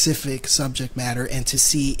specific subject matter, and to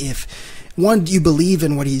see if, one, you believe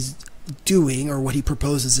in what he's doing or what he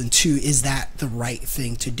proposes, and two, is that the right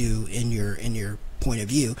thing to do in your point of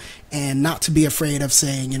view, and not to be afraid of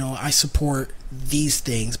saying, I support these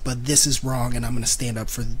things, but this is wrong, and I'm going to stand up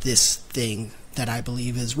for this thing that I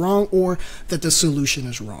believe is wrong, or that the solution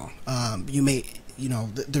is wrong.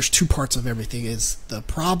 There's two parts of everything: is the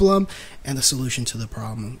problem and the solution to the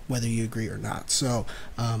problem, whether you agree or not. So,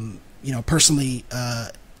 personally,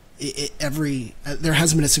 there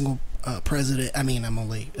hasn't been a single president. I mean, I'm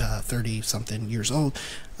only 30 something years old,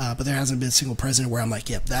 but there hasn't been a single president where I'm like,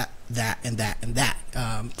 yep, that, and that, and that.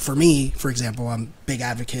 For me, for example, I'm a big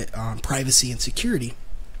advocate on privacy and security,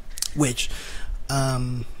 which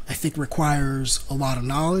I think requires a lot of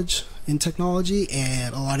knowledge in technology,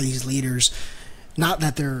 and a lot of these leaders. Not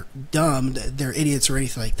that they're dumb, they're idiots or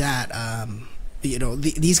anything like that.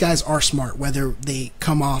 These guys are smart. Whether they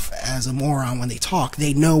come off as a moron when they talk,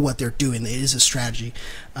 they know what they're doing. It is a strategy.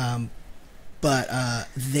 But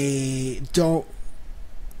they don't.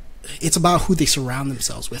 It's about who they surround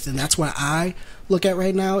themselves with, and that's what I look at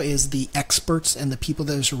right now: is the experts and the people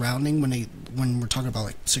that are surrounding when we're talking about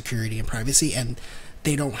like security and privacy, and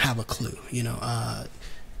they don't have a clue.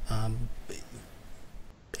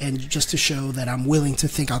 And and just to show that I'm willing to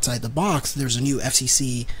think outside the box, there's a new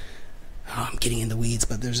FCC. Oh, I'm getting in the weeds,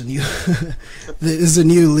 but there's a new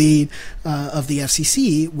lead of the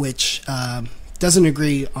FCC, which doesn't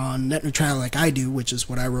agree on net neutrality like I do, which is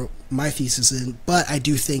what I wrote my thesis in. But I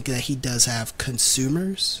do think that he does have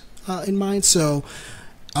consumers in mind. So,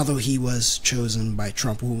 although he was chosen by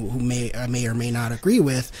Trump, who may or may not agree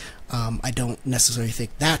with, I don't necessarily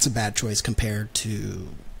think that's a bad choice compared to,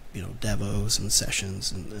 you know, Devos and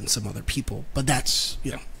Sessions and some other people. But that's,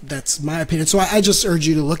 you know, that's my opinion. So I just urge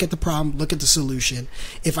you to look at the problem, look at the solution.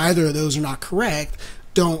 If either of those are not correct,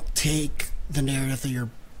 don't take the narrative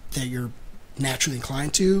that you're naturally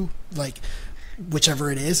inclined to, like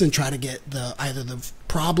whichever it is, and try to get either the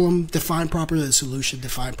problem defined properly or the solution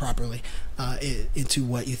defined properly into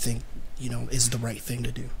what you think, you know, is the right thing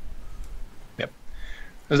to do. Yep.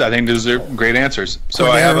 I think those are great answers. So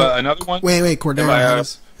Corderro, I have another one. Wait, Corderro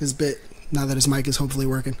has his bit now that his mic is hopefully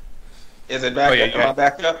working. Is it back? Am I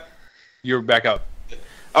back up? You're back up.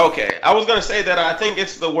 Okay, I was gonna say that I think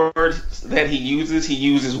it's the words that he uses. He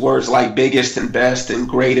uses words like biggest and best and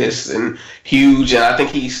greatest and huge, and I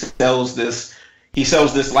think he sells this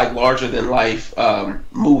like larger than life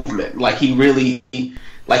movement. Like he's really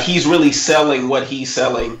selling what he's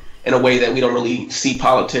selling in a way that we don't really see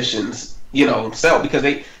politicians, you know, sell, because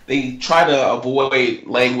they try to avoid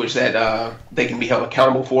language that they can be held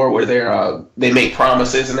accountable for, where they make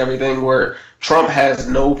promises and everything, where Trump has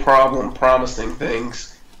no problem promising things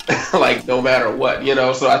like no matter what, you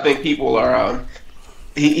know. So I think people are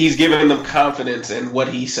he's giving them confidence in what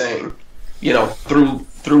he's saying, you know,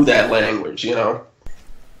 through that language, you know.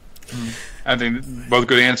 I think both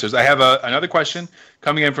good answers. I have another question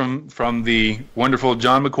coming in from the wonderful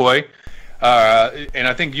John McCoy, and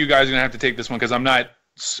I think you guys are gonna have to take this one because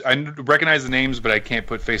I recognize the names, but I can't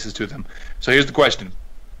put faces to them. So here's the question: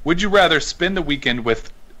 would you rather spend the weekend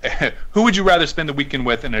with who would you rather spend the weekend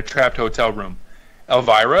with in a trapped hotel room?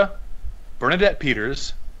 Elvira, Bernadette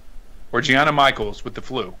Peters, or Gianna Michaels with the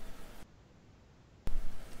flu?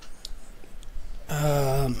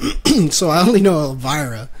 So I only know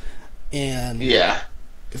Elvira, and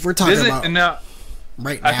if we're talking about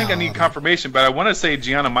right now, I think I need confirmation, but I want to say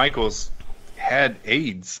Gianna Michaels had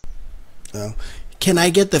AIDS. Oh, can I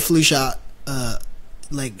get the flu shot?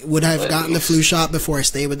 Would I have gotten the flu shot before I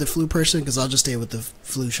stay with the flu person? Because I'll just stay with the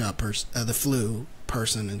flu shot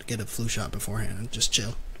person, and get a flu shot beforehand and just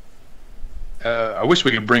chill. I wish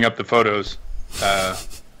we could bring up the photos. I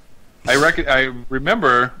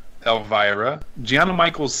remember Elvira. Gianna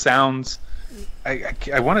Michaels sounds.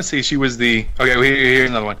 I want to say she was the. Okay, here's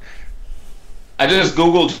another one. I just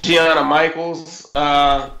googled Gianna Michaels.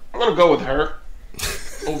 I'm gonna go with her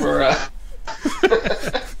over.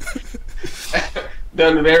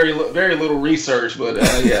 Done very little research, but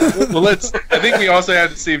yeah. Well, I think we also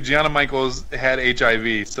have to see if Gianna Michaels had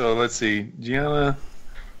HIV. So let's see, Gianna.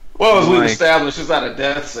 Well, as we've established, it's not a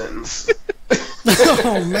death sentence.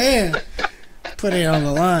 Oh man, put it on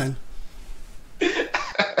the line.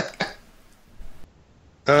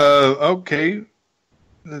 Okay.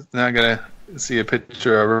 Now I gotta see a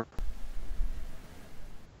picture of her.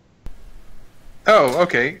 Oh,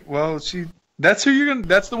 okay. Well, that's who you're gonna.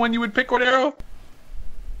 That's the one you would pick, Corderro.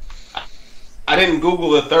 I didn't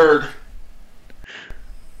Google the third.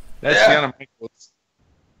 That's Gianna Michaels.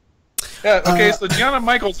 Yeah. Okay. So Gianna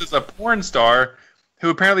Michaels is a porn star who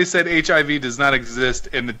apparently said HIV does not exist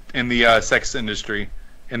in the sex industry,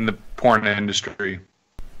 in the porn industry.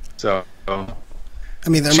 So. I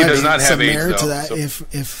mean, there might be some merit to that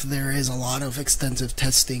if there is a lot of extensive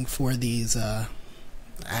testing for these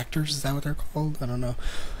actors. Is that what they're called? I don't know.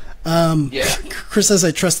 Chris says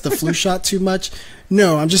I trust the flu shot too much.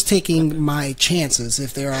 No, I'm just taking my chances.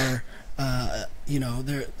 If there are,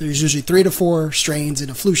 there's usually 3 to 4 strains in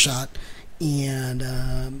a flu shot,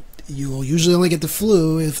 and you will usually only get the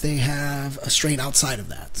flu if they have a strain outside of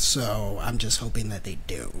that. So I'm just hoping that they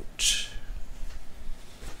don't.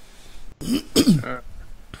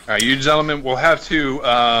 All right, you gentlemen will have to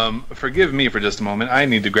forgive me for just a moment. I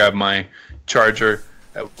need to grab my charger.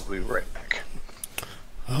 I will be right back.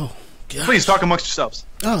 Oh, gosh. Please talk amongst yourselves.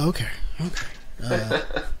 Oh, okay.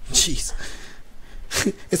 Jeez.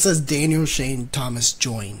 It says Daniel Shane Thomas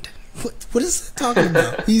joined. What is that talking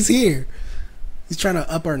about? He's here. He's trying to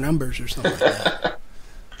up our numbers or something like that.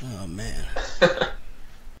 Oh, man.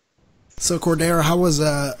 So, Corderro, how was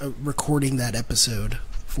recording that episode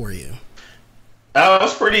for you? It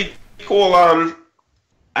was pretty cool. I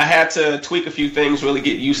had to tweak a few things, really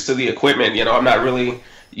get used to the equipment. You know, I'm not really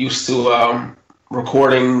used to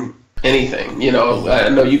recording anything. You know, I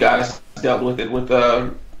know you guys dealt with it with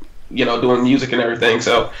doing music and everything.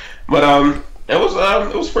 So, but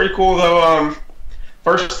It was pretty cool though.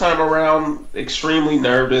 First time around, extremely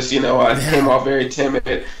nervous. I came off very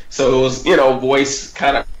timid, so it was voice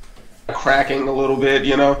kind of cracking a little bit.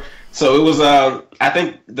 So it was. I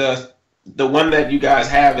think the one that you guys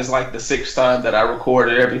have is like the 6th time that I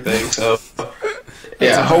recorded everything. So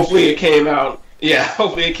yeah, hopefully it came out. Yeah,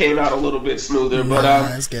 hopefully it came out a little bit smoother. But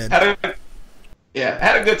that's good. Had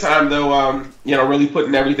a good time though. Really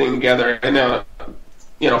putting everything together, and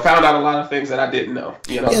found out a lot of things that I didn't know.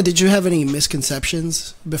 Yeah, did you have any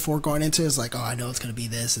misconceptions before going into it? It's like, oh, I know it's going to be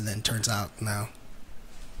this, and then turns out no.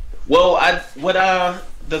 Well,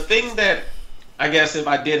 the thing that I guess if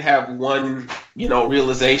I did have one,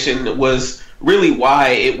 realization was really why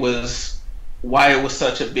it was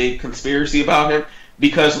such a big conspiracy about him.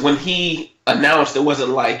 Because when he announced, it wasn't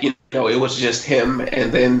like, it was just him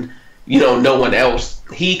and then, no one else.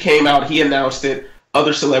 He came out, he announced it,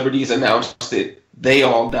 other celebrities announced it. They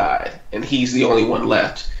all died, and he's the only one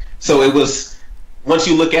left. So it was, once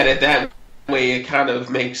you look at it that way, it kind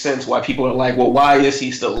of makes sense why people are like, well, why is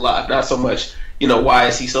he still alive? Not so much, why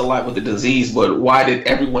is he still alive with the disease, but why did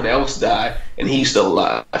everyone else die and he's still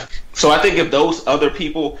alive? So I think if those other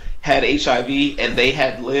people had HIV and they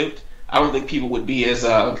had lived, I don't think people would be as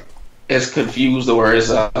confused or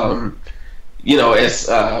as as I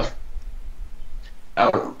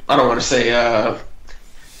don't want to say.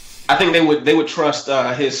 I think they would trust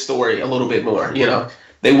his story a little bit more.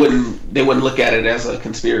 They wouldn't look at it as a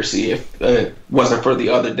conspiracy if it wasn't for the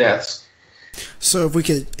other deaths. So if we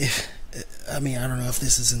could, I don't know if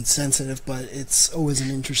this is insensitive, but it's always an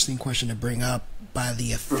interesting question to bring up by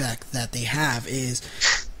the effect that they have. Is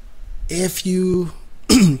if you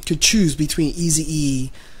could choose between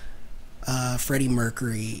Eazy-E, Freddie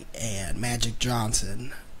Mercury, and Magic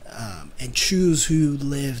Johnson, and choose who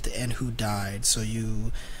lived and who died, so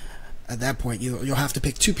you. At that point, you'll have to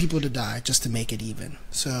pick 2 people to die just to make it even.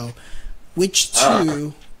 So, which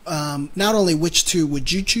 2? Not only which 2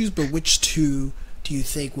 would you choose, but which 2 do you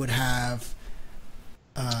think would have?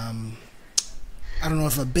 I don't know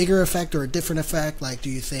if a bigger effect or a different effect. Like, do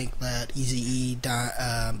you think that Eazy-E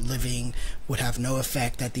living would have no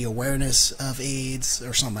effect at the awareness of AIDS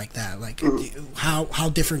or something like that? Like, how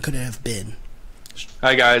different could it have been?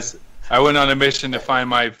 Hi guys. I went on a mission to find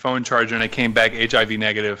my phone charger, and I came back HIV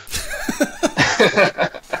negative.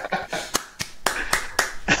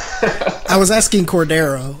 I was asking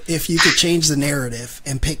Corderro if you could change the narrative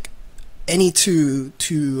and pick any 2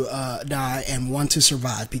 to die and 1 to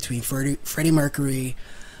survive between Freddie Mercury,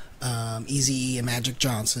 Eazy-E, and Magic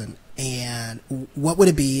Johnson. And what would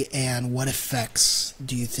it be, and what effects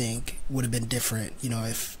do you think would have been different,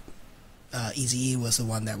 if Eazy-E was the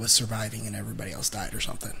one that was surviving and everybody else died or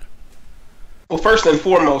something? Well, first and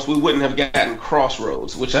foremost, we wouldn't have gotten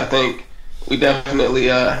Crossroads, which I think we definitely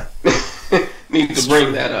need to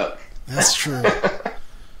bring that up. That's true.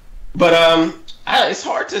 But it's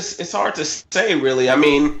hard to say really.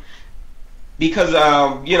 Because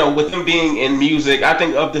with them being in music, I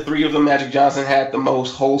think of the 3 of them, Magic Johnson had the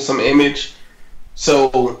most wholesome image.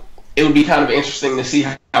 So it would be kind of interesting to see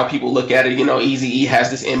how people look at it. Eazy-E has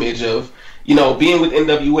this image of being with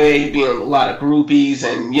NWA, being a lot of groupies,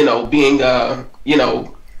 and being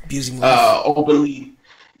abusing openly,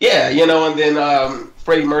 and then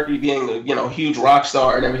Freddie Mercury being a huge rock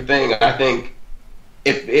star and everything. I think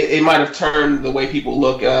if it might have turned the way people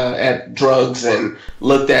look at drugs and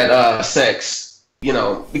looked at sex,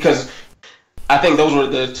 because I think those were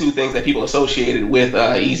the 2 things that people associated with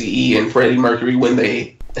Eazy-E and Freddie Mercury when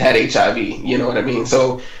they had HIV. You know what I mean?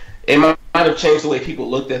 So it might have changed the way people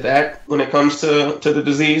looked at that when it comes to the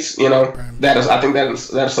disease. I think that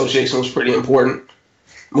association was pretty important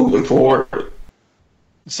moving forward.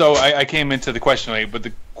 So I came into the question late, but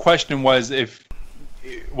the question was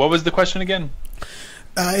what was the question again?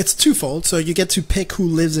 It's twofold. So you get to pick who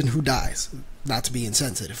lives and who dies. Not to be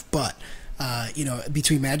insensitive, but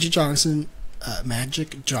between Magic Johnson,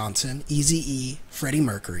 Eazy-E, Freddie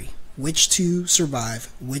Mercury, which 2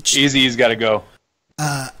 survive? Which Eazy-E's got to go.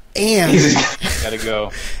 And gotta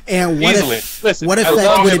go. And what Easily. Listen, what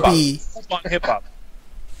effect would it be? Hip hop.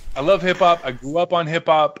 I love hip hop. I grew up on hip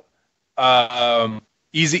hop.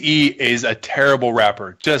 Eazy-E is a terrible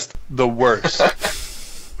rapper, just the worst.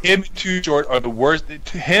 Him and Too Short are the worst.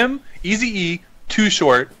 Him, Eazy-E, Too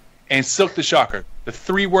Short, and Silk the Shocker, the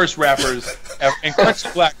 3 worst rappers ever. And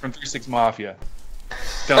Country Black from 3 6 Mafia.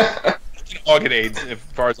 Don't all get AIDS, as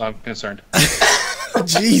far as I'm concerned.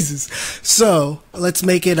 Jesus. So let's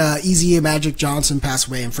make it Eazy and Magic Johnson pass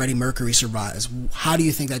away and Freddie Mercury survives. How do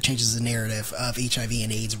you think that changes the narrative of HIV and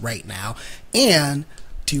AIDS right now? And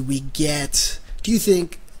do you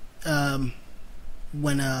think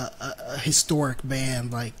when a historic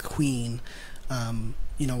band like Queen,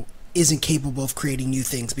 you know, isn't capable of creating new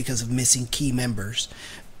things because of missing key members,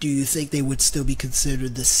 do you think they would still be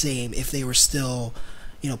considered the same if they were still,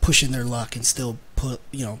 you know, pushing their luck and still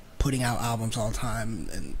putting out albums all the time?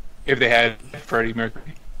 And if they had Freddie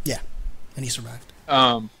Mercury, yeah, and he survived.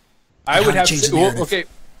 I would have to say, well, okay,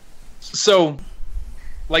 so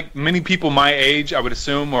like many people my age, I would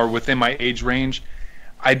assume, or within my age range,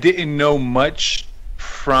 I didn't know much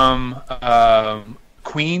from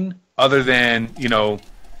Queen other than, you know,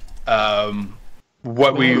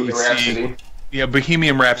 what we would see. Yeah,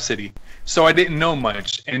 Bohemian Rhapsody. So I didn't know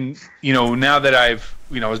much. And, you know, now that I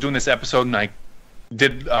was doing this episode and I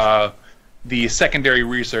did the secondary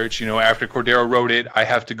research, you know, after Corderro wrote it, I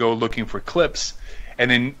have to go looking for clips. And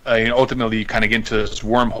then ultimately you kind of get into this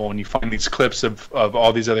wormhole and you find these clips of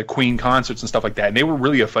all these other Queen concerts and stuff like that. And they were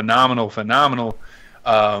really a phenomenal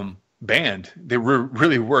band. They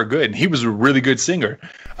really were good. And he was a really good singer.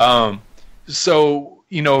 So,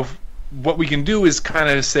 you know, what we can do is kind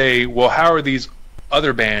of say, well, how are these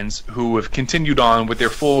other bands who have continued on with their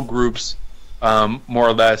full groups, more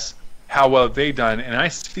or less, how well have they done? And I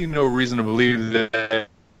see no reason to believe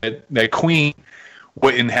that Queen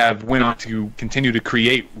wouldn't have went on to continue to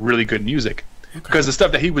create really good music. Because the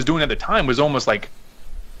stuff that he was doing at the time was almost like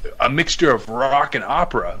a mixture of rock and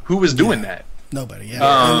opera. Who was doing that? Nobody.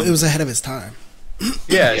 Yeah, it was ahead of his time.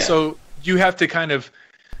 Yeah, so you have to kind of,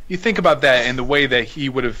 you think about that and the way that he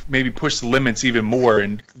would have maybe pushed the limits even more.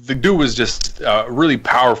 And the dude was just really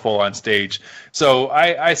powerful on stage. So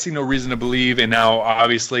I see no reason to believe. And now,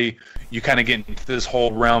 obviously, you kind of get into this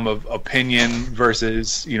whole realm of opinion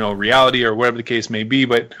versus, you know, reality or whatever the case may be.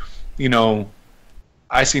 But, you know,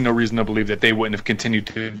 I see no reason to believe that they wouldn't have continued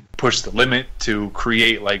to push the limit to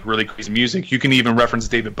create like really crazy music. You can even reference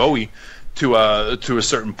David Bowie to a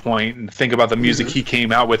certain point and think about the music he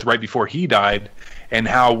came out with right before he died and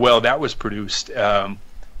how well that was produced.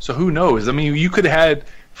 So who knows? I mean, you could have had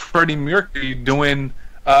Freddie Mercury doing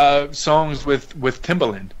songs with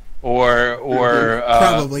Timbaland or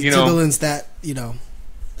probably, you know, Timbaland's that, you know,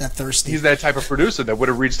 that thirsty. He's that type of producer that would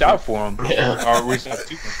have reached out for him or reached out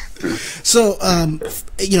to him. So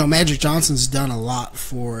you know, Magic Johnson's done a lot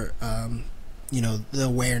for you know, the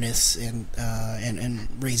awareness and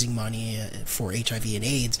raising money for HIV and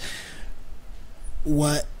AIDS.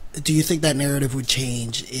 What do you think that narrative would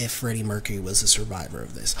change if Freddie Mercury was a survivor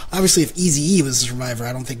of this? Obviously, if Eazy-E was a survivor,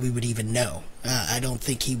 I don't think we would even know. I don't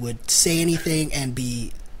think he would say anything and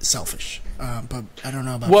be selfish. But I don't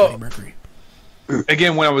know about Freddie Mercury.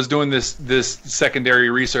 Again, when I was doing this secondary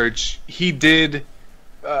research, he did.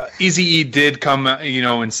 Eazy-E did come, you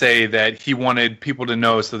know, and say that he wanted people to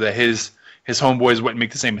know so that his homeboys wouldn't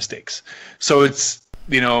make the same mistakes. So it's,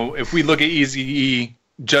 you know, if we look at Eazy-E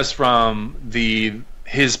just from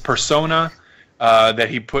his persona that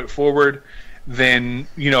he put forward, then,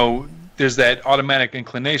 you know, there's that automatic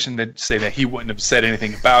inclination that say that he wouldn't have said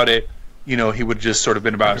anything about it. You know, he would have just sort of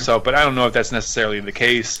been about himself. But I don't know if that's necessarily the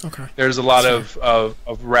case. Okay. There's a lot of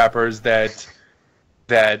rappers that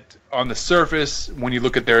on the surface, when you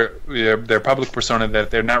look at their public persona,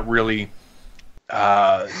 that they're not really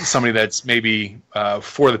somebody that's maybe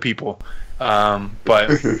for the people.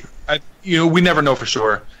 But you know, we never know for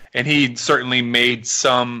sure. And he certainly made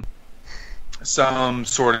some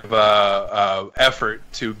sort of effort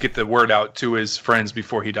to get the word out to his friends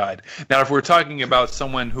before he died. Now, if we're talking about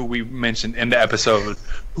someone who we mentioned in the episode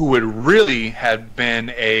who would really have been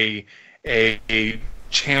a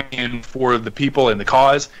champion for the people and the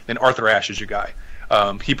cause, then Arthur Ashe is your guy.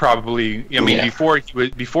 He probably, I mean,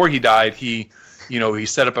 before he died, he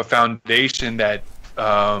set up a foundation that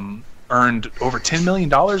earned over $10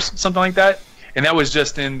 million, something like that. And that was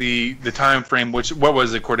just in the time frame, what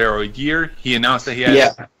was it, Corderro? A year? He announced that he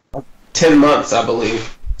had 10 months, I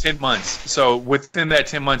believe. 10 months. So within that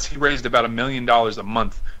 10 months, he raised about $1 million a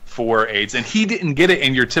month for AIDS. And he didn't get it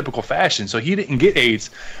in your typical fashion. So he didn't get AIDS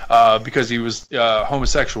because he was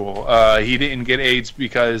homosexual. He didn't get AIDS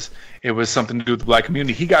because it was something to do with the black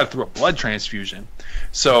community. He got it through a blood transfusion.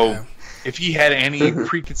 So if he had any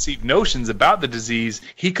preconceived notions about the disease,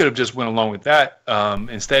 he could have just went along with that.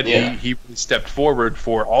 Instead, he stepped forward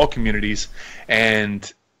for all communities,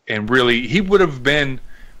 and really, he would have been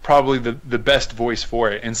probably the best voice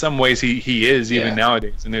for it. In some ways, he is even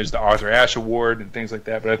nowadays. And there's the Arthur Ashe Award and things like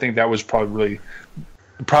that. But I think that was probably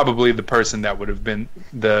the person that would have been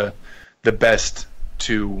the best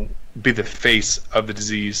to be the face of the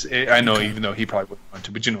disease. I know, even though he probably wouldn't want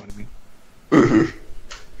to, but you know what I mean. Mm-hmm.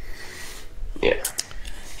 Yeah.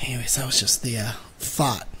 Anyways, that was just the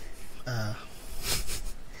thought,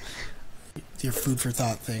 your food for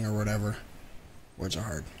thought thing or whatever. Words are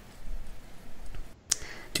hard.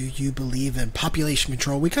 Do you believe in population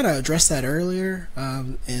control? We kind of addressed that earlier,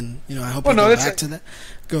 and I hope we go back to that.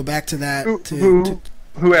 Go back to that.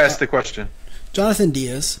 Who asked the question? Jonathan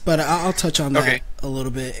Diaz, but I'll touch on that a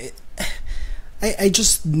little bit. I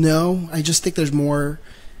just think there's more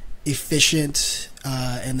efficient,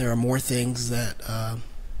 and there are more things that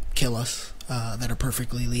kill us that are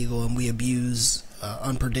perfectly legal, and we abuse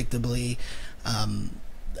unpredictably.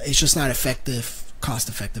 It's just not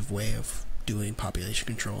cost-effective way of doing population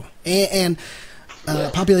control, and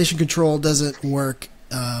population control doesn't work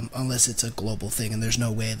unless it's a global thing, and there's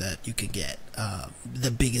no way that you can get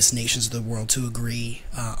the biggest nations of the world to agree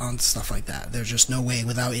on stuff like that. There's just no way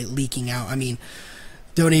without it leaking out. I mean,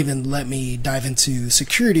 don't even let me dive into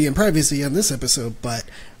security and privacy on this episode, but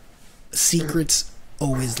secrets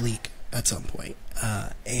always leak at some point,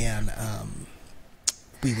 and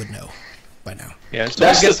we would know by now. Yeah, so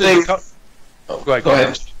that's the thing. Go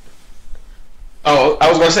ahead. Oh, I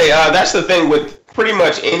was going to say, that's the thing with pretty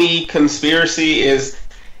much any conspiracy is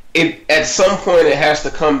it at some point it has to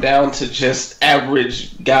come down to just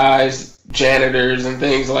average guys, janitors, and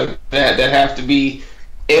things like that have to be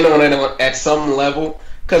in on it at some level,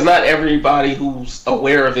 because not everybody who's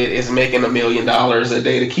aware of it is making $1 million a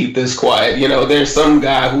day to keep this quiet. There's some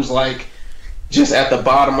guy who's like just at the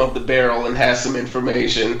bottom of the barrel and has some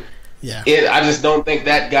information. Yeah. I just don't think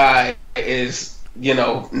that guy is,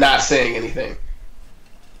 not saying anything.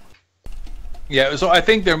 Yeah, so I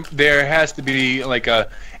think there has to be like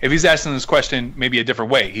if he's asking this question maybe a different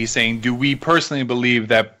way. He's saying, do we personally believe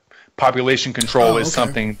that population control is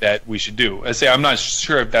something that we should do? I say I'm not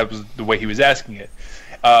sure if that was the way he was asking it.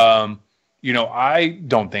 I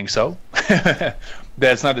don't think so.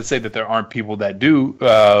 That's not to say that there aren't people that do.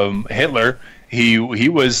 Hitler, he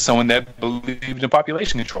was someone that believed in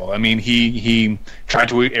population control. I mean, he tried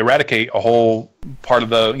to eradicate a whole part of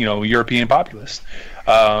the European populace.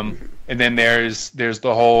 And then there's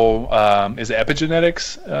the whole is it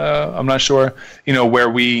epigenetics? I'm not sure.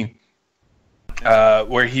 Where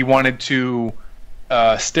he wanted to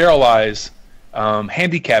sterilize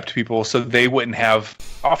handicapped people so they wouldn't have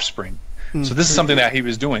offspring. So this is something that he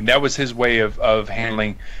was doing. That was his way of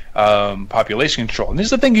handling population control. And this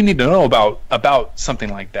is the thing you need to know about something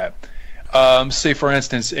like that. Say, for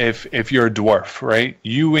instance, if you're a dwarf, right?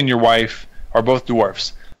 You and your wife are both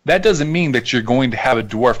dwarfs. That doesn't mean that you're going to have a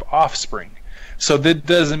dwarf offspring. So that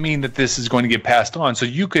doesn't mean that this is going to get passed on. So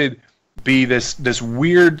you could be this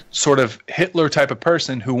weird sort of Hitler type of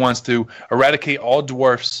person who wants to eradicate all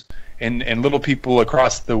dwarfs and little people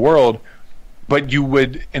across the world, but you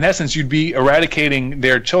would, in essence, you'd be eradicating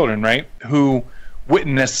their children, right? Who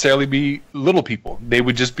wouldn't necessarily be little people. They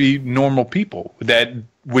would just be normal people that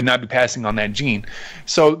would not be passing on that gene.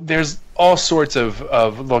 So there's all sorts of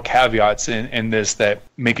little caveats in this that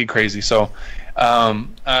make it crazy. So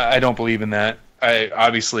I don't believe in that. I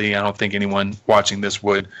don't think anyone watching this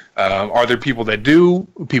would. Are there people that do?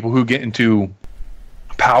 People who get into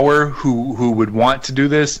power who would want to do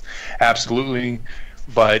this? Absolutely.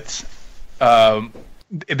 But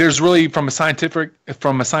there's really from a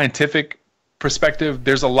scientific perspective,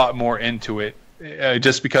 there's a lot more into it.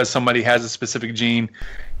 Just because somebody has a specific gene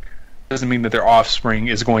doesn't mean that their offspring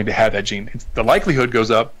is going to have that gene. The likelihood goes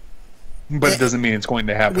up, but it doesn't mean it's going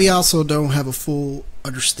to happen. We also don't have a full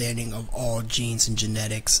understanding of all genes and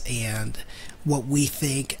genetics, and what we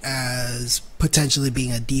think as potentially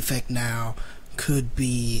being a defect now could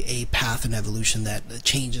be a path in evolution that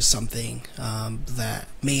changes something that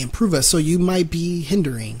may improve us. So you might be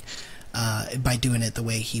hindering by doing it the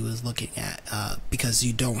way he was looking at, because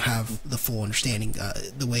you don't have the full understanding.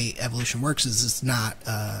 The way evolution works is it's not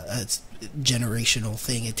it's a generational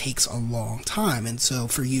thing. It takes a long time, and so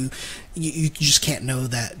for you just can't know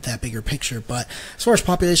that bigger picture. But as far as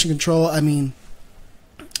population control, I mean,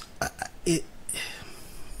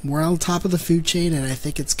 we're on top of the food chain, and I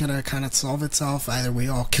think it's gonna kind of solve itself. Either we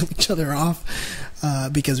all kill each other off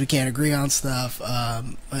because we can't agree on stuff,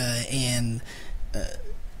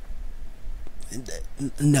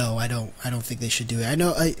 no, I don't think they should do it. I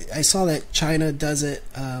know I saw that China does it,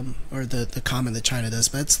 or the comment that China does,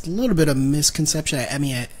 but it's a little bit of misconception. I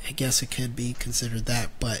mean, I guess it could be considered that,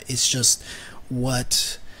 but it's just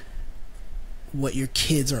what your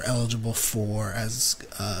kids are eligible for as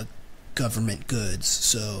government goods.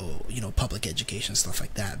 So, public education, stuff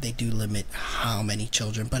like that. They do limit how many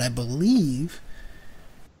children, but I believe,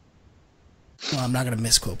 well, I'm not going to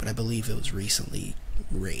misquote, but I believe it was recently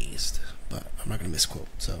raised. But I'm not going to misquote.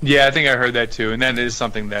 So yeah, I think I heard that too, and that is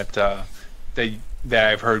something that that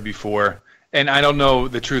I've heard before. and I don't know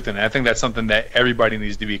the truth in it. I think that's something that everybody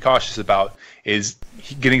needs to be cautious about, is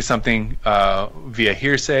getting something via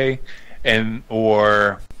hearsay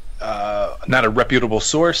or not a reputable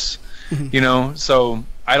source. You know, so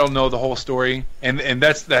I don't know the whole story, and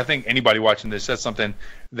that's, I think anybody watching this, that's something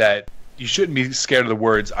that you shouldn't be scared of the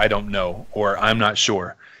words "I don't know" or "I'm not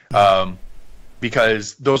sure,"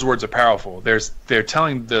 because those words are powerful. They're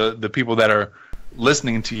telling the people that are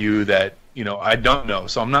listening to you that, you know, I don't know,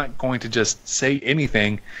 so I'm not going to just say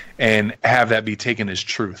anything and have that be taken as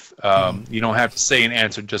truth. You don't have to say an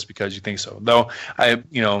answer just because you think so. Though I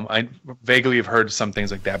vaguely have heard some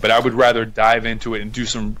things like that, but I would rather dive into it and do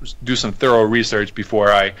some thorough research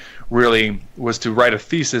before I really was to write a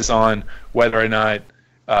thesis on whether or not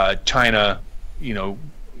China, you know,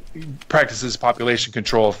 practices population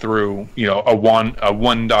control through, you know, a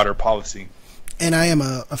one daughter policy. And I am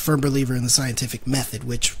a firm believer in the scientific method,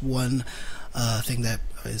 which one thing that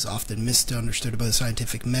is often misunderstood about the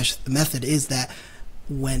scientific method is that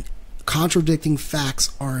when contradicting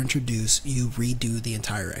facts are introduced, you redo the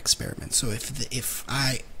entire experiment. So if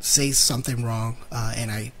I say something wrong and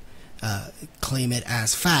I claim it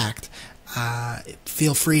as fact,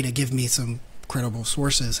 feel free to give me some credible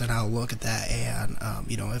sources, and I'll look at that, and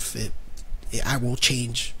you know, I will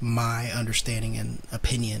change my understanding and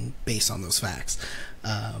opinion based on those facts.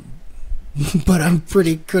 But I'm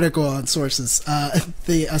pretty critical on sources. I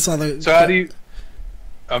saw the. So how do you?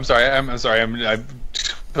 I'm sorry. I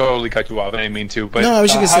totally cut you off. I didn't mean to. But no, I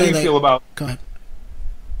was just how gonna say do you feel about? Go ahead.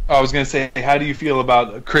 I was going to say, how do you feel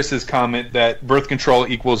about Chris's comment that birth control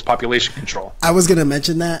equals population control? I was going to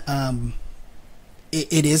mention that.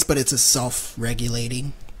 It is, but it's a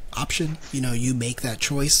self-regulating option. You know, you make that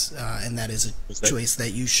choice, and that is a choice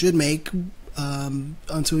that you should make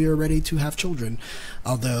until you're ready to have children.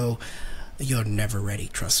 Although you're never ready,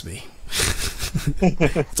 trust me.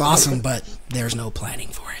 It's awesome, but there's no planning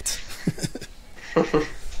for it.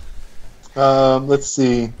 Let's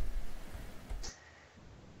see.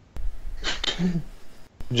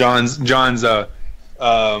 John's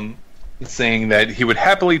saying that he would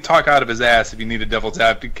happily talk out of his ass if you need a devil's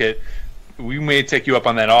advocate. We may take you up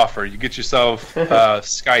on that offer. You get yourself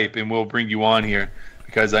Skype, and we'll bring you on here,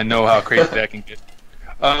 because I know how crazy that can get.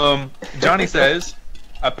 Johnny says,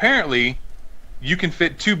 apparently, you can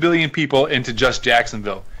fit 2 billion people into just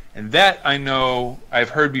Jacksonville, and that I know I've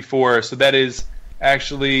heard before. So that is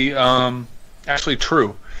actually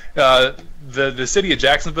true. The city of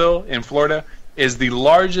Jacksonville in Florida is the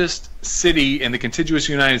largest city in the contiguous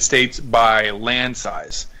United States by land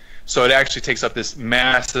size. So it actually takes up this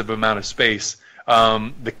massive amount of space.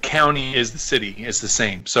 The county is the city. It's the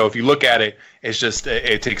same. So if you look at it, it's just,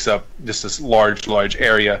 it takes up just this large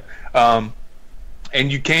area. And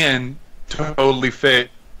you can totally fit,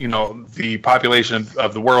 you know, the population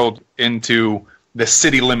of the world into the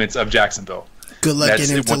city limits of Jacksonville. Good luck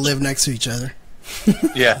getting them to live next to each other.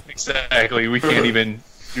 Yeah, exactly. We can't even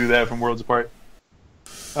do that from worlds apart.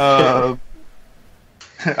 I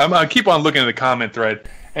keep on looking at the comment thread,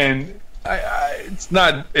 and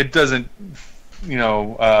it doesn't, you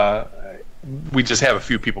know, we just have a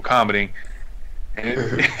few people commenting,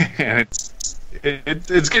 and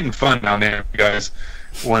it's getting fun down there. If you guys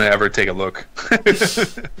want to ever take a look.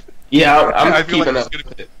 Yeah, I'm feel keeping like up.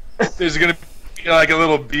 there's gonna be like a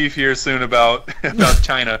little beef here soon about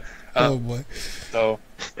China. Oh boy. So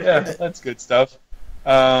yeah, that's good stuff.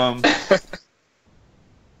 You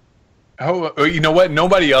know what?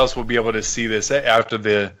 Nobody else will be able to see this after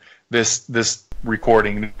this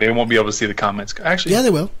recording. They won't be able to see the comments. Actually, yeah,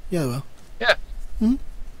 they will. Yeah, they will. Yeah. Mm-hmm.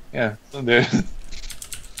 Yeah. So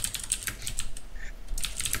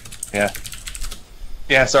yeah.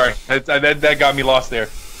 Yeah. Sorry, that got me lost there.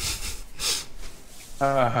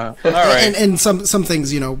 All right. And some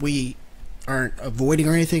things, you know, we aren't avoiding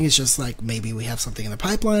or anything. It's just like maybe we have something in the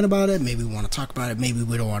pipeline about it. Maybe we want to talk about it. Maybe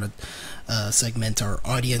we don't want to segment our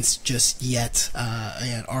audience just yet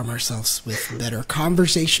and arm ourselves with better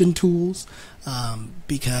conversation tools,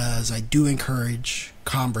 because I do encourage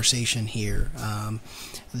conversation here.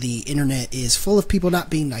 The internet is full of people not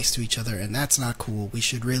being nice to each other, and that's not cool. We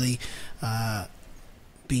should really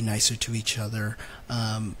be nicer to each other,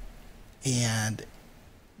 and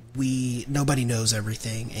nobody knows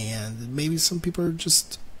everything, and maybe some people are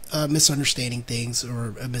just misunderstanding things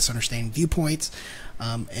or misunderstanding viewpoints,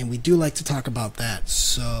 and we do like to talk about that.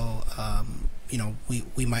 So you know,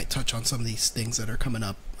 we might touch on some of these things that are coming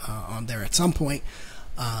up on there at some point.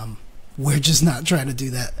 We're just not trying to do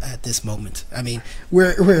that at this moment. I mean,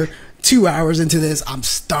 we're 2 hours into this. I'm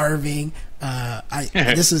starving.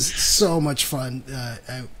 This is so much fun.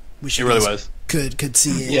 I wish it really was. Could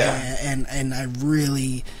see it. Yeah. And I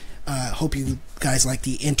really Hope you guys like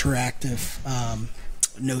the interactive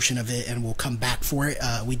notion of it, and we'll come back for it.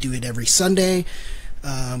 We do it every Sunday.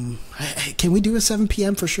 Can we do a 7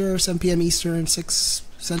 p.m. for sure? 7 p.m. Eastern, 6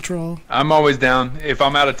 Central? I'm always down. If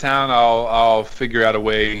I'm out of town, I'll figure out a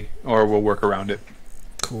way, or we'll work around it.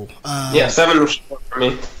 Cool. 7 was short for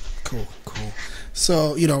me. Cool.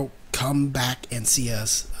 So, come back and see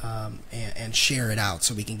us and share it out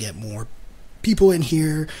so we can get more people in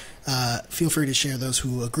here. Feel free to share those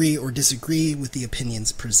who agree or disagree with the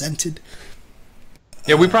opinions presented.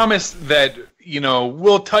 Yeah, we promise that,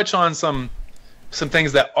 we'll touch on some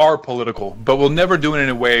things that are political, but we'll never do it in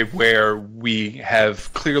a way where we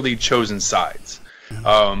have clearly chosen sides.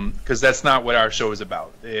 Because that's not what our show is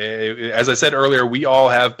about. As I said earlier, we all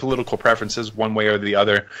have political preferences one way or the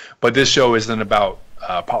other, but this show isn't about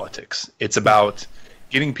politics. It's about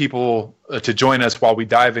getting people to join us while we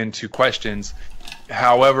dive into questions,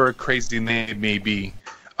 however crazy they may be,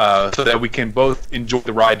 so that we can both enjoy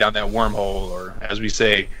the ride down that wormhole, or, as we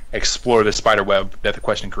say, explore the spider web that the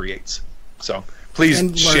question creates. So please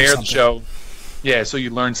share the show. Yeah, so you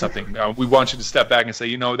learn something. We want you to step back and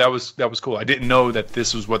say, that was cool. I didn't know that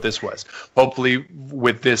this was what this was. Hopefully,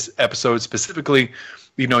 with this episode specifically,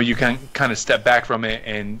 you can kind of step back from it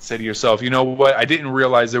and say to yourself, you know what? I didn't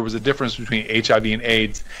realize there was a difference between HIV and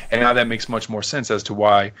AIDS, and now that makes much more sense as to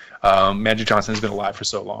why Magic Johnson has been alive for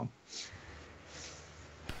so long.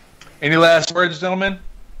 Any last words, gentlemen?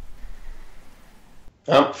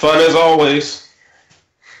 Fun as always.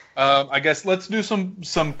 I guess let's do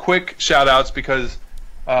some quick shout outs, because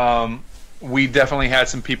we definitely had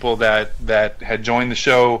some people that had joined the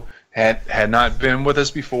show, had not been with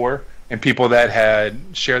us before, and people that had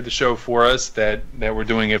shared the show for us that were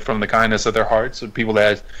doing it from the kindness of their hearts, so people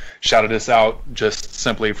that had shouted us out just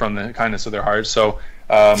simply from the kindness of their hearts. So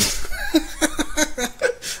that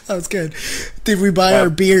was good. Did we buy our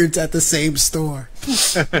beards at the same store?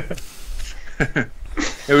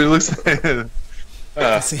 It looks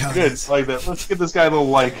let's see how good. it is. Like that. Let's give this guy a little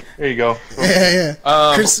like. There you go. Yeah.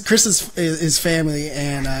 Chris is family,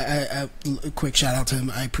 and I a quick shout out to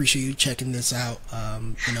him. I appreciate you checking this out.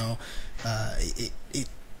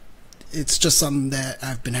 It's just something that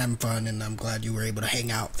I've been having fun, and I'm glad you were able to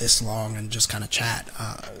hang out this long and just kind of chat.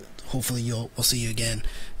 Hopefully we'll see you again,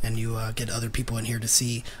 and you get other people in here to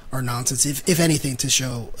see our nonsense. If anything, to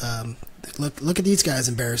show look at these guys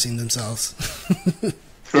embarrassing themselves.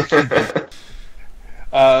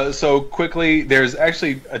 So quickly, there's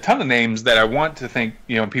actually a ton of names that I want to thank,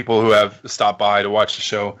 people who have stopped by to watch the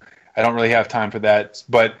show. I don't really have time for that,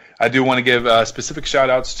 but I do want to give specific shout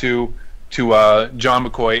outs to John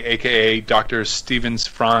McCoy, aka Dr. Stevens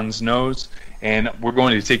Franz Nose, and we're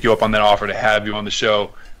going to take you up on that offer to have you on the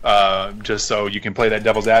show, just so you can play that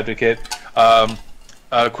devil's advocate.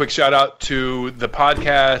 A quick shout out to the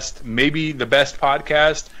podcast, maybe the best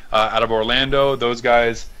podcast out of Orlando. Those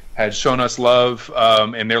guys had shown us love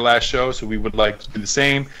in their last show, so we would like to do the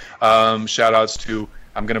same. Shout outs to,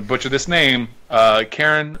 I'm going to butcher this name,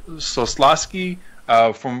 Karen Soslowski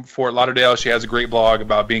from Fort Lauderdale. She has a great blog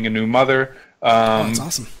about being a new mother. That's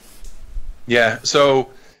awesome. Yeah, so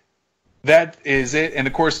that is it. And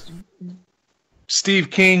of course,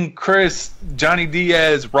 Steve King, Chris, Johnny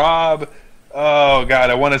Diaz, Rob. Oh, God,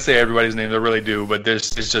 I want to say everybody's name. I really do, but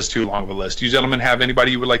it's just too long of a list. You gentlemen have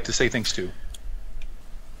anybody you would like to say thanks to?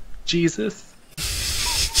 Jesus.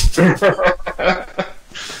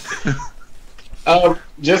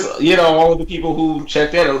 Just, all of the people who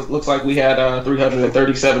checked in. It looks like we had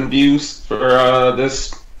 337 views for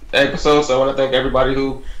this episode, so I want to thank everybody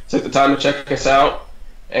who took the time to check us out.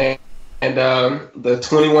 And the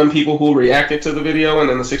 21 people who reacted to the video, and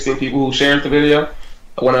then the 16 people who shared the video.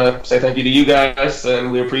 I want to say thank you to you guys,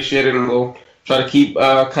 and we appreciate it, and we'll try to keep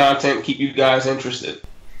content, keep you guys interested.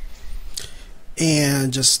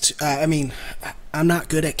 And just, I'm not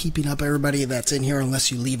good at keeping up everybody that's in here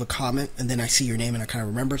unless you leave a comment, and then I see your name and I kind of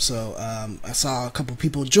remember. So I saw a couple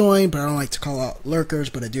people join, but I don't like to call out lurkers,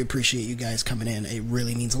 but I do appreciate you guys coming in. It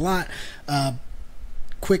really means a lot.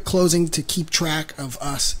 Quick closing to keep track of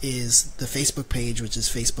us is the Facebook page, which is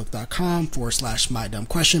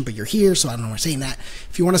facebook.com/mydumbquestion, but you're here, so I don't know why I'm saying that.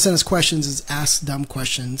 If you want to send us questions, it's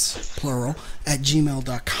askdumbquestions, plural,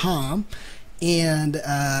 @gmail.com. And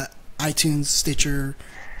iTunes, Stitcher,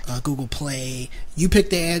 Google Play. You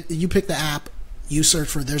pick the app. You search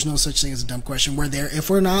for "There's no such thing as a dumb question." We're there.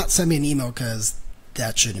 If we're not, send me an email, because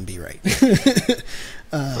that shouldn't be right.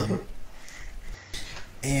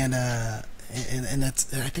 And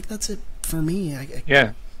that's. I think that's it for me.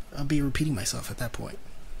 I'll be repeating myself at that point.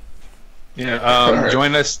 Yeah.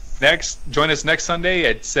 Join us next Sunday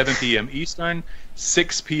at 7 p.m. Eastern,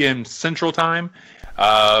 6 p.m. Central Time.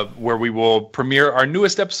 where we will premiere our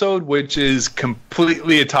newest episode, which is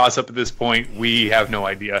completely a toss-up at this point. We have no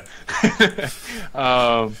idea.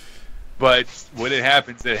 But when it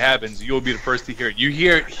happens. You'll be the first to hear it. You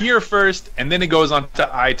hear it here first, and then it goes on to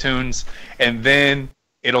iTunes, and then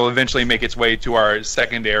it'll eventually make its way to our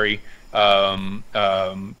secondary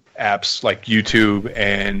apps like YouTube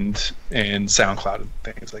and SoundCloud and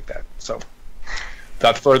things like that. So,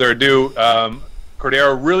 without further ado,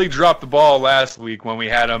 Corderro really dropped the ball last week when we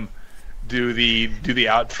had him do the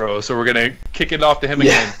outro. So we're gonna kick it off to him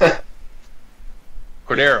again.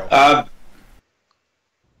 Corderro.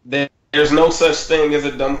 There's no such thing as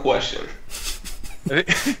a dumb question.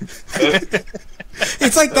 It's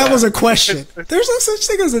like that was a question. There's no such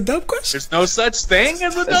thing as a dumb question. There's no such thing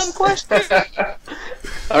as a dumb question.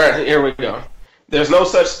 All right, here we go. There's no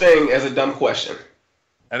such thing as a dumb question.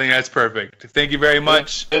 I think that's perfect. Thank you very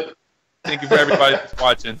much. Thank you for everybody that's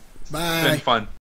watching. Bye. It's been fun.